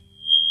 billion.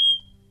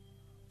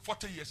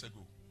 40 years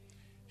ago.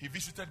 He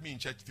visited me in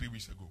church 3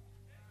 weeks ago.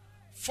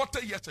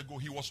 40 years ago,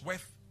 he was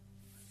worth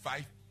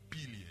 5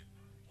 billion.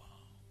 Wow.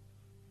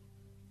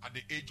 At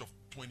the age of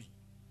 20.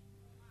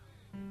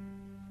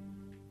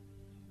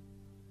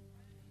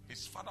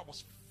 His father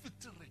was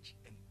filthy rich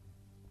and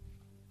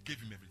gave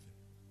him everything.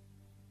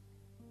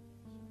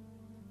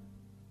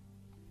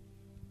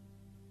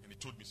 And he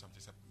told me something.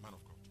 He said, man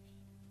of God,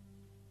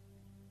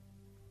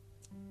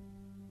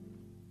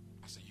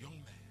 as a young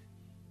man,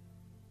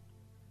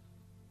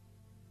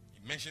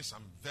 he mentioned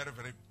some very,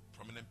 very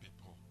prominent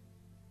people.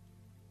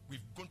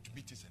 We've gone to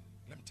meetings, and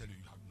let me tell you,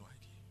 you have no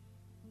idea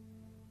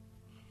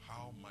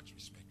how much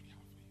respect we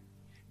have for you.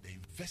 The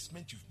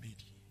investment you've made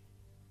here.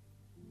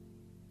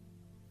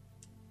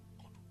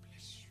 God will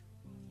bless you.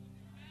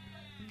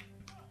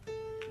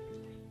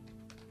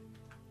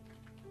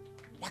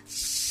 What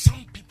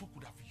some people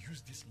could have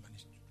used this money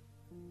to.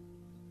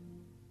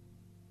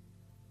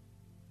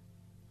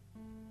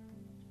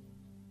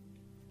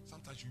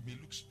 Sometimes you may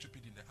look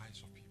stupid in the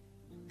eyes of people.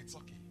 It's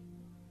okay.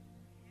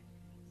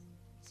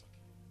 It's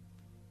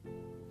okay.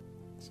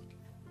 It's okay.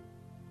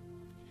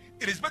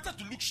 It is better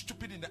to look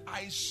stupid in the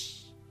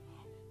eyes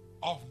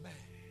of man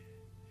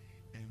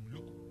and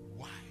look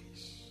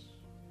wise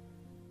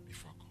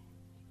before God.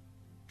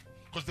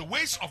 Because the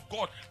ways of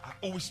God are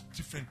always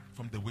different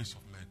from the ways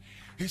of man.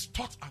 His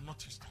thoughts are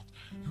not his thoughts.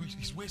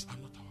 His ways are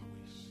not our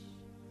ways.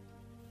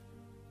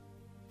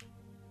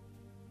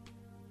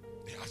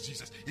 They asked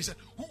Jesus. He said,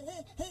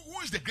 who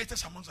is the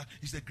greatest amongst us?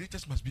 He said, the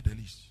greatest must be the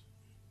least.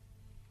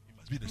 He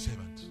must be the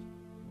servant.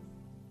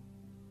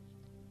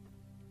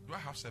 Do I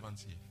have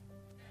servants here?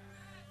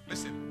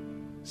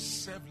 Listen,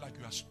 serve like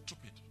you are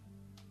stupid.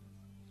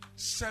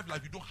 Serve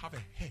like you don't have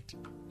a head.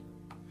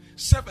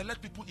 Serve and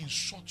let people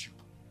insult you.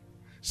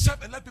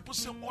 Serve and let people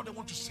say all they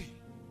want to say.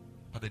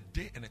 But the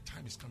day and the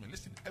time is coming.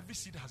 Listen, every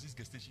seed has its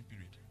gestation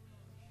period.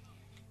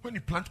 When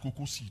you plant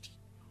cocoa seed,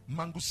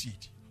 mango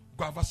seed,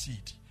 guava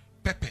seed,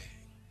 pepper,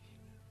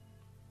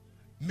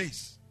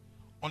 maize,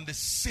 on the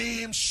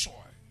same soil,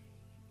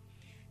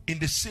 in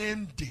the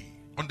same day,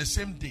 on the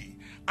same day,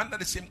 under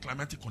the same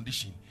climatic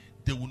condition,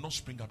 they will not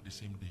spring up the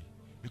same day.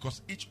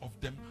 Because each of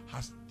them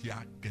has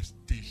their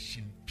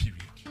gestation period.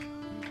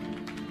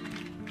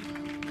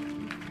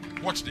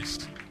 Watch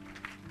this.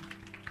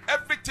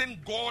 Everything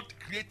God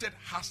created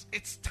has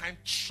its time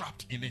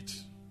trapped in it.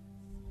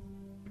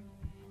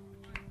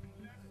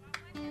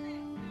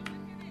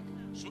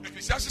 So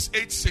Ecclesiastes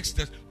 8:6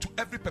 says, to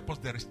every purpose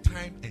there is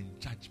time and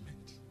judgment.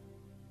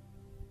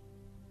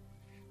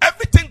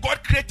 Everything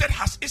God created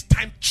has its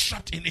time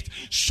trapped in it.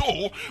 So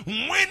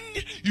when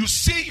you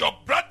see your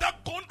brother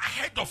going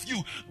ahead of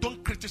you,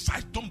 don't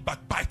criticize, don't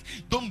backbite,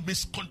 don't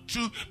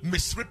misconstrue,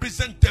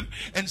 misrepresent them,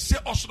 and say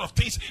all sorts of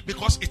things,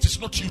 because it is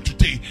not you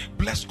today.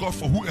 Bless God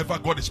for whoever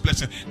God is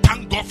blessing.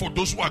 Thank God for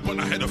those who are going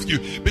ahead of you,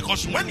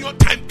 because when your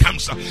time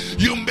comes,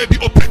 you may be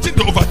operating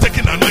the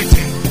overtaking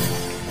anointing.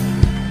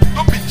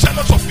 Don't be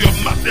jealous of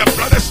your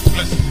brother's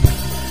blessing.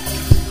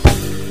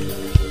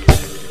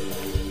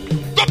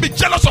 Don't be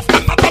jealous of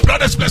another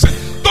brother's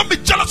blessing. Don't be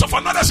jealous of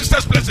another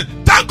sister's blessing.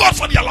 Thank God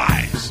for their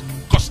lives.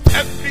 Because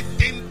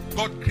everything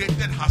God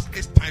created has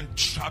its time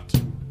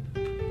trapped.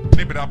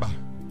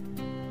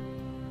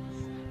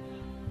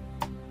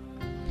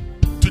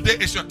 Today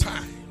is your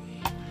time.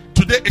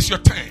 Today is your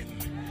time.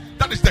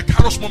 That is the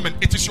Kairos moment.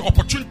 It is your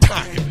opportune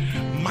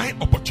time. My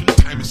opportune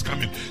time is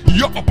coming.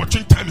 Your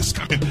opportune time is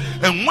coming.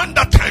 And when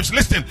that time is,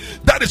 listen,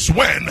 that is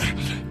when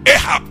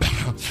Ahab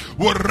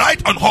will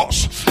ride on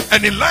horse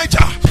and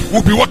Elijah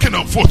will be walking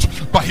on foot,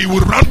 but he will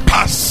run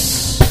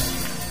past.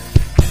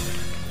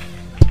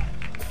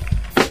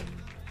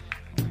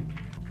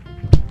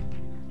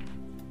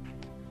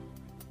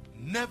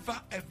 Never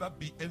ever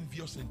be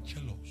envious and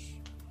jealous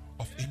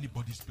of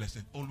anybody's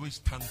blessing. Always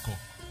thank God.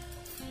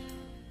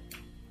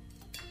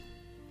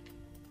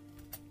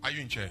 Are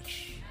you in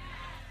church?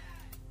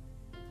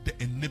 The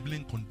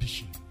enabling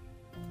condition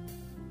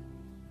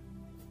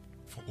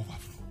for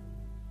overflow.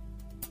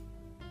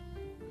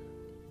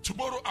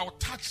 Tomorrow I'll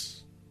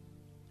touch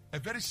a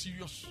very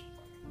serious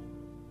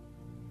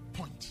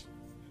point.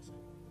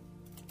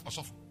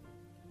 Asofo.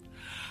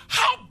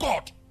 How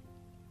God,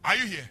 are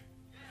you here?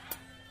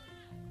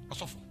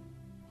 Asofo.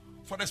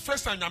 For the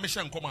first time,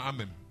 Yamisha and Koma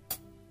Amen.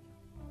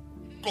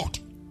 God.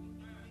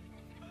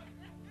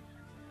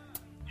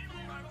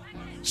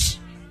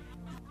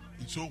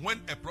 So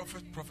when a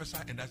prophet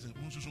prophesies and doesn't,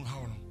 how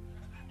long?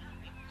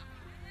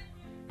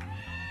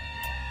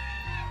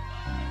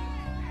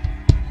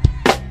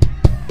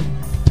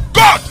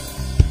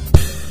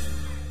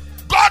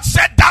 God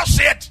said, thou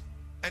said,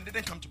 and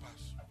didn't come to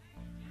pass.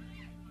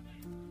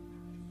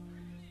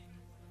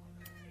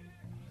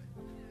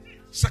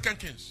 Second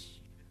Kings,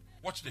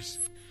 watch this.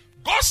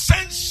 God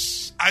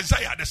sends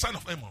Isaiah, the son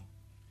of Ammon.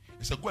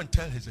 He said, go and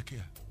tell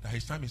Hezekiah that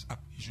his time is up.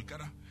 He should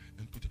gather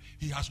and put it.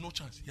 He has no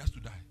chance. He has to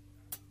die.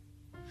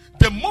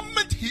 The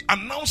moment he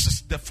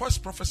announces, the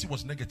first prophecy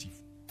was negative.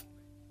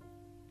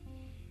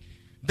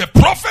 The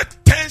prophet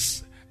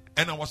turns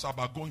and I was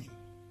about going.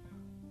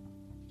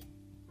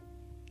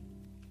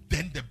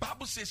 Then the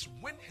Bible says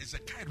when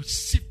Hezekiah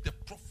received the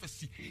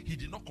prophecy, he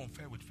did not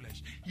confer with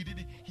flesh. He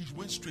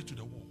went straight to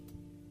the wall.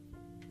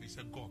 He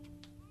said, God,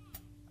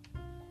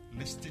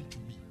 listen to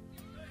me.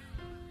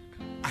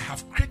 I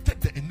have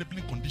created the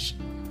enabling condition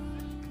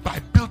by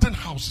building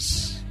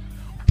houses,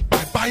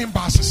 by buying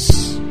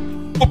buses,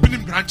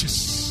 opening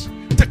branches,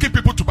 taking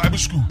people to Bible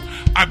school.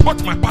 I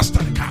bought my pastor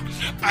a car.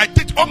 I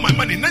did all my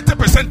money.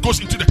 90% goes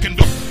into the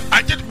kingdom.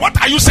 I did. What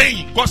are you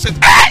saying? God said,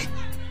 hey!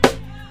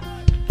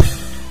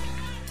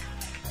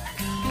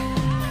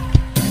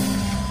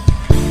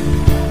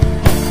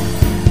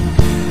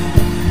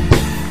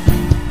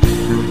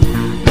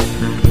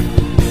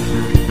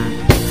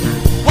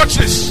 Watch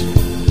this.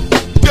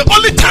 The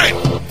only time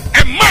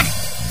a man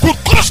could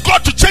cause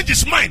God to change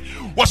his mind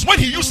was when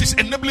he used his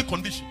enabling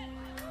condition.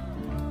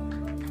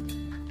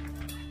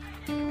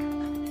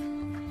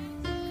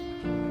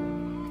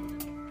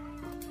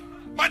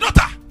 My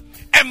daughter,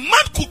 a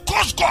man could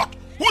cause God,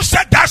 who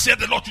said that said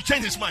the Lord, to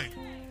change his mind.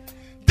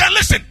 Then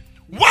listen,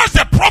 once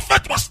the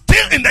prophet was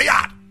still in the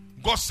yard,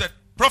 God said,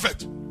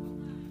 prophet.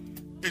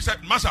 He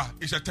said, Master,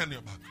 he said, turn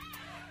your back.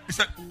 He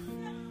said,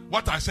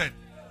 what I said,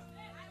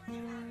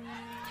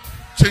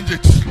 change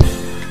it.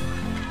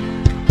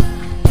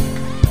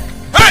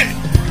 Hey!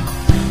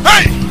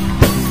 Hey!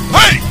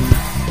 Hey!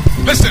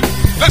 Listen.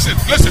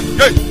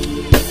 Hey!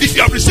 If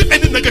you have received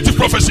any negative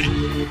prophecy,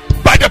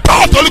 by the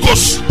power of the Holy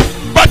Ghost,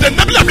 by the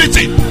enabling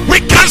ability,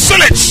 we cancel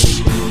it.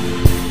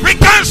 We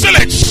cancel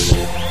it.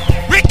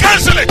 We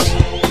cancel it.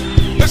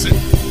 Listen,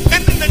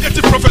 any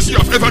negative prophecy you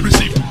have ever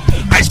received,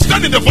 I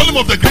stand in the volume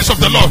of the grace of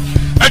the Lord,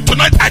 and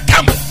tonight I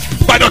come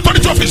by the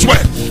authority of his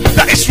word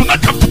that it will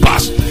not come to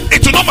pass.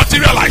 It will not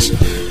materialize.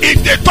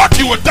 If they thought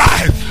you would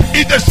die,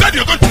 if they said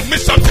you're going to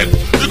miss something,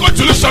 you're going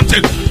to lose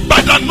something, by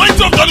the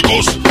anointing of the Holy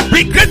Ghost,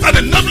 we create an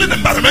enabling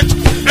environment,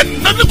 an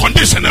enabling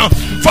condition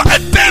for a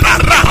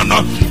turnaround,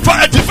 for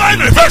a divine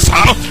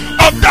reversal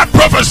of that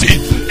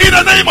prophecy in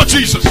the name of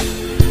Jesus.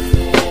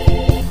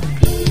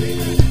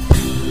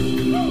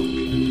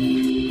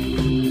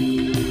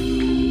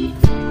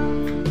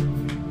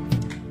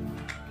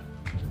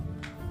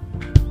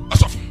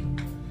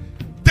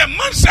 The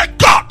man said,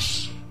 God,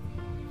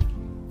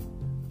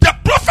 the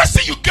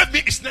prophecy you gave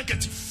me is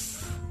negative.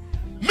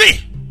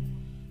 Me,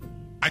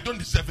 I don't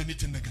deserve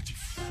anything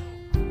negative.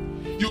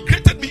 You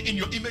created me in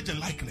your image and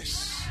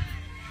likeness,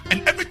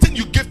 and everything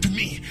you gave to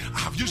me, I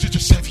have used it to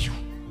serve you.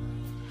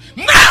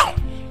 Now,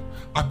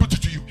 I put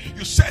it to you.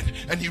 You said,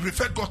 and he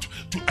referred God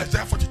to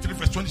Isaiah 43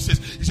 verse 20 says,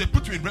 he said,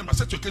 put me in realm, I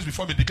set your case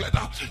before me, declare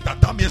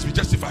that thou mayest be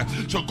justified.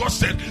 So God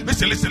said,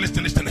 listen.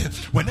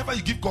 Whenever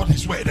you give God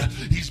his word,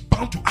 he's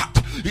bound to act.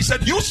 He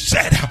said, you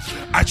said,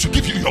 I should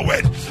give you your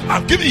word.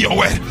 I've given you your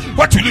word.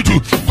 What will you do?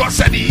 God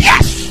said,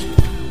 yes,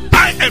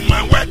 I and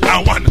my word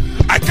are one.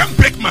 I can't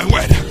break my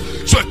word.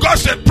 So God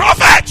said,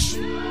 prophets,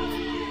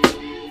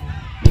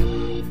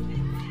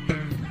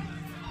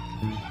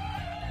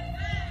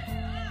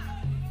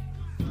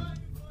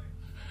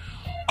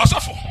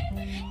 also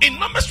in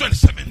Numbers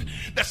 27,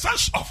 the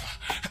sons of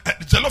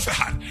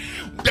Zelophehad,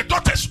 the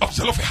daughters of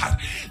Zelophehad,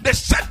 they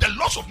said the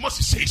laws of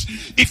Moses says,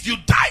 if you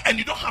die and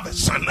you don't have a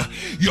son,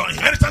 your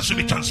inheritance will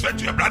be transferred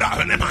to your brother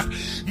Aaron.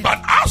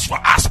 But as for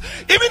us,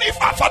 even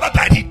if our father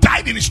died, he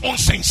died in his own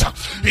sins.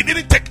 He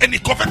didn't take any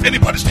covet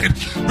anybody's head.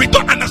 We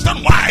don't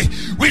understand why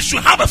we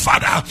should have a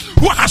father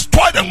who has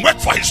toiled and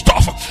worked for his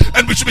stuff,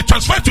 and we should be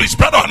transferred to his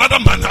brother or another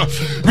man.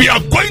 We are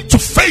going to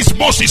face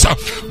Moses.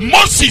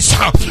 Moses,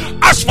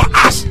 as for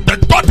us, the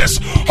daughters,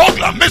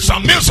 Hogla, Mesa,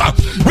 Milsa,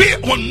 we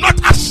will not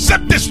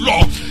accept this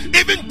law,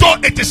 even though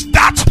it is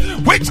that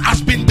which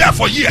has been there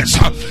for years.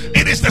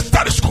 It is the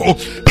status quo.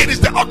 It is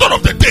the order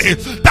of the day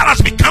that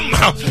has become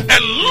a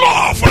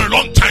law for a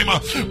long time.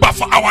 But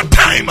for our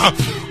time,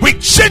 we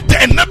change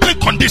the enabling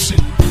condition.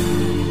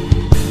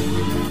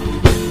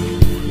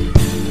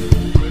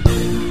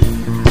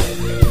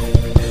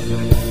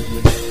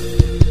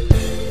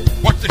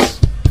 Watch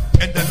this.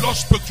 And the Lord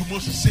spoke to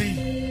Moses,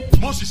 saying,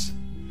 Moses,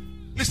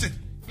 listen.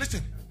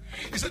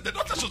 He said, the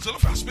daughters of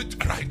Zelophehad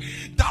speak right.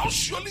 Thou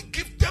surely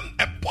give them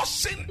a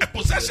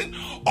possession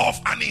of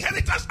an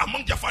inheritance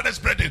among their father's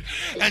brethren,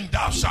 and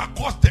thou shalt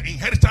cause the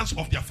inheritance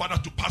of their father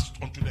to pass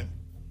on to them.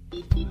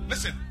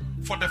 Listen,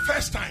 for the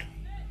first time,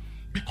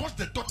 because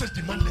the daughters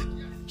demanded,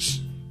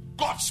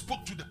 God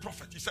spoke to the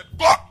prophet. He said,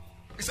 God,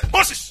 he said,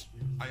 Moses,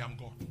 I am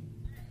God.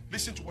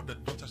 Listen to what the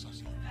daughters are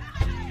saying.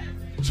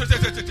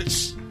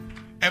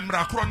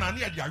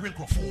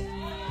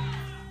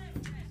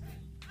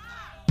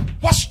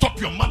 What stop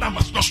your mother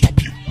must not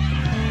stop you.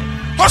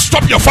 What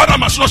stop your father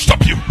must not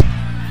stop you.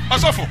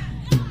 Asafo.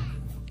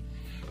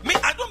 Me,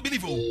 I don't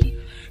believe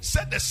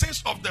said the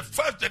sins of the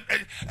first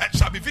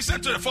shall be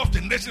visited to the fourth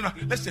generation.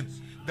 Listen,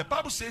 the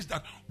Bible says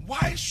that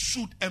why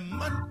should a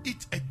man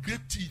eat a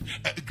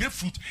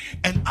grapefruit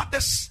and other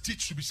teeth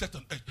should be set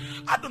on earth?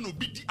 I don't know.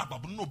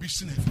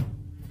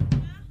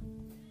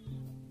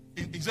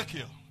 In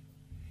Ezekiel,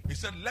 he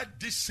said, let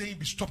this saying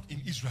be stopped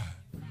in Israel.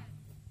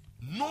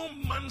 No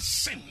man's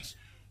sins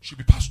should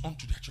be passed on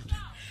to their children.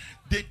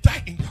 They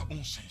die in their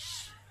own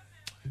sins.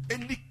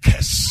 Any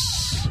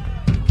curse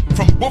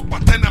from both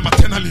paternal and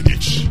maternal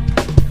lineage,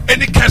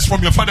 any curse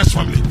from your father's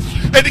family,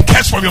 any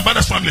curse from your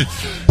mother's family,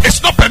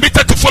 it's not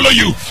permitted to follow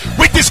you.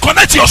 We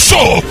disconnect your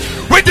soul.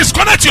 We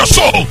disconnect your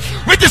soul.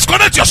 We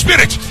disconnect your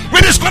spirit.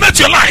 We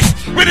disconnect your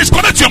life. We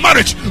disconnect your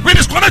marriage. We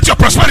disconnect your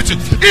prosperity.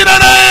 In the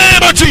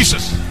name of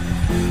Jesus.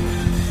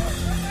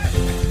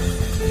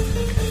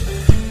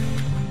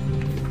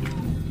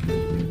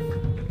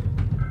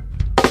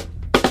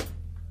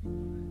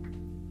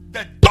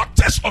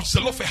 Of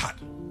Zelophehad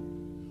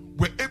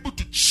were able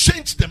to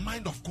change the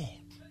mind of God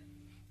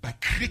by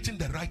creating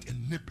the right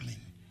enabling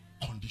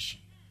condition.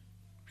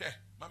 Hey,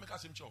 let me tell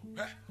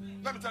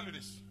you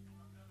this.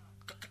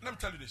 Let me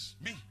tell you this.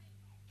 Me,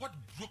 what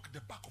broke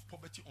the back of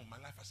poverty on my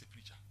life as a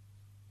preacher?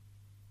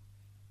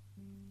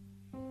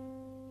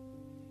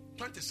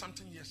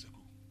 20-something years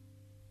ago,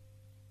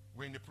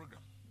 we're in a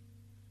program.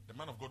 The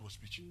man of God was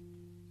preaching.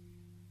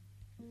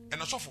 And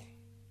so for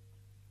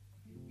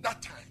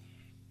that time,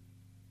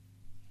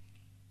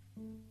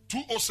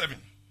 207,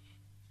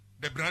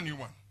 the brand new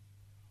one,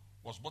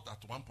 was bought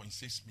at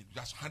 1.6 million.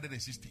 That's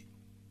 160.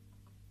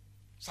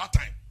 That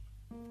time,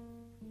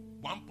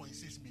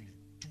 1.6 million,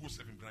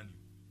 207 brand new.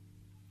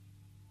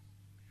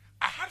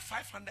 I had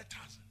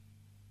 500,000.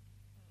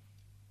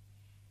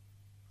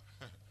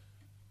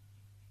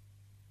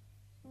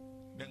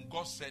 Then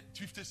God said,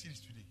 50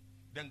 series today.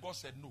 Then God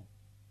said, no,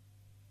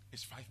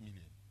 it's 5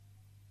 million.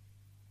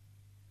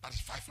 That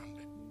is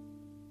 500.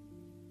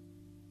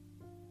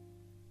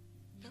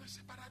 Then I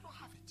said, but I don't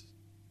have it.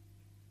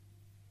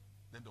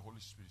 Then the Holy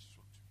Spirit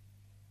spoke to me.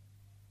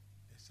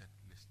 They said,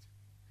 listen.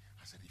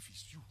 I said, if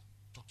it's you,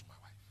 talk to my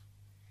wife.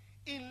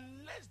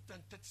 In less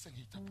than 30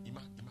 seconds, he tapped, Ima.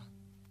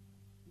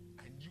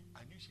 I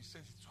knew she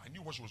says it. So I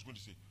knew what she was going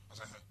to say. I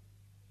said,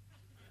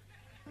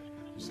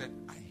 she said,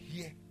 I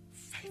hear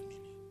 5 million.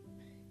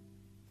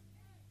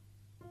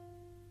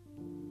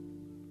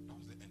 That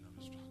was the end of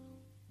the struggle.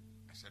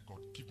 I said, God,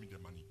 give me the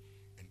money.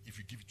 And if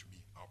you give it to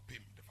me, I'll pay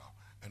the vow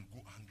and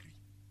go angry.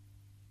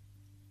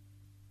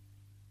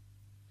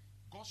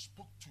 God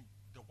spoke to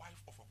the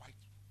wife of a white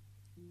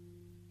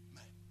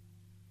man.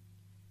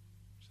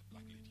 She's a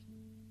black lady.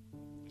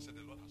 He said,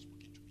 the Lord has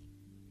spoken to me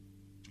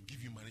to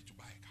give you money to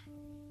buy a car.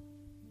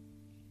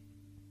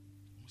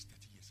 Almost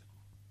 30 years ago.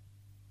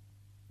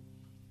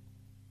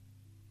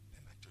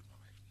 Then I told my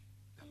wife,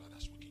 the Lord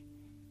has spoken.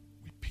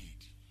 We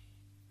paid.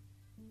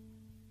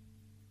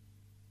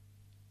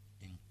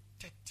 In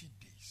 30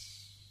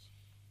 days,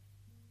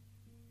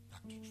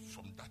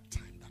 from that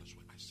time, that is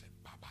when I said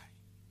bye-bye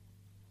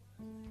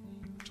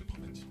to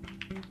poverty.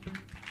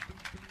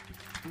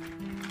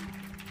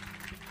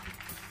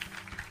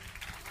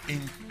 In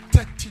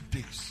 30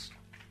 days,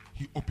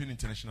 he opened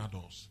international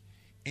doors.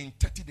 In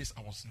 30 days,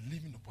 I was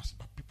living opposite,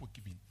 but people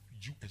giving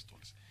US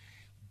dollars.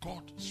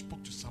 God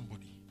spoke to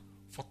somebody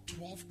for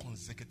 12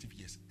 consecutive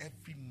years,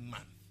 every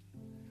month.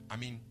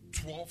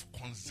 12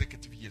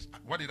 consecutive years.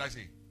 What did I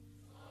say?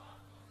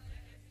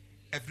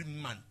 Every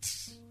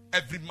month.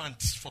 Every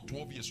month for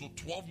 12 years. So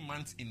 12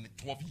 months in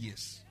 12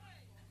 years.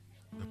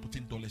 They're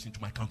putting dollars into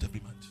my account every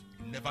month.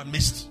 Never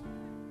missed.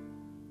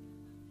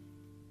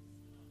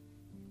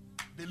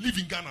 They live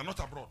in Ghana, not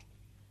abroad.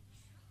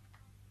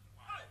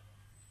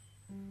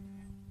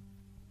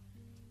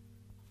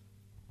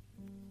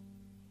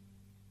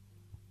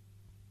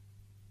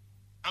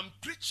 I'm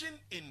preaching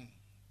in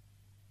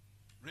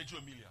Radio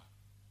Emilia.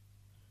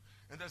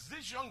 And there's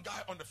this young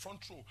guy on the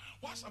front row.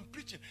 Whilst I'm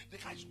preaching, the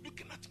guy's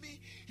looking at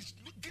me. He's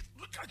looking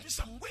at me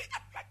some way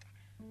up like,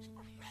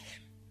 oh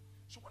man.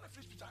 So when I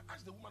finished preaching, I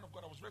asked the woman of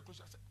God, I was very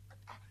close. I said,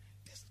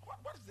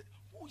 what is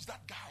who is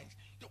that guy?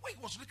 The way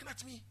he was looking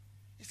at me,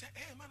 he said,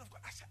 hey, man of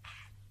God. I said,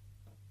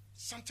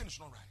 something is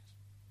not right.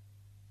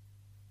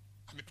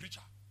 I'm a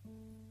preacher.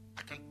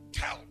 I can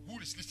tell who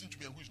is listening to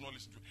me and who is not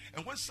listening to me.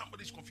 And when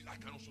somebody is confused, I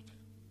can also tell.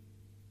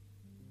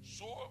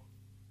 So,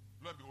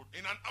 lo and behold,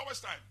 in an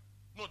hour's time,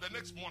 no, the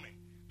next morning,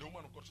 the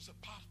woman of God said,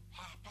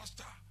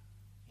 Pastor,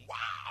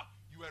 wow,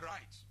 you were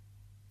right.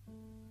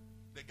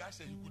 The guy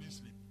said he couldn't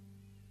sleep.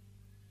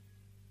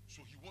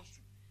 So he wants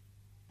to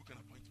book an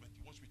appointment.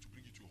 He wants me to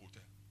bring you to a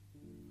hotel.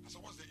 I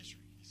said, what's the issue?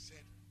 He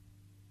said,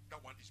 that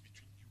one is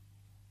between you.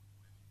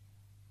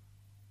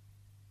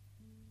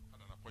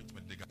 Had an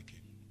appointment, the guy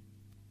came,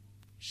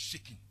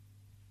 shaking.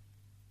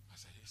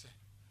 He said,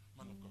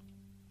 man of God,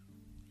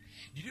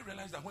 did you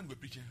realize that when we were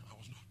preaching, I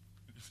was not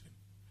listening?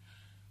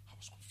 I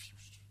was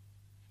confused.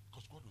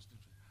 Because God was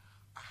different.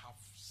 I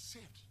have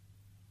saved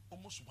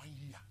almost 1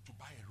 year to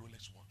buy a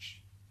Rolex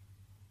watch.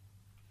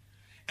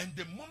 And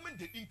the moment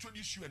they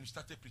introduced you and you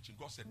started preaching,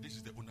 God said, this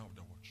is the owner of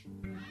the watch.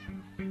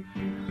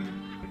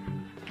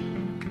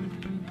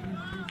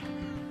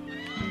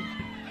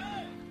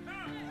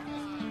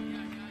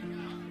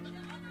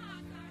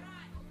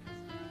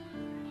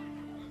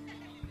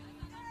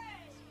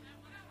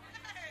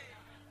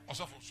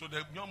 So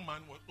the young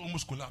man was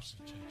almost collapsed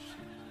in church.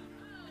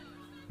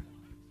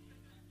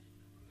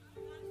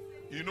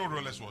 You know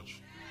Rolex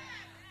watch?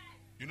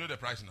 You know the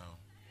price now?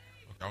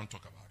 Okay, I won't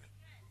talk about it.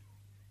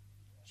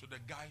 So the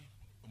guy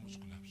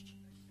almost collapsed.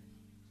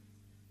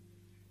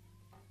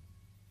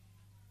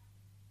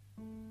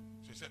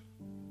 So he said,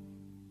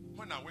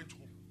 when I went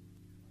home,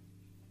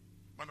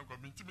 man of God,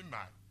 to be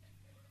mad.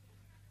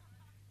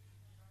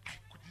 I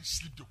couldn't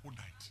sleep the whole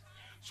night.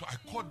 So I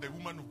called the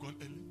woman of God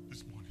early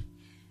this morning.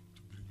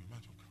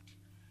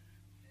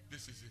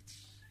 This is it.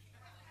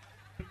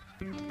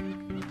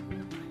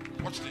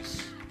 Watch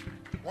this.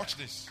 Watch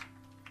this.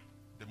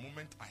 The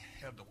moment I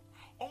held the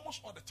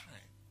almost all the time,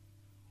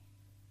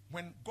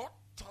 when God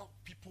tells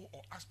people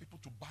or asks people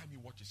to buy me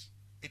watches,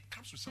 it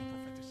comes with some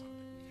prophetic something.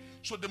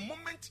 So the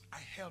moment I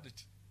held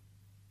it,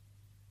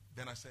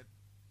 then I said,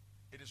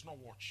 it is not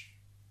watch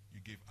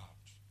you gave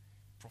out.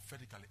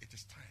 Prophetically, it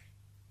is time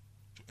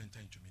to enter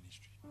into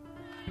ministry.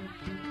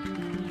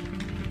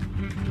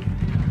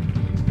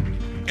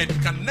 And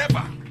you can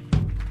never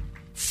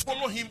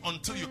follow him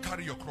until you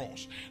carry your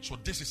cross. So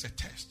this is a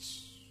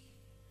test.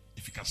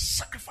 If you can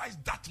sacrifice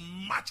that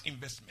much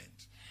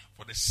investment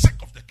for the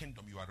sake of the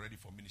kingdom, you are ready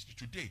for ministry.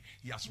 Today,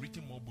 he has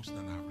written more books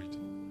than I have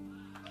written.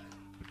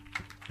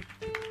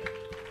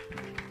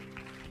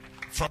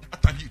 From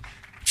that time,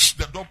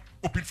 the door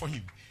opened for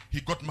him.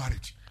 He got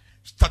married.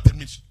 Started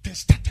ministry. Then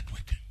started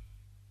working.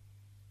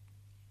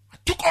 I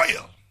took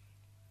oil.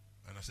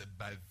 And I said,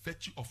 by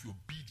virtue of your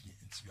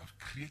obedience, you have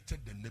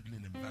created the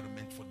enabling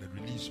environment for the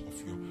release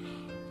of your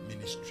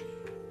ministry.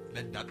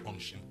 Let that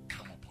unction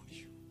come upon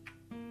you.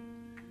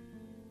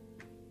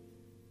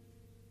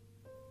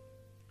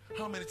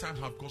 How many times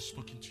have God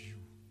spoken to you?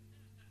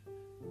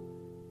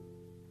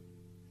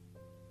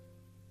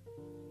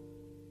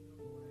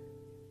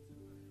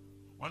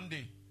 One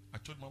day, I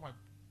told my wife,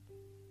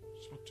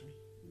 spoke to me.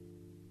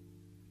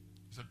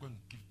 He said, go and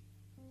give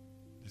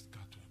this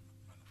car to a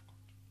man of God.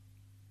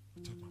 I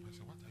told my wife, I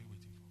said, what are you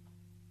waiting for?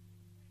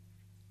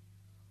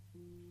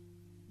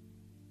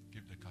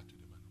 card to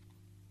the man of God.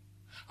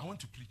 I want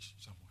to preach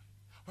somewhere.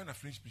 When I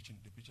finished preaching,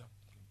 the preacher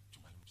came to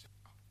my room and said,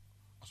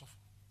 Asaf,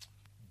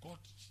 God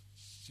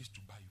says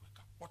to buy you a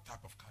car. What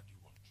type of car do you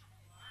want?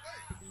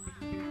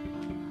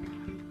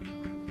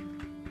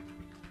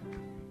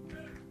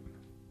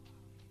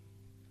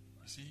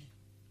 You see,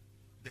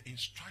 the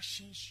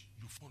instructions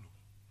you follow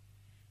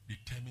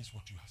determines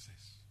what you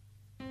assess.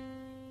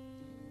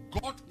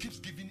 God keeps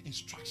giving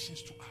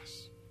instructions to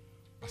us,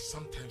 but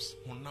sometimes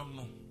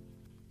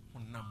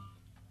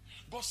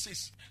God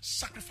says,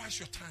 sacrifice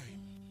your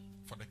time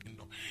for the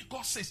kingdom.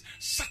 God says,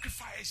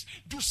 sacrifice,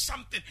 do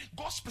something.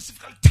 God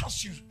specifically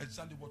tells you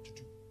exactly what to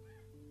do,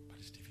 but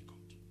it's difficult.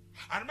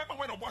 I remember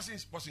when I was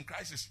in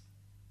crisis,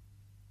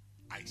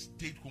 I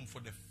stayed home for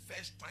the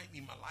first time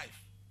in my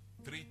life.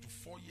 3 to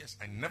 4 years.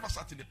 I never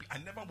sat in the place. I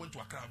never went to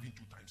Accra even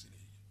 2 times in a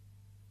year.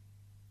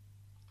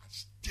 I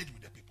stayed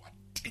with the people,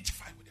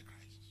 identified with the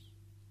crisis.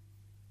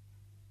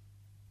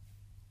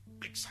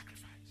 Big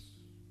sacrifice.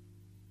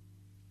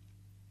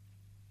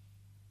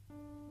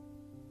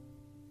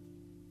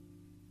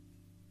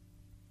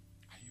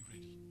 Are you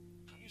ready?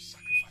 Can you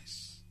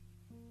sacrifice?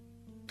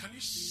 Can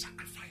you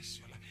sacrifice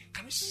your life?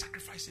 Can you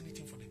sacrifice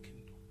anything for the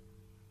kingdom?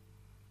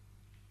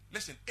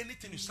 Listen,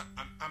 anything you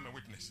I'm a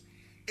witness.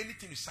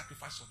 Anything you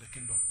sacrifice for the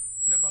kingdom,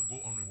 never go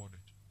unrewarded.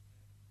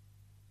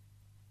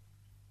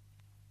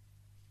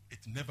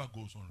 It never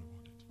goes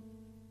unrewarded.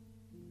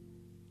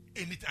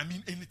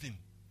 Anything.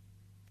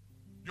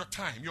 Your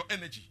time, your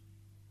energy.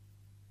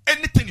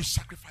 Anything you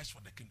sacrifice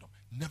for the kingdom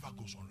never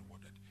goes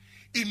unrewarded.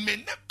 It may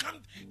not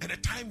come at the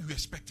time you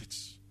expect it,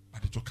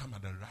 but it will come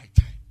at the right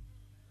time.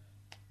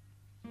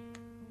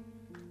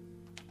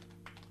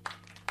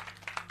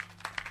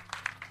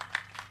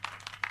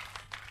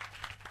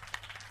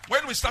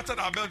 When we started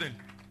our building,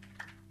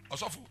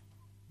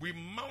 we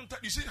mounted,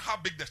 you see how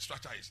big the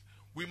structure is.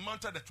 We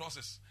mounted the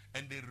trusses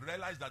and they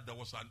realized that there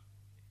was an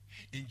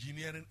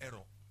engineering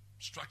error,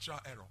 structural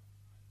error.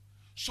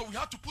 So we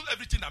had to pull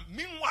everything up.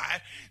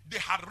 Meanwhile, they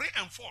had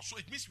reinforced. So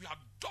it means we had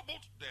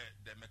doubled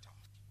the metal.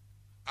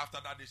 After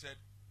that, they said,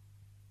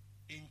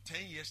 in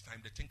 10 years'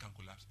 time, the thing can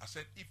collapse. I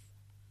said, if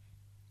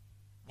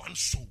one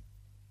soul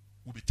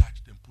will be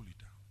touched, then pull it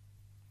down.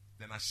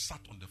 Then I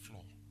sat on the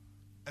floor.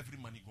 Every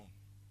money gone.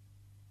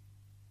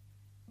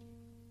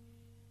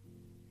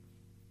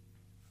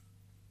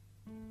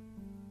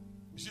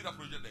 You see that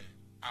project there?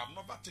 I have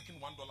never taken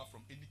 $1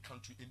 from any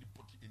country,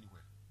 anybody,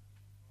 anywhere.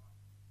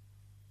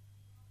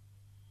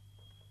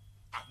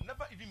 I've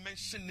never even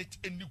mentioned it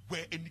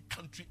anywhere, any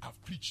country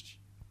I've preached.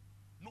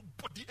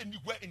 Nobody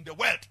anywhere in the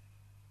world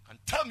can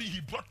tell me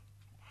he brought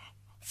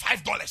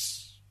 $5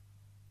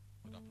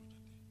 for that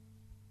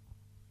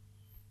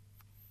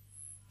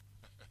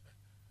project there.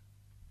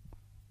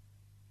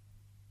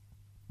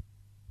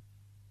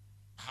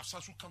 I have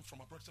sons who come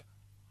from abroad and say,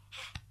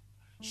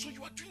 so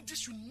you are doing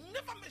this, you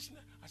never mention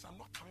it. I said, I'm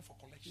not coming for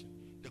collection.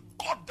 The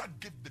God that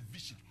gave the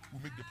vision will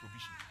make the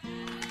provision.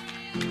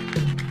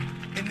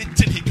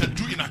 Anything he can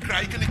do in Accra,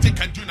 anything he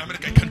can do in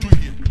America, he can do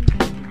here.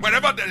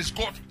 Wherever there is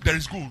God, there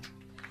is gold.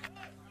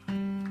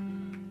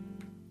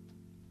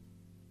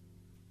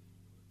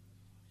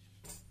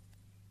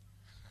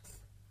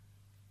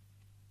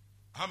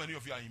 How many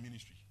of you are in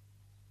ministry?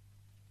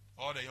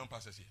 All the young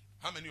pastors here.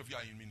 How many of you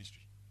are in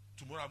ministry?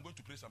 Tomorrow I'm going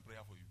to pray some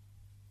prayer for you.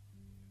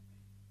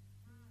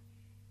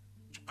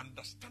 To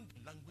understand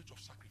the language of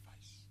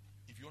sacrifice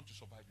if you want to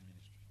survive in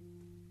ministry.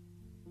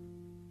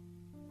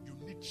 You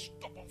need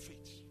stubborn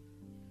faith.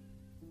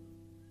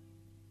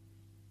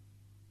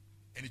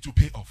 And it will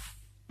pay off.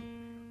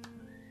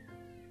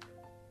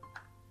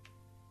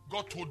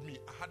 God told me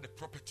I had a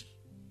property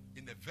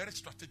in a very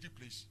strategic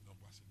place.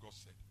 God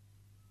said,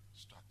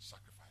 start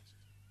sacrificing.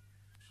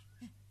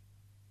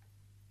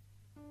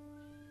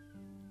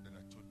 Then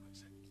I told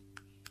myself,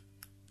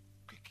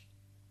 quick.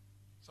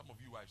 Some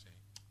of you wives saying,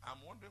 I'm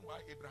wondering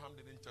why Abraham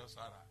didn't tell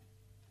Sarah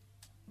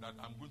that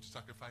I'm going to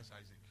sacrifice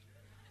Isaac.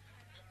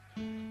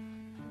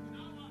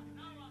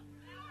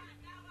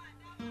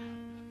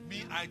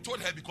 Me, I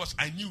told her because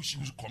I knew she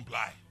would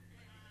comply.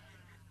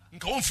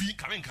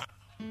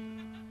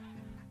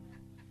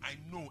 I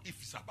know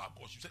if it's about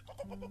God, she said, go.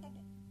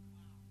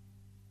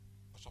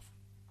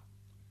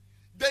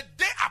 The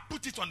day I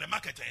put it on the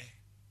market,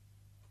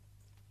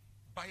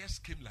 buyers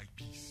came like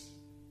bees.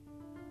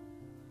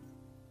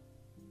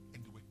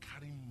 And they were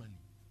carrying money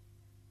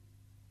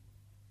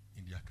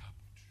in their car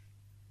boot.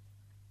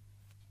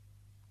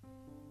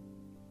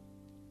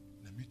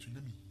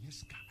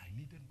 Yes, I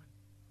needed money.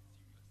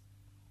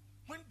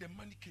 When the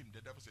money came,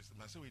 the devil says,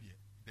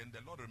 then the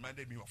Lord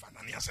reminded me of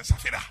Ananias and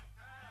Sapphira.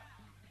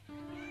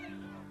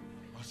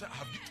 I said,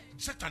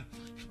 Satan.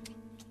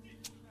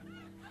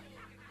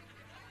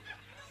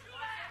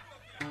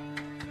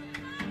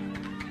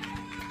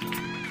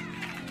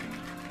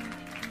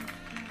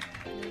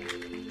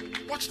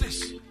 Watch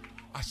this.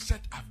 I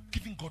said, I've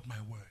given God my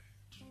word.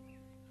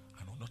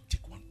 I will not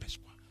take one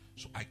pesewa.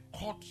 So I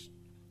called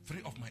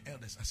 3 of my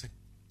elders. I said,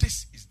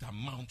 this is the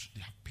amount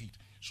they have paid.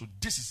 So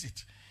this is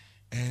it.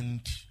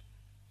 And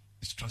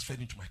it's transferred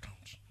into my account.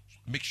 So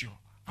make sure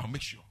I'll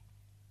make sure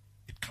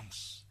it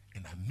comes.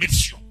 And I made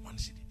sure one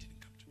city didn't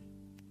come to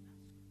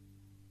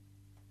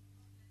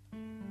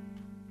me.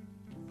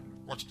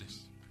 Watch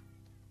this.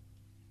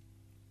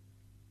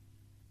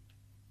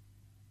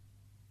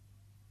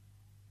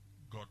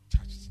 God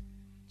touched,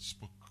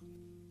 spoke,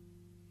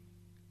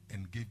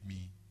 and gave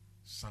me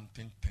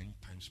something 10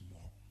 times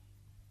more.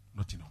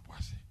 Not in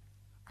Obuasi,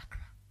 Accra.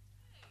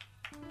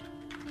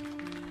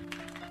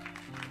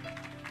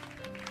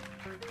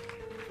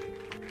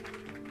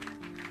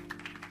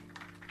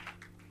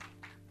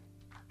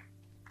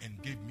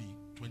 And gave me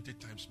 20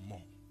 times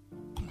more.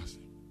 Kumasi.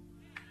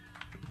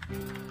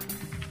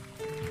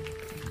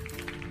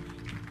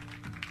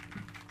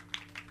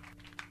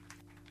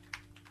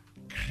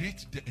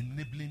 Create the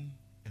enabling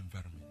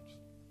environment.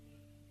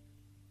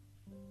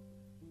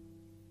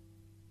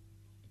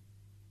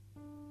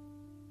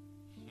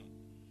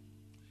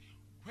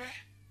 Where,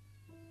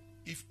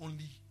 if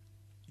only,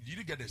 did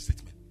you get the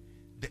statement?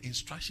 The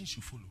instructions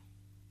you follow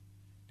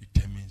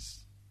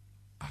determines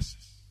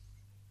access.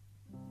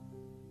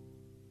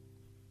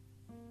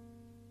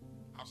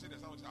 I've said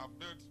this, I've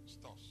built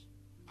stores.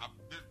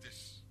 I've built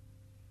this.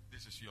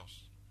 This is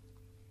yours.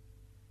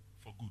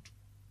 For good.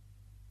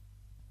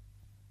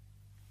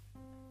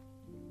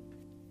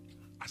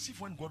 As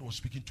if when God was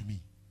speaking to me,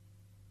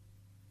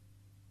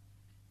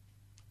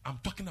 I'm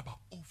talking about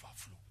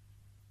overflow.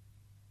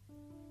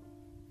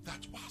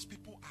 That whilst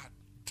people are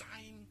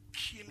dying,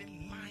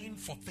 killing, lying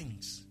for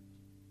things,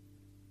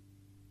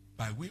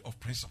 by way of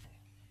principle,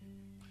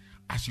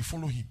 as you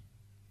follow him,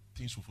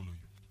 things will follow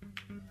you.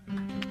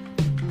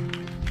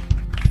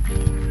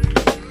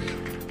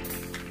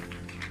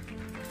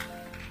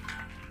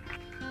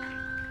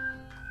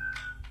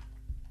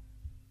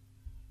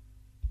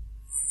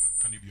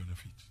 Can you be on your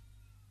feet?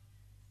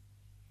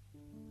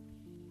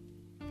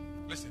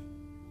 Listen,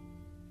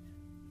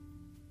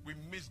 we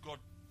miss God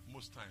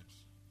most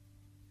times.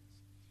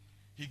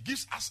 He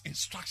gives us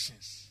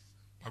instructions,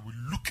 but we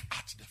look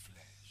at the flesh.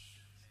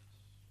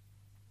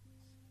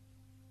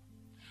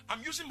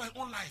 I'm using my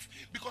own life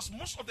because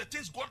most of the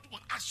things God will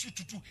ask you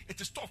to do,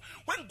 it is tough.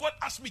 When God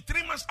asked me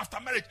 3 months after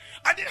marriage,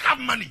 I didn't have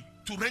money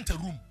to rent a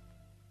room.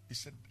 He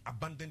said,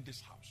 abandon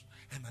this house.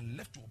 And I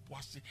left to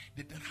Obuasi.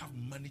 They didn't have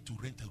money to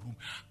rent a room.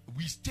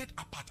 We stayed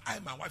apart. I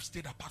and my wife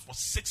stayed apart for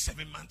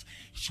 6-7 months.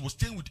 She was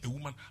staying with a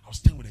woman. I was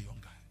staying with a young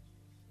guy.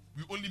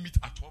 We only meet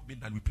at 12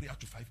 midnight. We pray up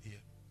to 5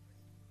 a.m.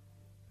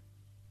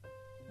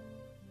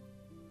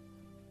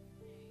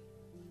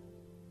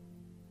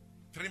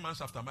 Three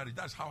months after marriage,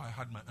 that's how I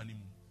had my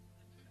honeymoon.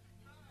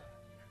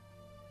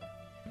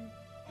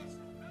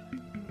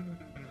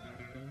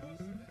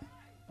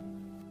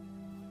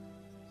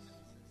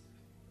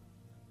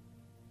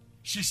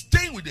 She's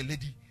staying with the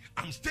lady.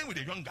 I'm staying with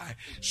a young guy.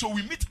 So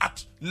we meet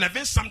at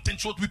 11 something.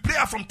 So we pray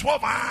from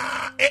 12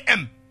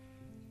 a.m.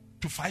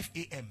 to 5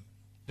 a.m.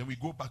 Then we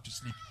go back to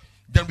sleep.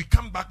 Then we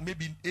come back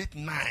maybe 8,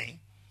 9.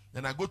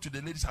 Then I go to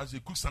the lady's house.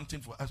 They cook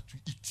something for us to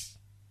eat.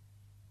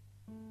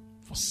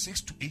 For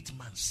 6 to 8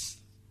 months.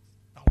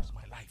 That was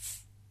my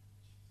life.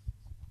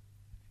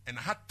 And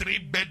I had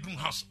 3-bedroom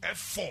house,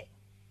 F4,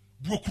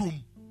 broke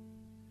room.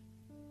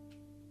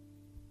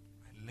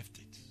 I left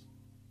it.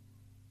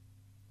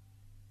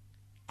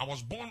 I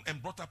was born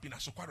and brought up in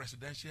Asokwa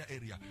residential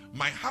area.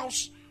 My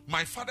house,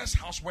 my father's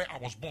house where I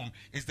was born,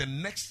 is the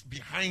next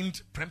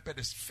behind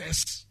Prempede's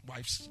first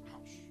wife's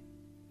house.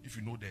 If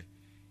you know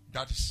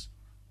that is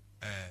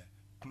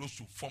close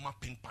to former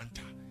Pink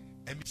Panther,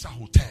 Emisa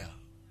Hotel,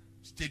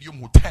 Stadium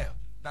Hotel.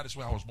 That is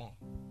where I was born.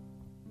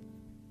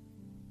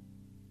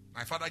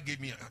 My father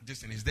gave me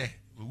this and it's there.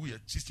 We are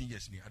 16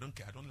 years in here. I don't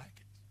care. I don't like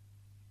it.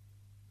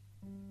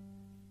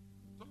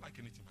 Don't like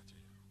anything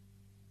material.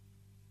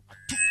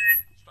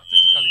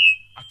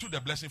 I took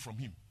the blessing from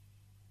him.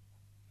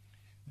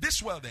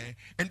 This world there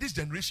and this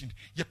generation,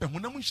 let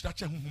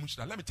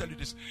me tell you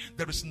this.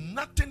 There is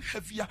nothing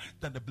heavier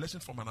than the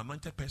blessing from an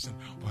anointed person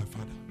or a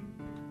father.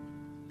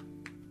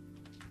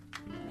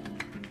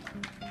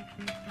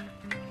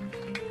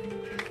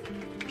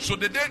 So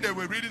the day they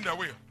were reading the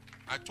will,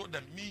 I told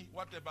them, me,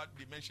 whatever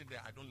they mentioned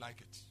there, I don't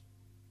like it.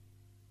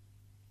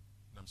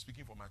 And I'm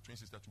speaking for my twin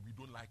sister too. We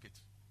don't like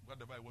it.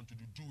 Whatever I want to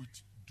do, do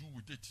it. Do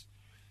with it.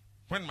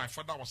 When my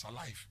father was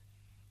alive,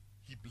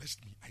 he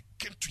blessed me. I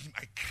came to him.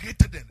 I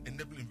created an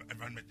enabling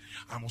environment.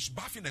 I was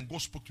bathing and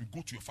God spoke to me.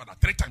 Go to your father.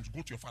 3 times.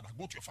 Go to your father.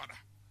 Go to your father.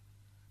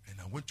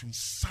 And I went to him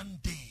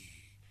Sunday.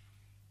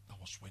 That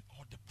was when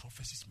all the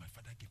prophecies my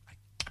father gave, I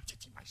kept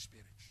it in my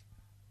spirit.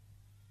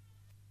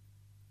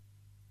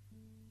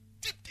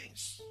 Deep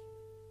things.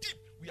 Deep.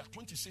 We are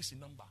 26 in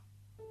number.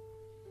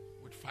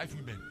 With 5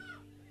 women.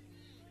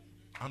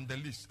 I'm the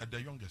least,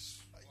 the youngest.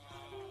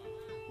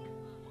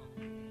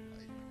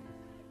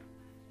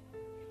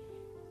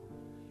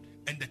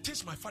 And the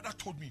things my father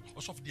told me,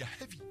 also they are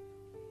heavy.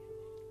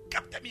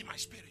 Kept them in my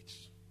spirit.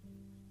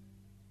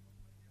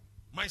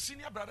 My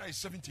senior brother is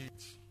 78.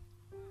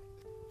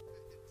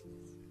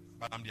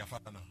 But I'm their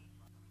father now.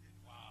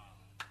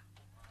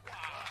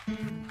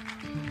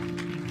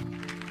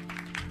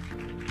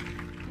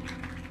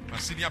 My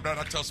senior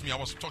brother tells me, I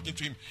was talking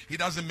to him, he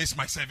doesn't miss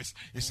my service.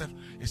 He said,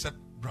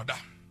 brother,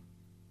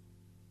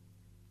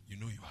 you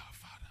know you are a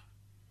father.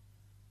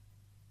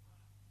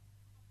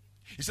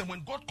 He said,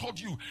 when God called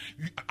you,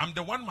 I'm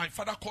the one my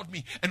father called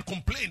me and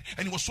complained,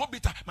 and he was so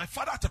bitter. My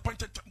father at a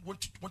point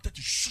wanted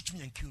to shoot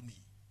me and kill me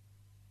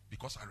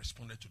because I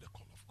responded to the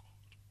call of God.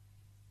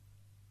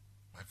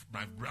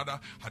 My brother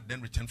had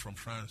then returned from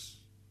France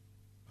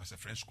as a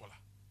French scholar.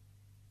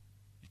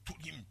 He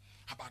told him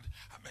about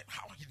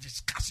how he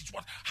discussed it,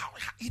 how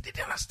he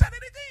didn't understand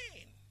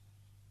anything.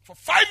 For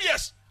 5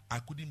 years, I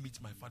couldn't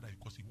meet my father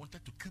because he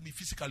wanted to kill me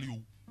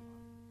physically.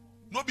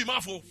 Not be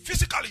mindful,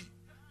 physically.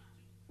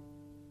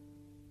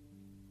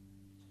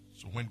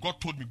 So when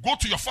God told me, go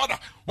to your father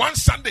one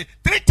Sunday,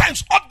 3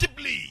 times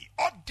audibly,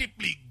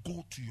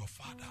 go to your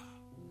father.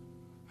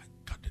 I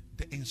got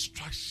the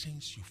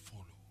instructions you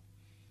follow.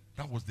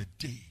 That was the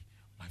day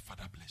my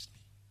father blessed me.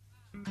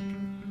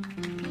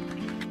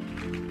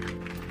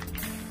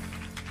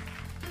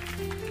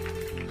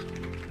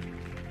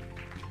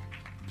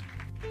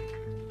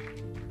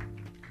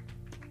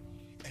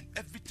 And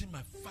everything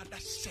my father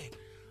said,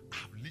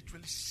 I've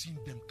literally seen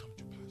them come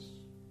to pass.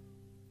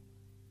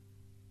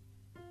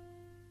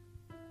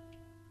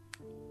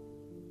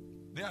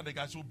 They are the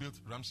guys who built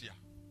Ramsia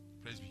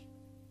Presby.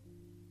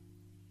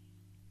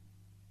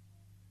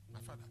 My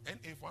father,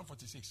 NA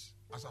 146,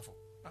 Asafo.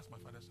 That's my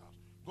father's house.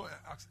 Go and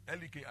ask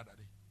LEK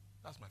Adade.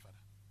 That's my father.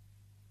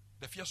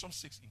 The Fearsome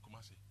 6 in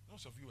Kumasi.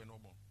 Most of you are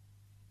not born.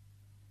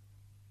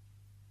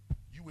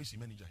 UAC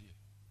manager here.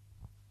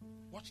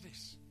 Watch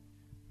this.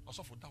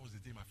 Also, for that was the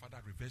day my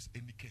father reversed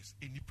any case,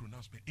 any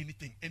pronouncement,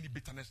 anything, any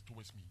bitterness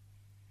towards me.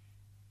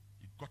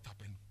 He got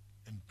up and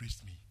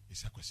embraced me. He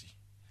said, Kwesi,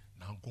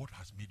 now God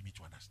has made me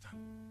to understand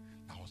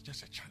I was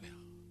just a channel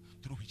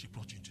through which he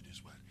brought you into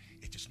this world.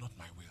 It is not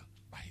my will,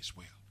 by his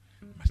will.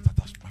 My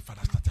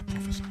father started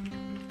prophesying.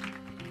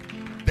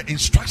 The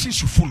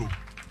instructions you follow.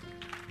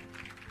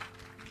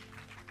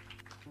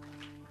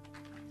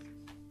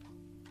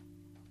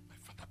 My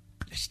father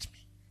blessed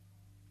me.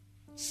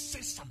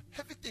 Said some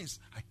heavy things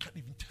I can't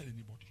even tell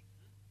anybody.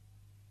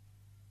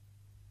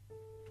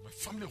 To my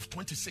family of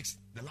 26,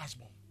 the last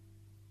born.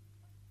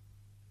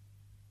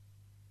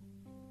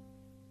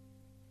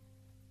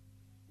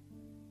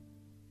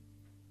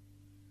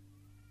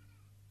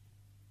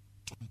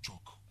 Don't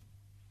joke.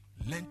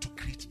 Learn to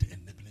create the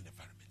enabling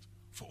environment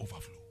for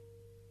overflow.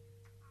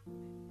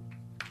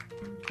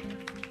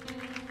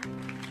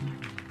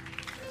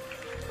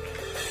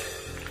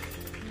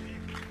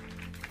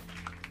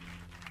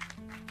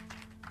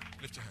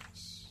 Lift your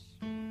hands.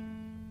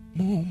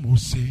 Momo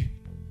se,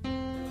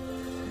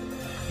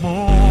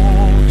 mo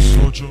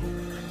sojo,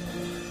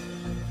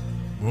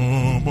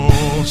 momo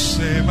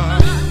se ma,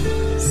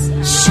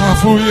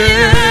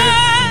 safuye,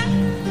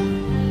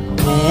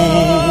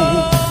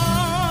 oh.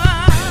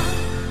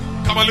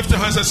 Come on, lift your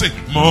hands and say,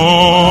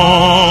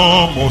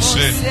 Momo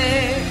se,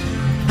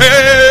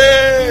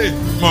 hey,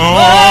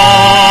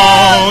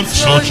 mo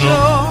sojo,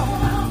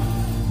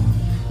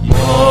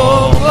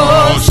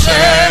 momo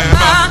se ma.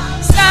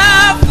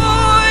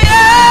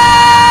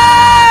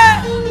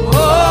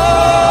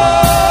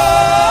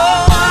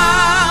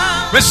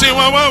 Say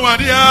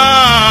wawadia.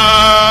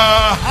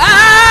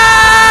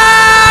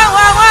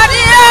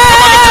 Wawadia.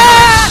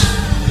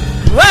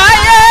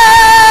 Waye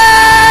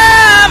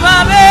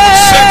mame.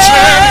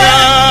 Centrania.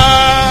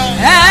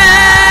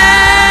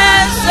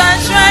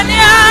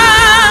 Centrania.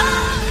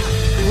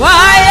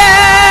 Waye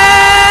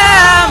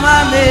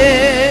mame.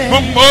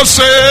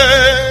 Momose.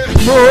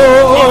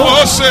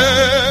 Momose.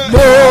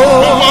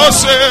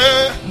 Momose.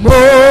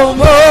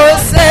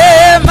 Momose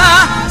ma.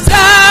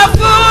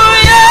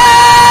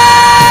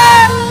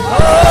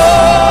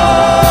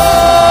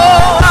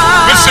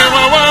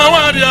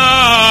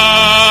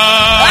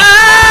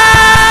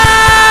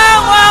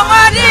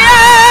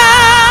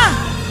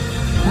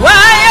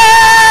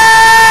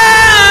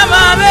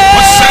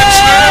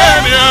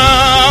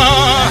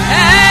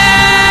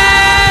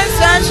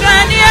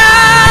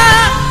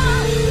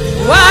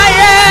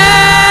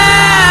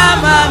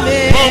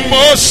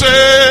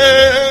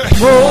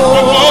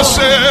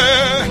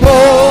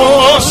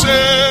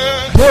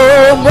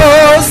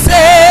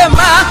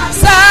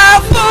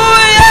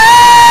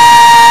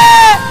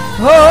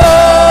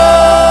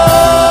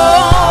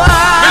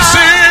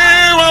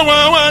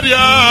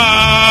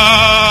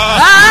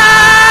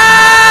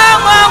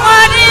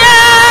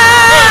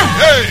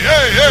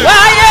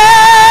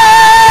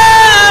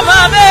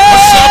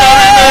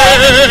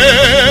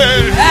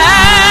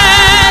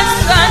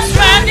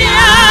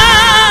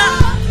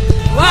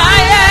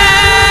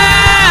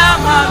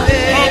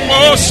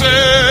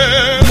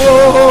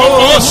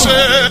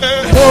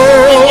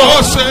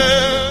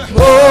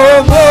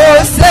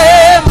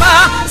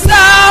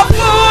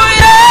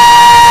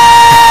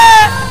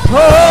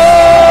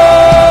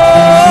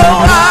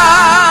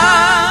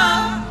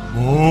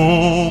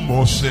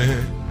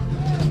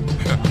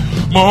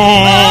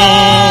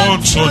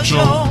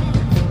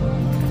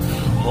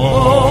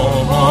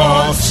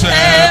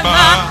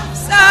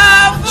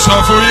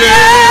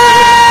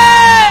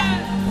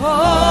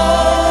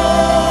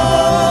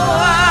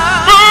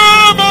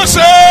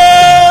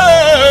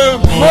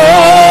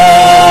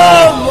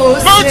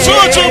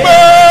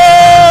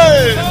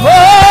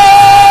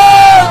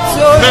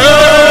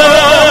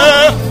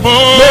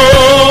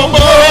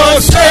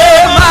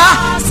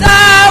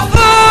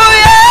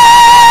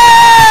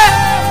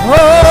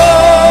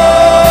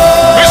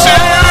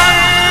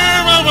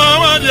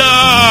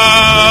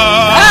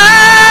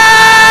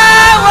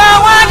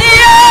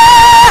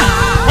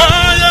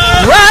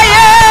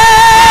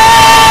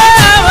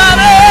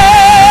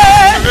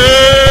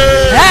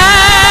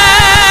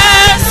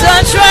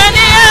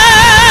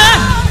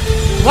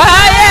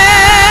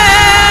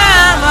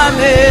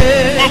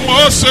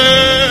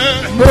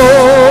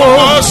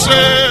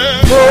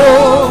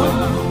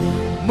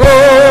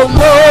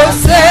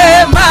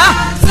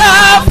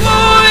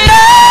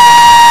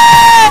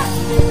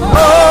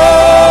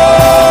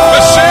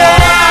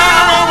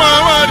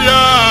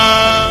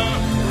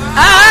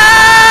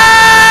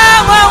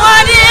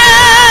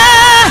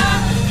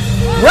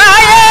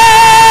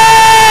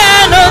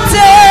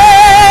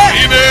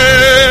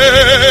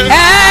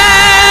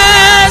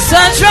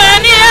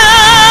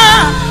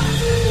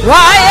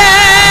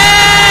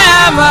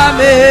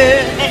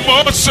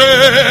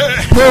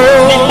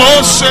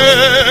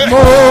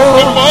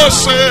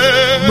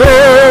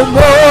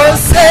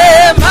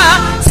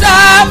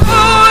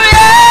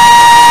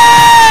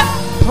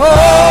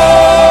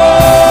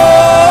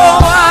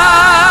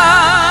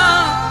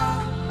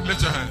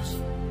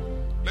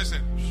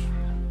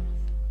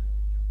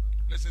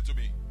 Listen to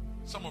me.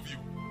 Some of you,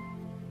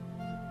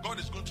 God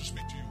is going to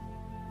speak to you.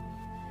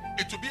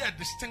 It will be a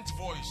distinct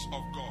voice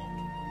of God.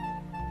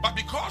 But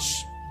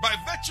because by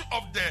virtue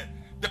of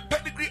the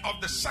pedigree of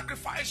the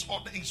sacrifice or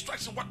the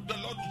instruction, what the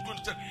Lord was going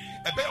to tell,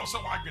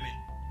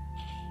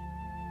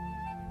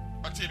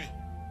 but tell me,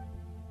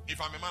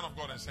 if I'm a man of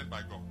God and sent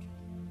by God,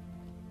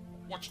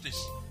 watch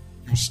this.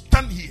 You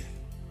stand here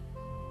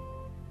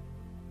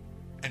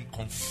and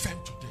confirm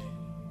today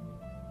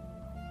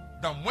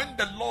that when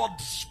the Lord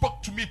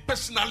spoke to me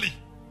personally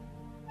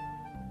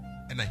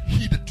and I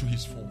heeded to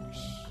his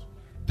voice,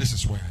 this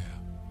is where I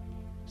am.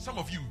 Some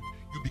of you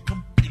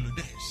become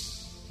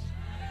billionaires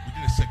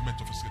within a segment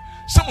of a second.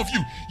 Some of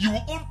you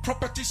will own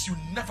properties you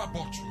never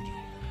bought.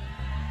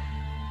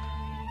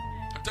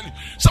 I'm telling you,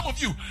 some of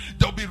you,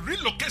 there will be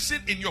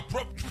relocation in your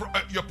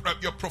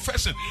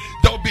profession.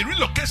 There will be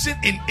relocation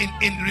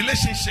in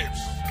relationships.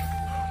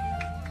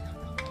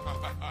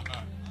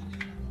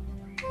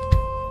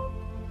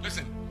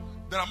 Listen,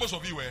 there are most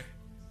of you where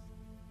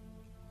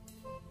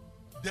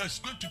there's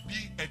going to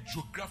be a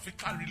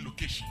geographical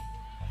relocation.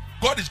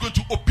 God is going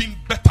to open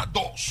better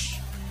doors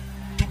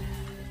to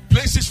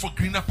places for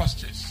greener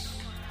pastures.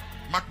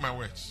 Mark my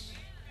words.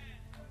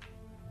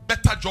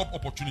 Better job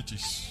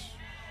opportunities.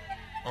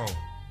 Oh,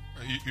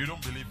 you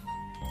don't believe?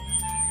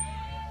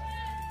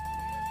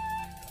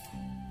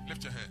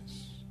 Lift your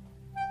hands.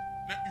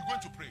 Now you're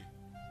going to pray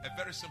a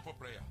very simple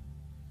prayer.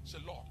 Say,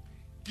 Lord,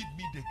 give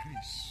me the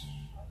grace.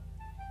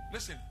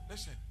 Listen.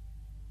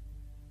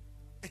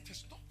 It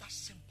is not that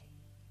simple.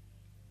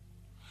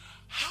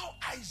 How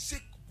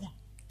Isaac would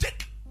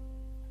take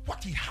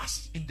what he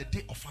has in the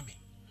day of famine,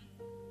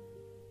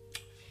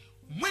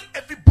 when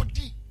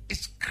everybody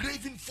is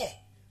craving for,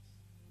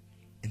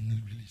 and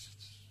then release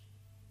it.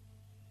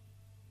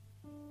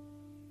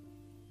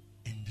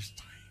 In this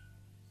time,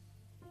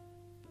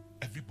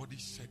 everybody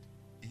said,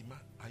 Iman,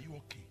 are you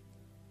okay?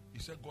 He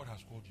said, God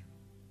has called you.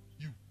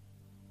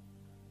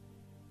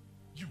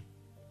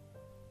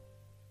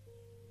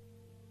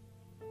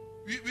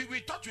 We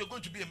thought you were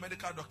going to be a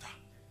medical doctor.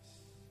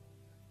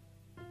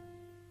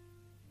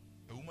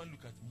 A woman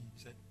looked at me and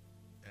said,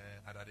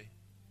 Adade,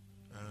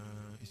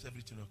 is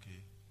everything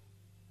okay?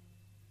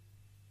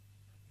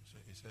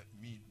 He said,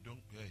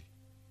 hey,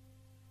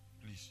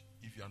 please,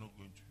 if you are not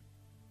going to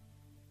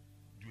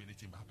do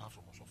anything apart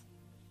from us,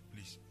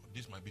 please,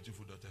 this my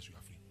beautiful daughters, you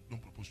are free.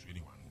 Don't propose to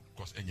anyone,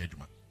 because any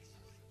man.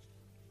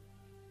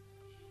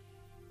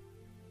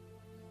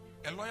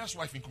 A lawyer's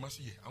wife in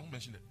Kumasi here, I won't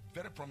mention it,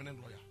 very prominent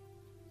lawyer.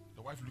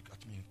 The wife looked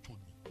at me and told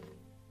me,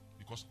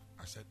 because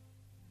I said,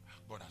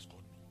 God has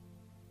called me.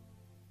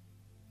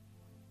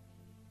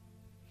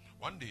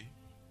 One day,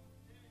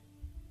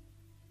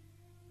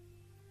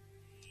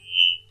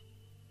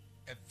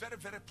 a very,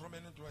 very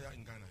prominent lawyer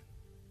in Ghana,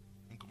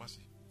 in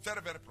Kumasi,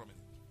 very, very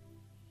prominent,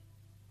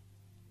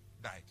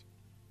 died.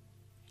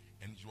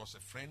 And he was a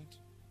friend.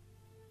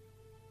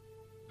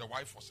 The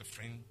wife was a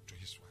friend to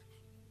his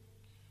wife.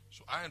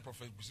 So I and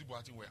Prophet Busi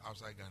Boateng were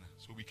outside Ghana.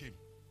 So we came.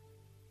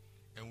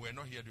 And we were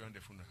not here during the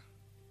funeral.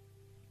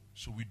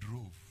 So we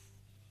drove.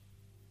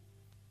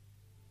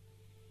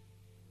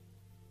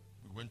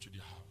 We went to the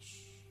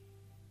house.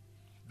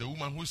 The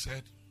woman who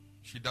said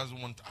she doesn't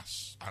want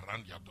us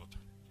around your daughter,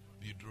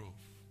 we drove.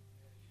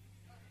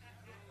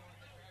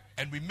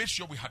 And we made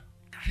sure we had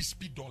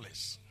crispy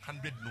dollars,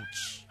 100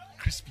 notes,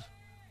 crispy.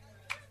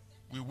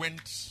 We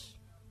went,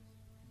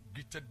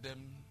 greeted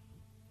them,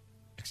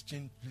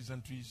 exchanged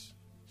pleasantries,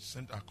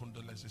 sent our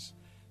condolences.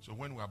 So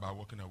when we were about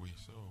walking away,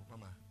 so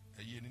Mama,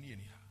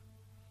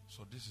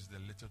 so this is the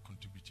little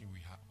contribution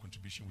we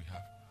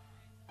have.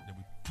 Then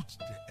we put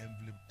the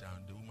envelope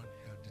down. The woman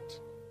held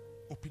it,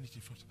 opened it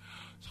in front.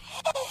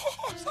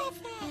 Oh, so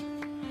far.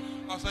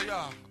 I said,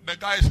 yeah,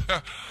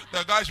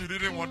 the guys who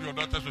didn't want your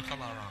daughters to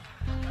come around.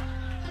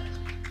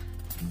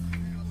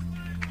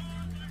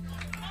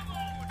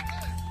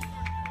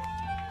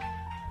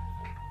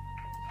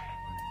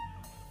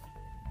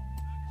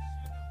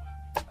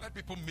 Let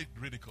people make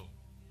ridicule.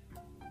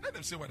 Let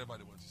them say whatever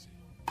they want to say.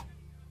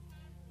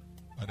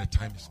 But the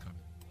time is coming.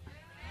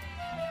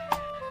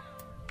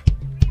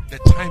 The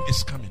time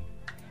is coming.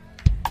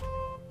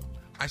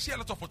 I see a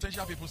lot of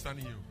potential people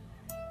standing here.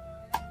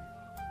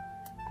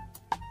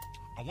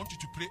 I want you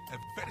to pray a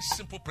very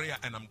simple prayer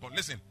and I'm going.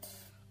 Listen,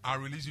 I'll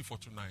release you for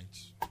tonight.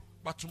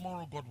 But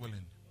tomorrow, God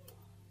willing,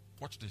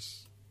 watch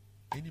this.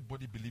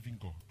 Anybody believing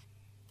God?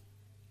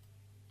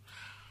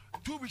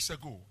 2 weeks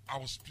ago, I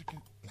was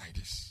speaking like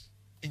this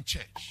in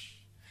church.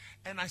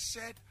 And I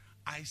said,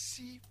 I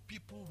see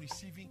people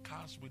receiving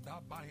cars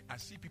without buying. I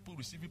see people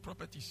receiving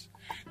properties.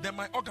 Then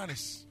my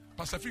organist,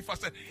 Pastor Fifa,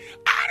 said,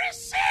 I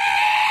receive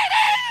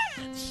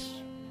it.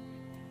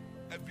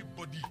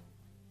 Everybody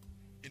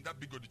in that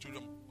big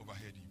auditorium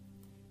overheard him.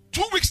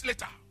 2 weeks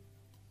later.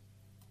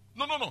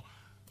 No.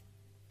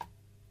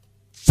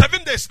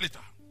 7 days later.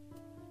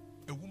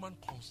 A woman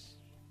calls.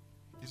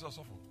 It's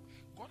also for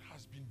God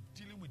has been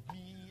dealing with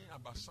me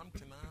about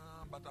something,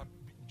 but I'm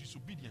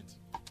disobedient.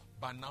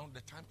 But now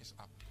the time is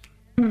up.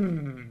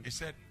 He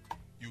said,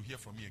 you hear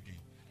from me again.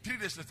 3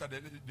 days later,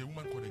 the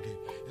woman called again.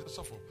 He said,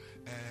 Suffer,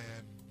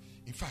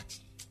 in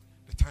fact,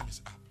 the time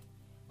is up.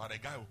 But a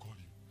guy will call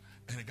you.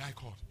 And a guy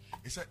called.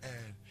 He said,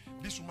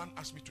 this woman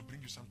asked me to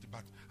bring you something,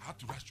 but I had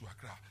to rush to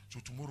Accra. So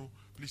tomorrow,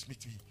 please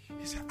meet me.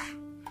 He said,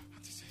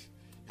 He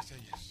said,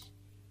 yes.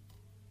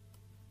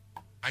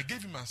 I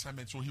gave him an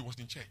assignment, so he was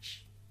in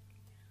church.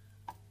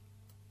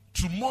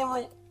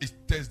 Tomorrow is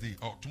Thursday.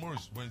 Oh, tomorrow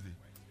is Wednesday.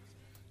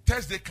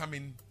 Thursday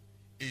coming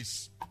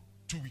is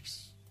 2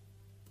 weeks.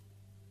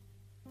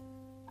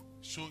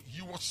 So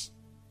he was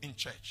in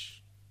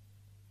church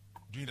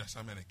doing the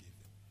assignment I gave him.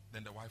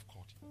 Then the wife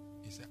called him.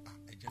 He said,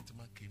 a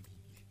gentleman came in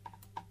here.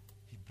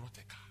 He brought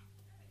a car.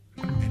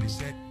 And he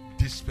said,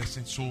 this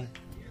person, so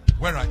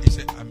where are you? He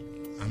said, I'm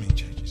in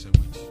church. He said,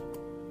 wait.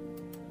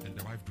 Then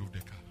the wife drove the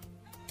car.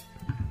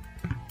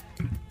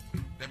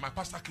 Then my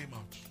pastor came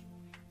out.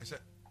 He said,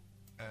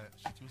 he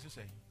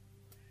said,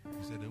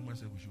 the woman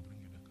said, we should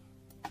bring you the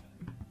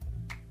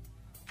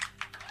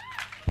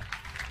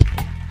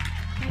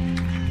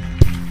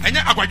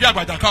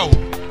car.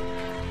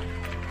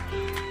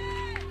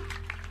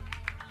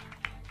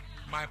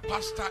 My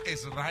pastor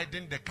is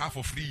riding the car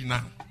for free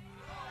now.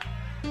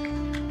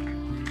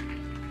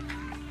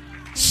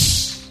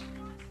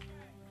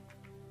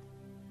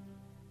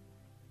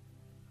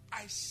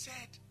 I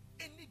said,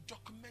 any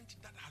document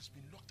that has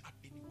been locked up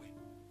anywhere.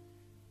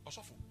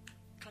 Osofo,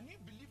 can you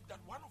believe that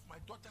one of my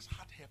daughters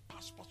had her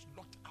passport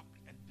locked up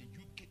at the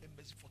UK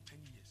embassy for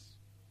 10 years?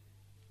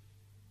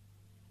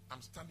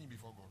 I'm standing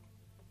before God.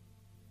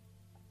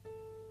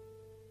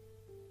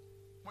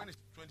 When is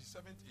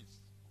 27th?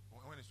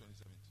 When is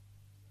 27th?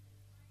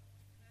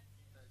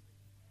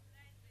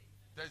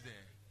 Thursday.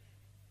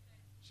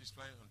 She's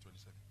flying on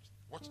 27th.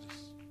 Watch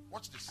this.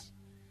 Watch this.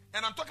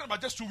 And I'm talking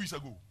about just 2 weeks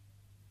ago.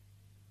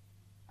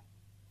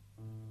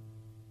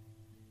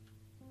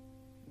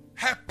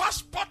 Her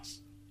passport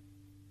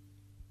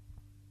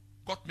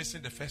got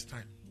missing the first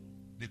time.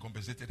 They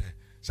compensated her.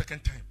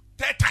 Second time.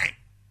 Third time.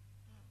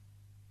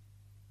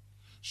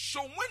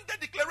 So when the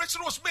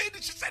declaration was made,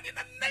 she said, in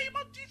the name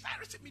of Jesus, I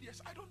receive me.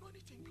 Yes, I don't know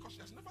anything because she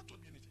has never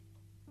told me anything.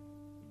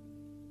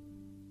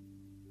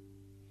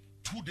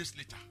 2 days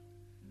later,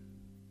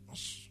 I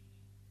was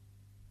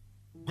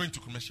going to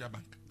commercial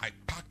bank. I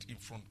parked in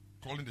front,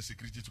 calling the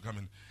security to come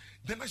in.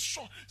 Then I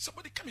saw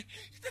somebody coming.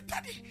 He said,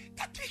 Daddy,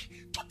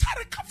 total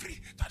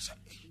recovery. I said,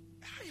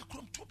 how you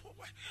come to?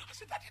 I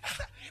said, Daddy.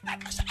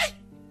 I said, hey.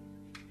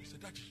 He said,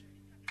 Daddy.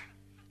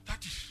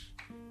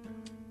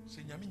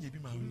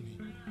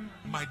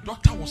 My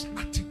daughter was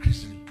acting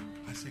crazily.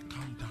 I said,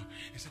 calm down.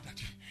 He said,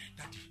 Daddy,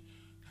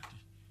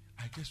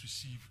 I just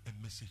received a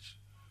message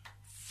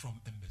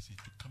from embassy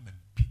to come and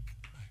pick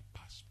my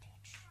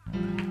passport.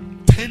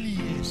 10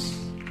 years.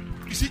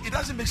 You see, it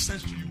doesn't make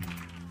sense to you.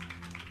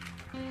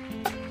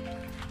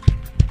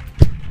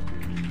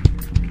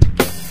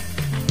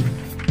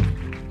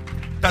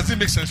 Does it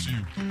make sense to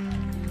you?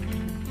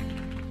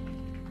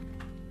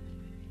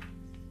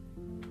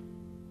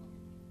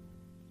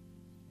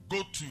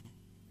 Go to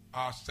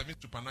our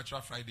 7th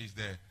Supernatural Fridays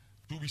there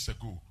 2 weeks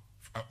ago.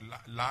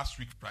 Last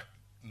 2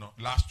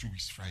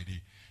 weeks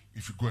Friday.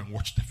 If you go and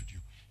watch the video,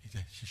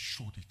 she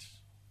showed it.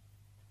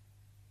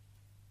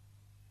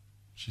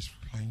 She's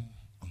flying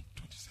on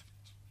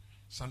 27th.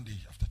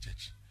 Sunday after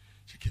church,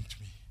 she came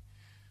to me.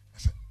 I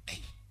said,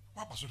 hey,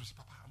 what was it?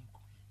 Papa, I'm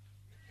going.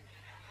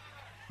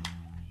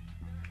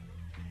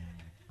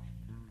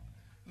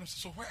 And I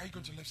said, so where are you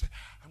going to live? I said,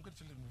 I'm going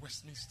to live in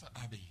Westminster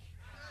Abbey.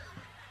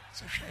 I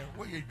said,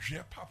 where are you,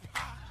 Papa?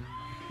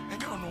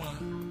 And you don't know,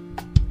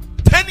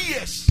 10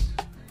 years.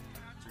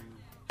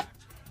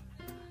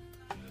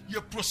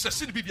 You're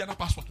processing the Bibiana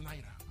passport now.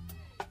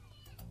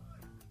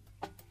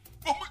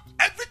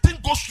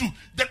 Everything goes through.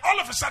 Then all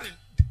of a sudden,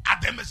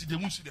 at the embassy, they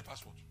won't see the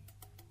passport.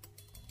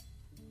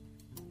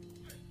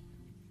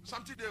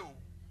 Something there.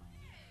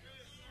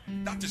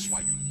 That is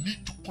why you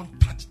need to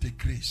contact the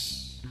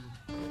grace.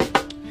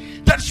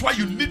 That is why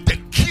you need the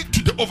key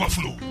to the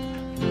overflow.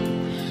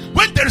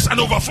 When there is an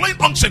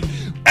overflowing unction,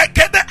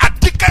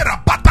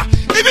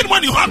 even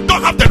when you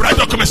don't have the right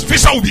documents,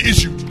 visa will be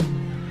issued.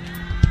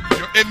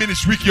 Your amen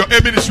is weak. Your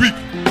amen is weak.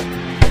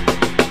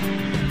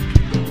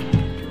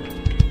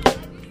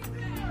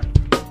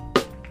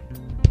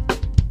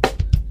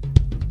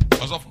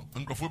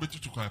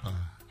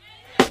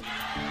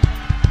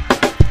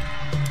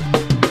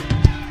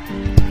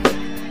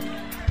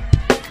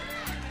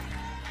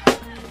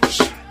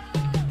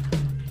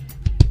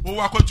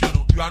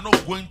 You are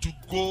not going to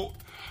go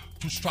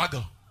to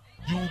struggle.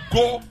 You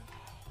go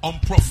on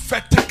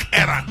prophetic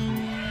errand.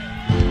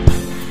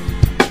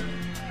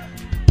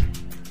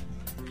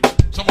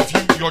 Some of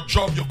you, your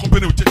job, your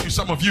company will take you.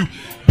 Some of you,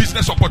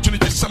 business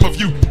opportunities. Some of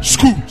you,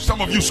 school.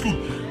 Some of you,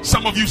 school.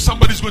 Some of you,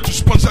 somebody's going to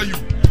sponsor you.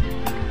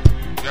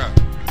 Yeah.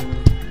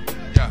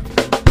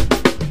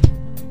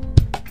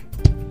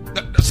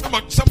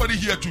 Somebody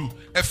here too.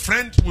 A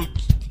friend will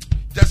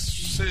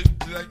just say,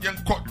 "Young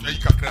court,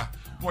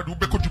 what do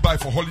we go to buy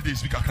for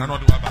holidays? We cannot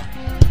do about."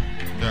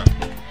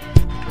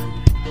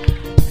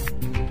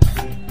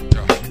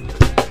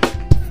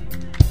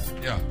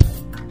 Yeah.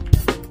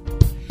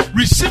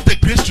 Receive the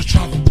grace to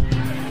travel.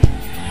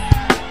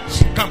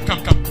 Come.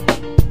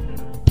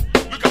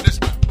 Look at this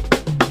man.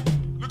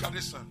 Look at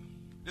this son.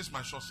 This is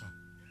my short son.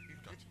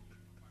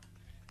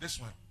 This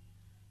one.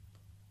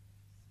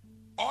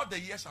 All the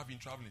years I've been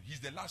traveling, he's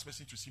the last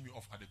person to see me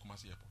off at the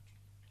Kumasi airport.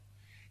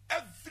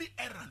 Every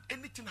errand,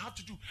 anything I have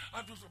to do, I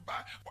have to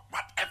buy,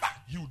 whatever,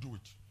 he will do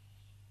it.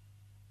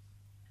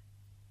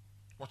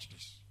 Watch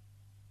this.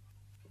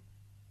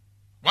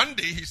 One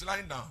day he's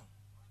lying down.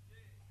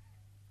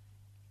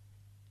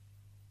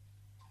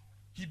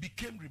 He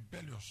became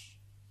rebellious.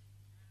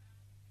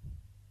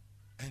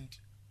 And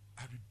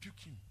I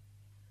rebuked him.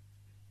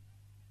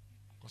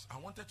 Because I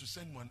wanted to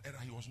send him an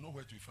errand. He was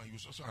nowhere to be found. He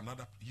was also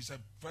he's a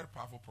very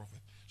powerful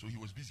prophet. So he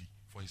was busy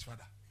for his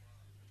father.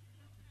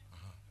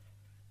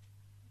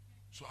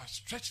 So I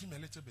stretched him a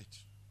little bit.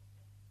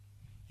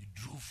 He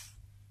drove,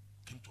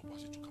 came to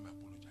us to come and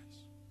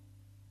apologize.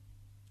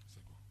 I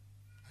said, go.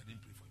 I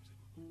didn't pray for him. I said,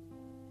 go.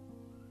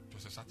 It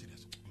was a Saturday. I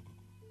said, go.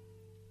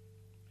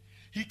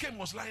 He came,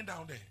 was lying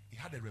down there. He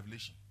had a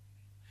revelation.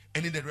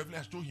 And in the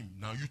revelation, I told him,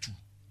 now you too,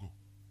 go.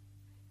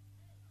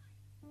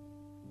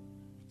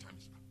 The time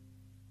is up.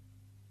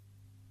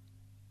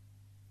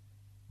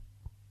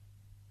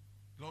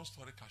 Long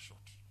story cut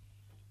short.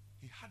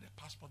 He had a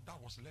passport that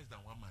was less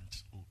than 1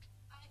 month old.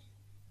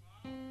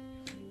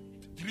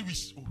 3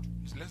 weeks old.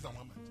 It's less than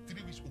 1 month.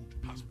 3 weeks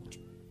old passport.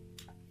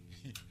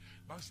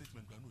 Bank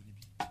statement.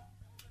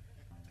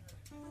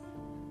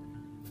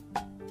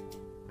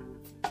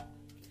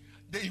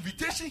 The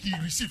invitation he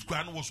received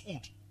was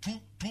old.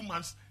 2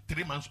 months,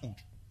 3 months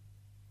old.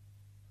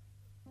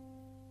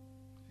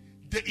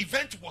 The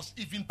event was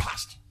even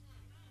past.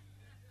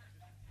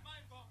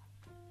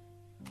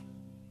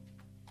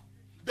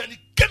 Then he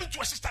came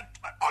into a sister.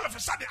 All of a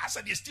sudden, I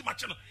said, the steamer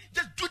channel,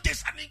 just do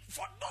this and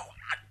for no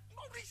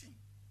reason.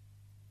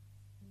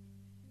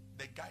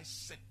 The guy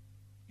said,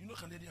 you know,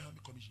 Canadian have a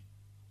commission.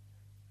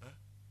 Huh?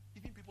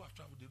 Even people have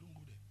traveled, they don't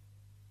go there.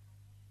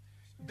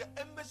 The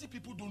embassy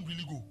people don't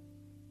really go.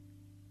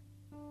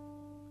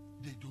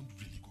 They don't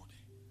really go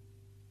there.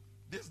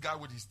 This guy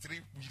with his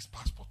 3 weeks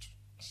passport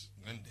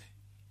went there.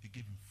 He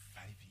gave him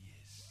 5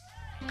 years.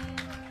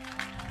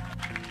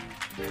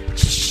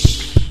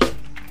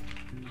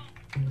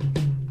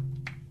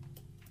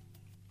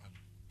 I'm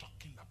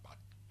talking about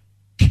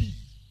key,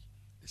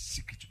 the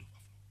secret to the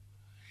overflow.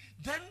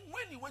 Then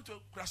when he went to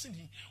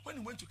Krasini, when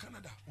he went to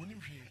Canada,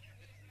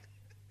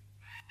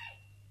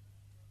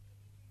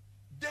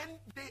 then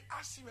they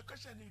asked him a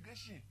question in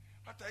immigration.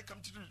 After I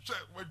come to the church,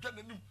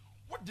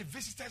 what the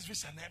visitor's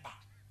visa neighbor?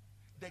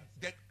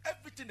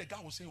 Everything the guy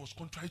was saying was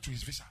contrary to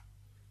his visa.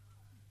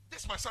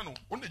 This is my son.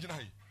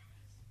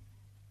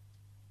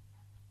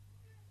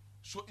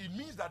 So it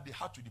means that they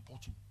had to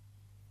deport him.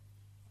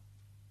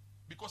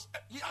 Because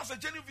he has a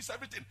genuine visa,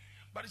 everything.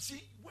 But you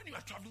see, when you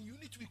are traveling, you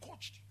need to be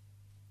coached.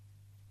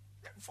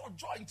 For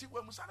joy,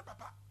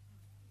 Papa.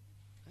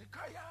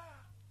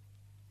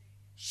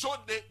 So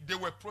they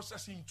were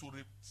processing him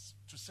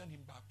to send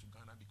him back to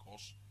Ghana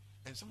because,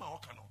 and somehow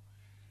cannot.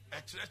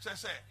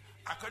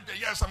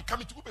 Yes, I'm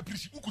coming to go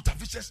preach.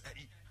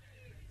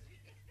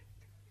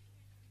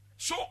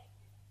 So,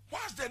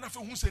 what's there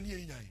nothing who's any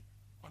in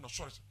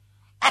sorry.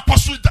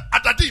 Apostle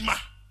Adadima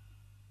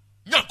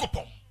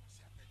Nyankopon.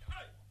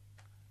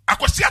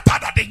 Akwasiata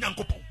Adade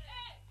Nyankopon.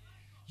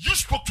 You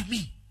spoke to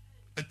me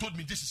and told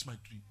me this is my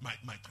dream, my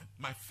time.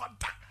 My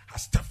father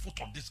has stepped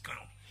foot on this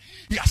ground.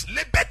 He has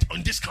labored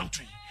on this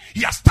country.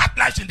 He has started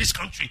lives in this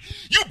country.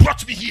 You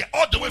brought me here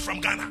all the way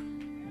from Ghana.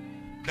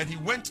 Then he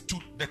went to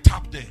the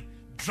tap there,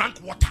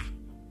 drank water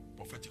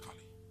prophetically.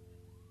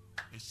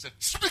 He said,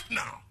 speak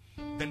now.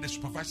 Then the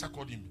supervisor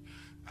called him.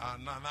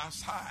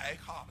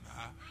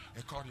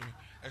 He called him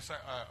and said,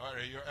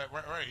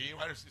 where are you?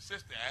 Where is his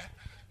sister?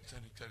 He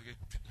said,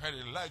 how do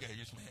you like it?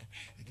 Yes, man.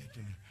 He get to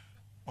me.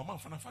 Mama,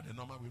 for the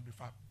normal way,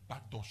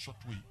 back door, short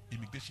way,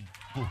 immigration.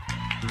 Go.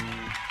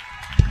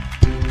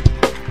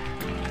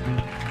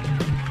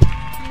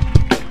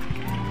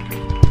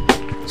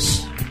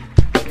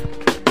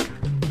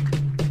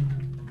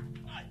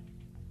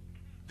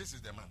 This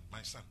is the man,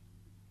 my son,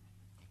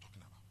 I'm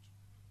talking about.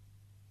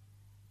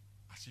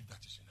 As if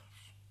that is enough.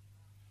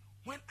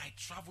 When I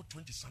traveled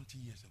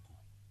 20-something years ago,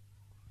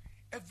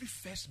 Every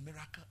first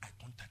miracle I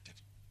contacted,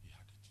 he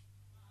had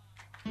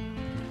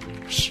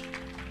it.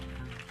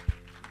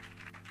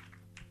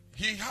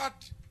 He had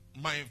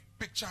my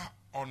picture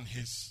on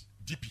his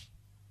DP.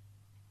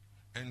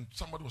 And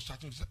somebody was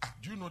chatting. He said,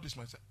 do you know this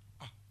man? I said,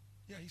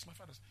 yeah, he's my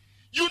father.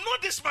 You know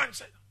this man? I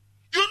said,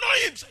 you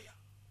know him? I said, yeah.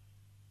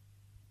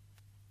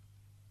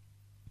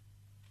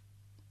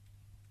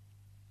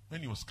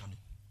 When he was coming,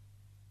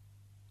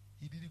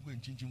 he didn't go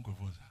and change him.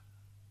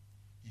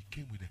 He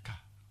came with a car.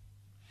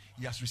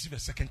 He has received a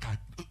second car.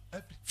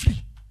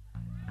 Free.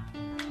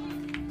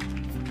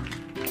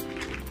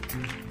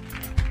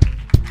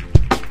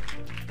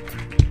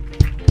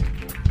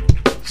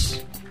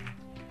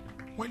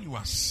 When you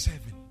are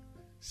serving,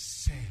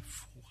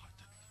 serve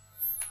wholeheartedly.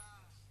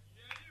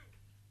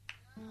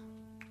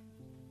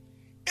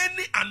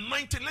 Any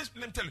anointing, let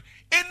me tell you,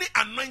 any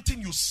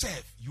anointing you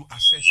serve, you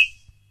assess.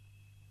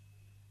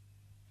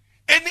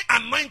 Any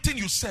anointing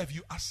you serve,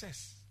 you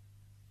assess.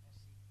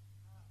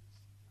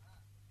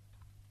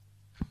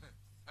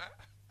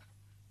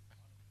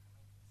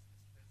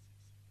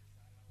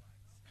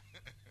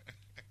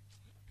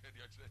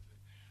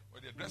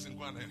 When they're dressing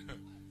one,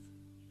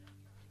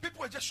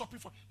 people are just shopping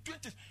for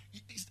 20.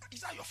 Is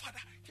that your father?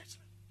 Yes.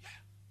 Yeah.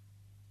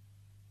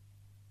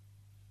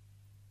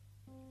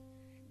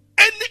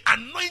 Any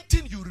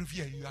anointing you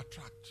revere, you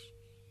attract.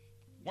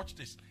 Watch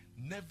this.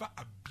 Never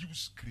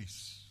abuse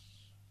grace.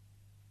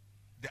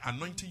 The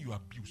anointing you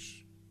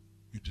abuse,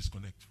 you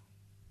disconnect.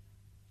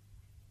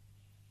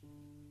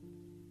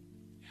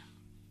 Yeah.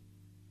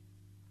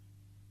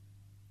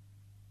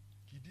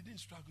 He didn't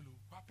struggle.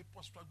 Why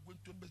people struggle going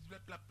to blah,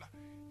 blah, blah.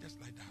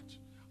 Just like that.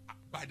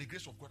 By the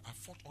grace of God, I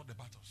fought all the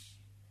battles.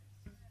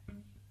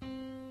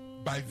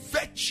 By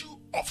virtue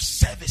of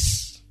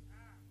service.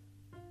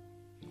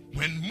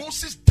 When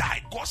Moses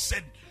died, God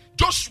said,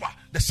 Joshua,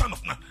 the son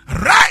of Nun,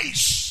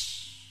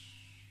 rise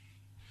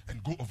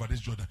and go over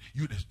this Jordan,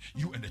 you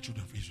and the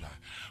children of Israel.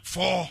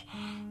 For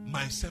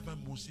my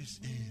servant Moses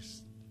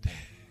is dead.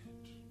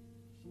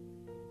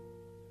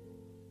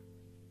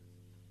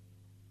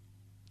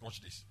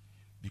 Watch this.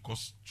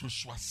 Because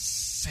Joshua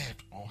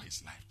served all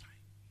his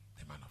lifetime,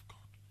 the man of God.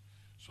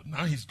 So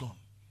now he's gone.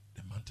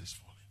 The mantle is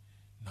falling.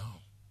 Now,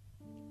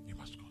 you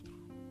must go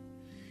through.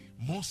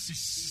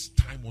 Moses'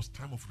 time was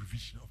time of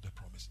revision of the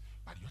promise.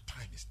 But your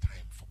time is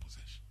time for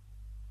possession.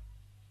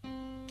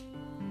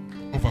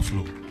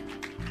 Overflow.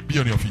 Be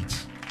on your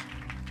feet.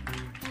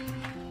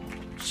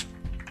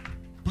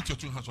 Put your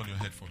two hands on your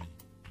head for me.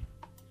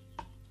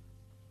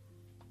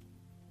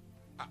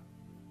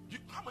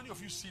 How many of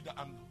you see that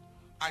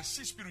I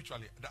see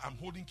spiritually that I'm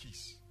holding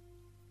keys?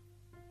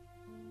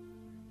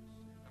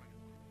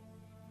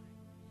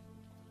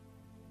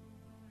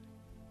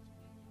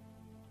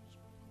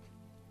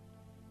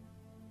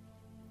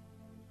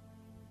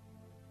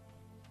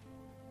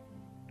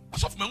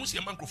 As of my see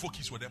a man go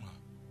focus with them.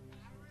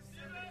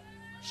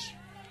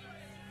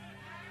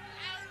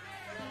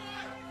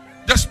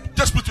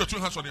 Just put your two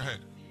hands on your head.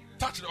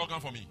 Touch the organ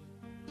for me.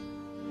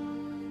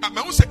 I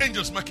will say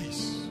angels my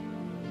keys.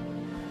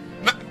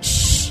 Now,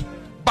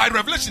 by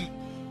revelation,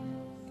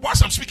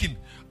 whilst I'm speaking,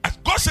 as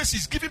God says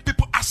He's giving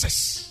people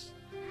access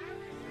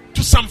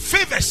to some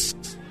favors,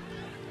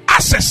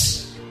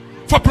 access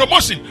for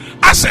promotion,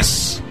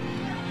 access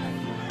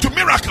to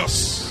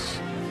miracles.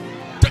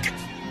 Take it.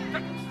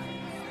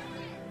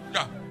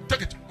 Yeah,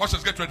 take it. Watch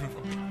us get ready for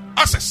me.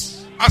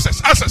 Access. Now,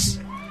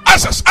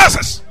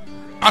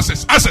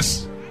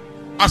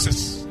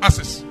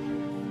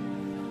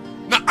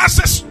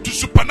 access to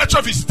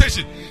supernatural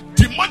visitation.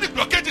 Demonic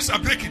blockages are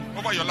breaking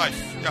over your life.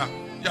 Yeah.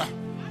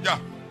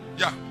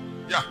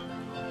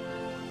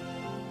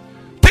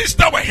 Things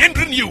that were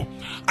hindering you,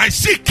 I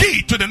see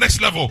key to the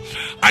next level.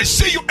 I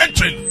see you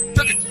entering.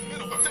 Take it.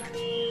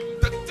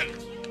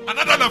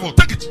 Another level.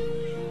 Take it.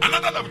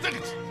 Another level. Take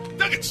it.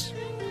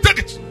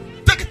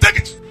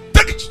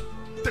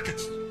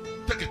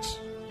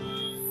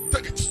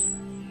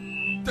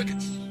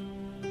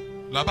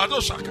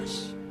 Labado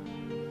shakas.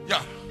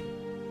 Yeah.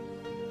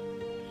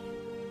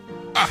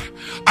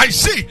 I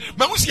see.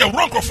 Man, we see a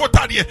wrong for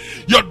 40 years.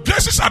 Your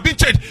dresses have been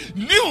changed.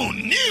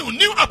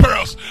 New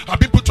apparels have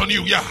been put on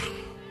you. Yeah.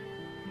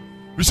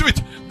 Receive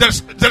it.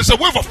 There's a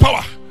wave of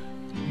power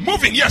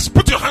moving. Yes.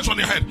 Put your hands on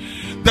your head.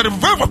 There is a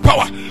wave of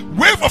power,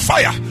 wave of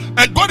fire,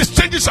 and God is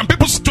changing some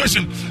people's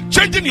situation,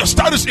 changing your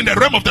status in the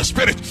realm of the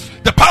spirit.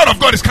 The power of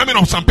God is coming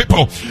on some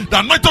people. The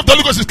anointing of the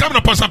Holy Ghost is coming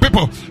upon some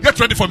people. Get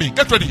ready for me.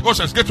 Get ready.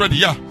 Oceans, get ready.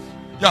 Yeah.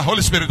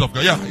 Holy Spirit of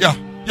God. Yeah.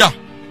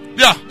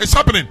 It's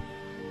happening.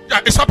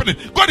 Yeah, it's happening.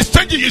 God is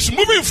changing you. He's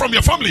moving from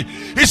your family.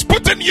 He's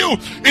putting you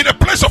in a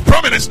place of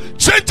prominence,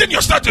 changing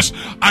your status.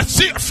 I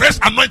see a fresh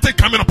anointing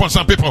coming upon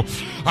some people.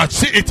 I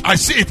see it.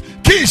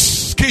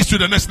 Keys to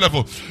the next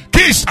level.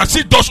 Keys. I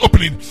see doors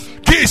opening.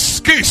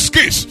 Keys.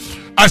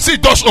 I see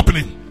doors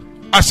opening.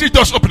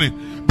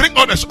 Bring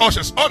all the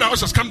ushers. All the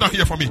ushers, come down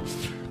here for me.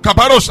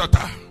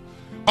 Kabarosata.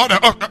 All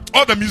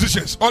the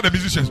musicians,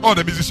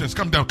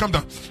 come down. Come,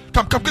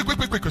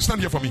 quick.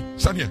 Stand here for me.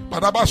 Stand here.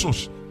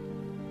 Badabasos.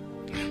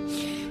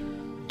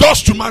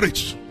 Doors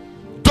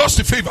Doors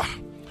of favor.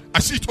 I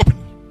see it open.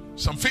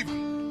 Some favor.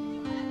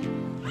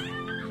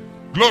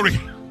 Glory.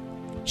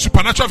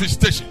 Supernatural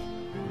visitation.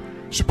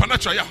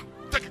 Supernatural, yeah.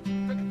 Take it.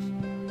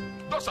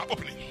 Doors are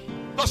opening.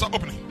 Doors are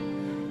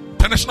opening.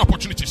 International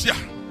opportunities, yeah.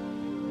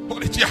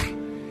 Hold it, yeah.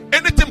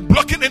 Anything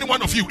blocking any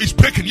one of you is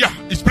breaking, yeah.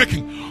 It's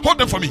breaking. Hold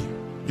them for me.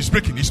 It's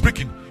breaking. It's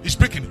breaking. It's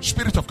breaking.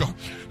 Spirit of God.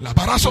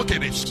 Labaraso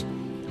kenes.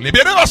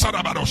 Liberebasa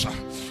rabarosa.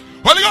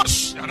 Holy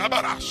Ghost.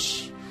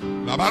 Yanabaras.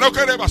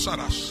 Labaroke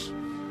rebasaras.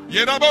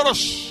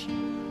 Yenaboros.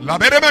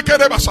 Laberemeke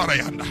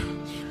rebasarayanda.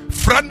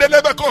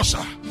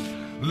 Frandelebekosa.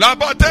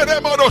 Labatere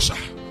morosa.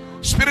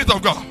 Spirit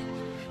of God.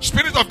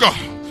 Spirit of God.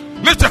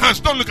 Lift your hands.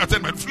 Don't look at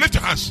anyone. Lift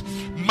your hands.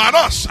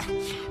 Marasa.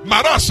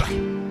 Marasa.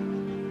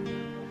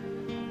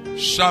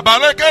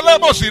 Shabalekele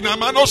mosina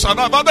manosa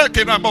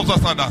nabadeke na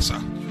mozasadasa.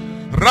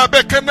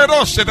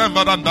 Rabekenerose na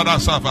varandara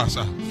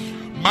savasa.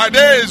 My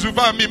days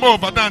uva mimo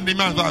vadandi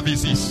manza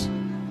visis.